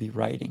going to be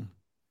writing.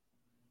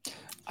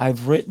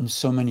 I've written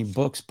so many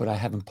books, but I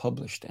haven't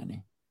published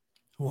any.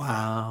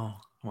 Wow.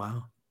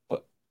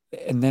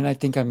 And then I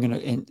think I'm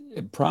going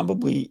to,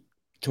 probably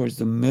towards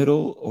the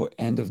middle or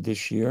end of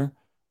this year,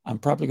 I'm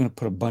probably going to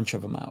put a bunch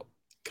of them out.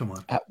 Come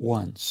on. At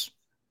once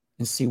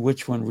and see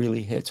which one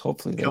really hits.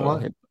 Hopefully they Come all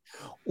on. hit.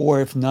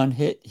 Or if none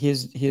hit,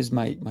 here's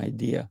my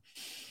idea.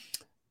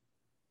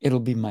 It'll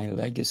be my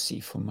legacy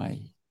for my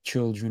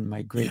children,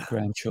 my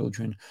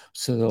great-grandchildren.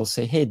 So they'll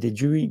say, hey,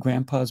 did you read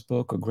grandpa's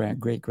book or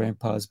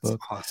great-grandpa's book?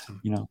 That's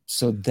awesome.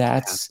 So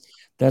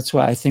that's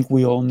why I think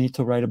we all need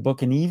to write a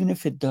book. And even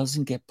if it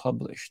doesn't get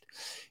published,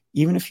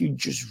 even if you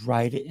just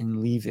write it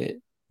and leave it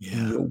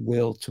in your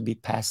will to be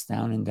passed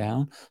down and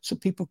down, so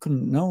people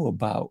can know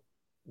about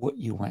what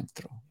you went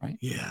through, right?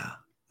 Yeah.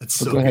 That's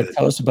so so go ahead, good.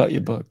 tell us about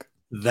your book.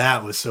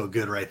 That was so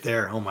good right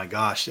there. Oh my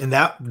gosh. And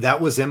that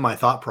was in my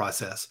thought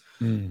process,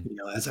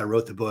 as I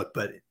wrote the book.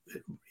 But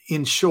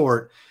in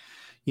short,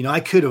 I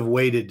could have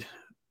waited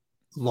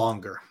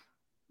longer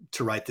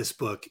to write this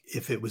book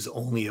if it was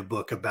only a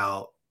book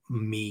about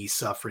me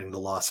suffering the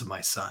loss of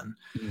my son.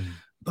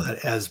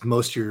 But as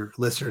most of your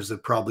listeners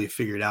have probably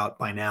figured out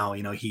by now,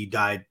 he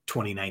died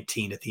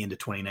 2019, at the end of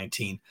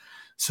 2019.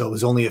 So it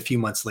was only a few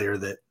months later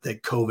that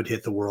COVID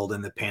hit the world,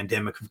 and the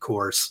pandemic, of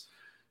course,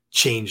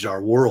 changed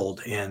our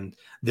world. And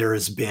there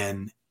has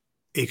been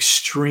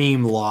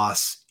extreme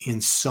loss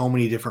in so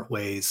many different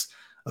ways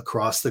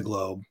across the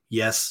globe.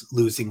 Yes,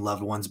 losing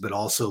loved ones, but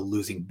also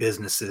losing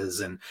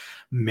businesses and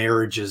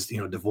marriages,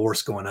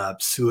 divorce going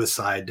up,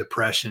 suicide,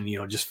 depression,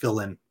 just fill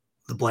in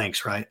the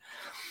blanks, right?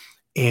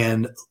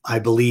 And I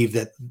believe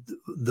that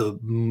the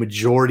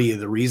majority of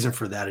the reason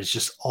for that is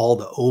just all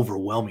the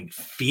overwhelming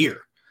fear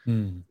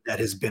that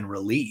has been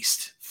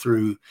released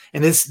through.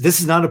 And this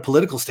is not a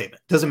political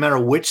statement. It doesn't matter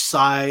which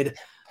side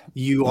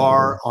you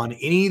are on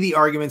any of the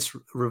arguments,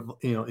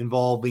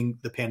 involving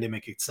the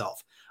pandemic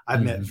itself.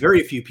 I've met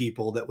very few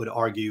people that would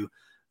argue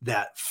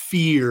that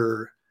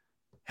fear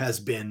has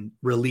been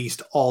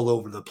released all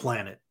over the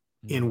planet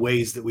in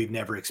ways that we've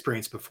never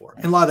experienced before.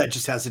 And a lot of that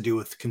just has to do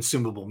with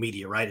consumable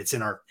media, right? It's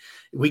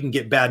we can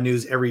get bad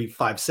news every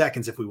 5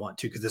 seconds if we want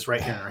to, because it's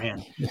right here in our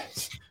hand.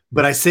 Yes.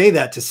 But I say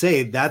that to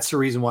say that's the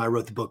reason why I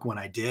wrote the book when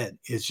I did,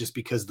 is just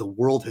because the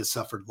world has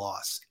suffered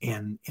loss,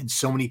 and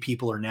so many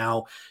people are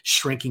now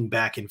shrinking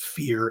back in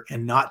fear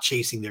and not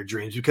chasing their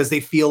dreams because they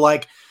feel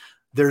like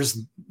there's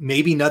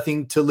maybe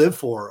nothing to live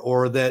for,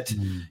 or that,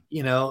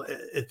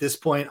 at this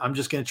point, I'm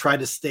just going to try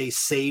to stay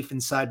safe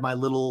inside my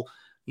little,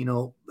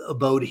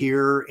 abode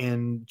here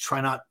and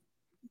try not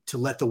to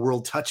let the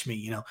world touch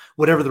me,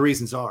 whatever the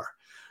reasons are.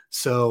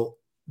 So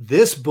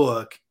this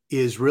book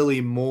is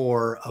really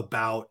more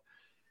about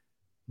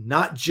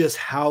not just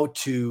how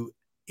to,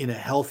 in a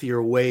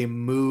healthier way,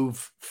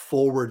 move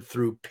forward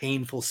through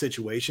painful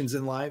situations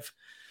in life,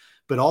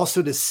 but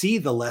also to see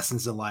the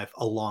lessons in life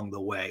along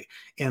the way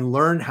and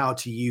learn how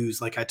to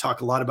use, like I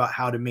talk a lot about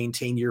how to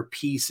maintain your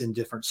peace in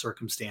different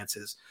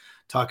circumstances,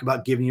 talk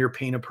about giving your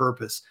pain a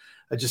purpose.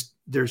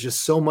 There's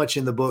just so much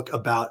in the book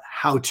about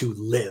how to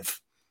live.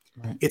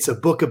 Right. It's a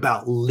book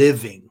about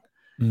living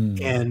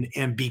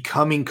and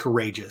becoming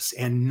courageous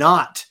and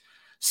not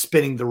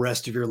spending the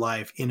rest of your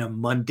life in a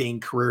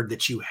mundane career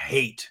that you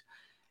hate.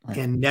 Right.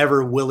 And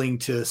never willing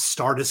to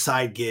start a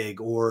side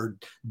gig or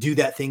do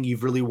that thing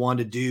you've really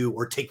wanted to do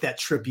or take that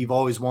trip you've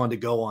always wanted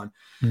to go on.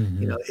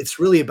 It's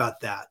really about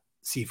that,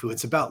 Sifu.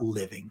 It's about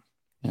living.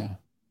 Yeah,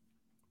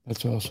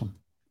 that's awesome.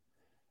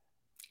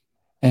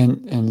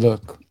 And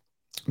look,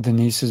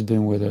 Denise has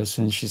been with us,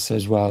 and she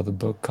says, wow, the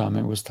book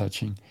comment was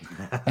touching.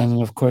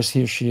 And of course,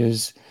 here she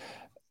is.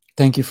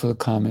 Thank you for the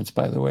comments,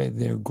 by the way.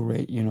 They're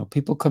great.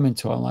 People come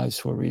into our lives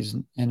for a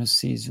reason, in a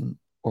season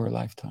or a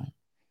lifetime.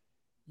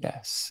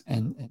 Yes,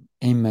 and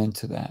amen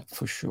to that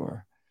for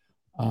sure.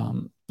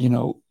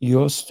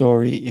 Your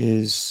story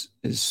is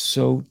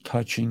so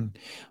touching,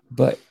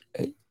 but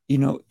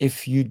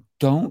if you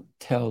don't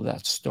tell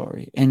that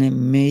story, and it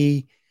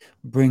may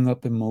bring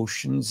up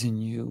emotions in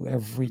you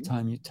every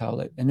time you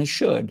tell it, and it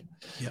should,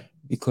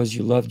 because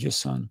you loved your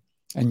son,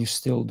 and you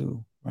still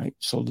do, right?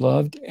 So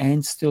loved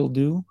and still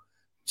do,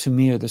 to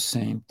me, are the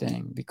same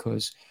thing,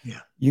 because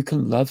you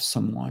can love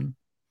someone,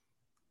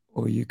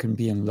 or you can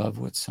be in love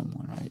with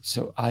someone, right?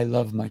 So I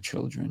love my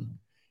children.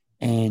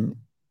 And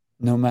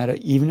no matter,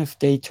 even if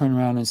they turn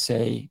around and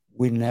say,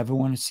 we never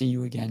want to see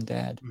you again,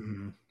 Dad,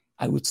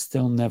 I would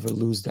still never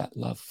lose that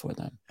love for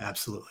them.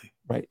 Absolutely.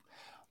 Right.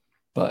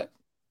 But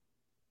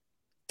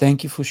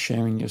thank you for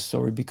sharing your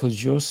story,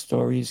 because your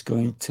story is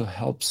going to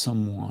help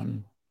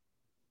someone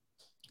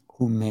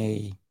who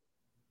may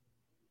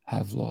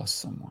have lost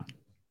someone.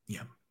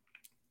 Yeah.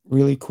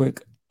 Really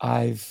quick,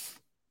 I've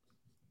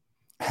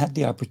had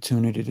the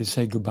opportunity to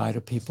say goodbye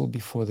to people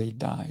before they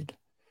died.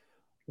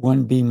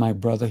 One being my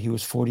brother. He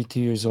was 42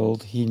 years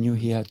old. He knew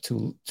he had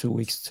two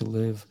weeks to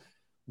live.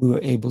 We were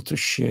able to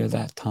share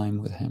that time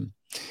with him.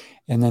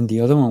 And then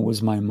the other one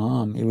was my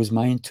mom. It was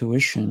my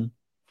intuition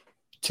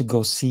to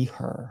go see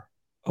her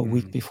a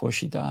week before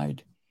she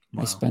died.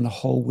 Wow. I spent a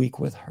whole week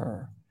with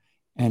her,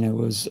 and it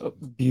was a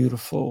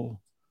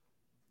beautiful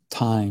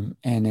time.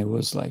 And it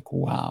was like,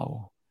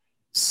 wow,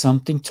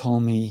 something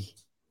told me,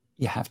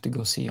 you have to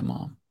go see your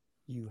mom.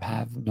 You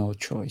have no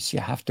choice. You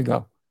have to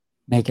go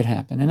make it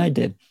happen. And I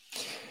did.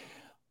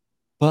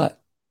 But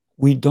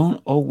we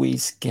don't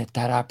always get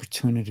that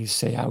opportunity to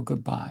say our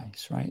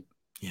goodbyes, right?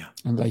 Yeah.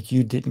 And like,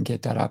 you didn't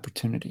get that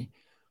opportunity.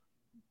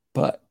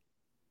 But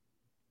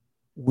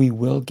we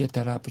will get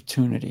that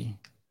opportunity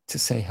to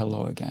say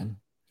hello again.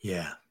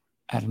 Yeah.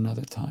 At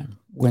another time,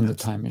 when Absolutely.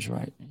 the time is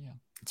right. Yeah.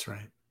 That's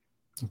right.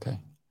 Okay.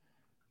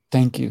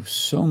 Thank you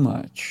so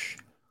much.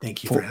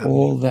 Thank you for for having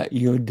all me. that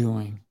you're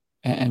doing,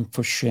 and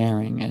for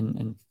sharing,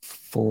 and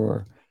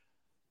for,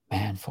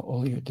 man, for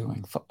all you're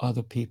doing for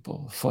other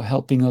people, for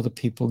helping other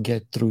people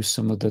get through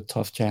some of the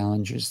tough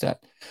challenges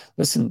that,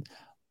 listen,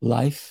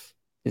 life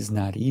is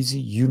not easy.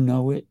 You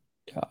know it.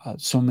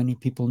 So many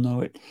people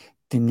know it.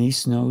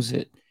 Denise knows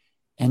it.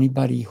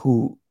 Anybody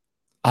who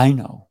I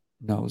know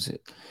knows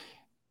it.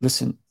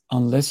 Listen,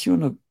 unless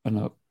you're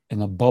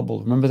in a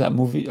bubble. Remember that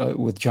movie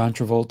with John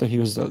Travolta? He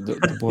was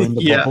the boy in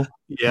the Yeah. bubble,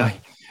 Yeah.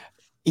 right?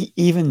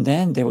 Even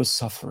then there was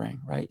suffering,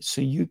 right?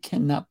 So you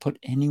cannot put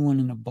anyone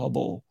in a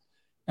bubble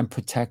and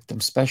protect them.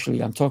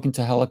 Especially, I'm talking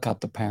to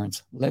helicopter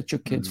parents. Let your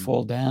kids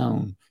fall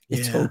down.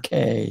 It's Yeah.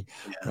 okay,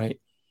 Yeah.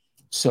 right?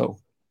 So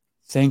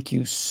thank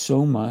you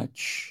so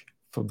much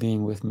for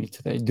being with me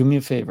today. Do me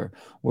a favor.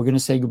 We're going to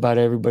say goodbye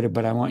to everybody,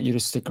 but I want you to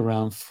stick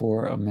around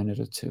for a minute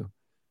or two.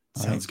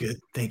 All Sounds right? good.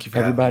 Thank you for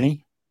having me.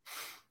 Everybody,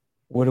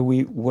 what do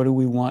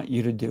we want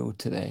you to do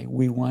today?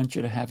 We want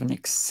you to have an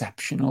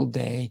exceptional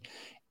day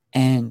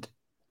and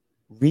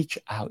reach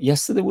out.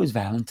 Yesterday was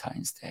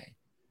Valentine's Day.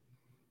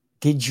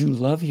 Did you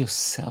love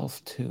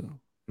yourself too?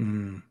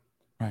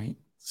 Right?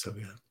 So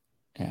good.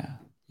 Yeah.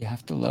 You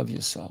have to love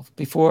yourself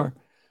before.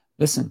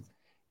 Listen,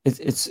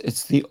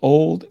 it's the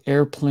old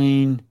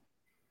airplane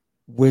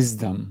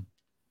wisdom.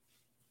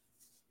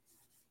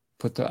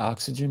 Put the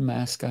oxygen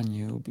mask on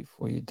you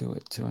before you do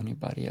it to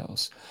anybody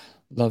else.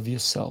 Love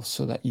yourself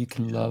so that you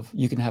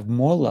can have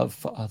more love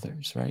for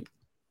others, right?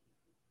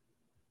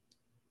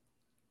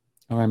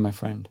 All right, my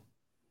friend.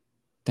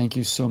 Thank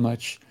you so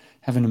much.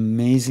 Have an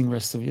amazing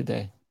rest of your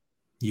day.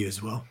 You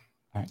as well.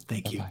 All right.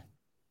 Thank you. Bye-bye.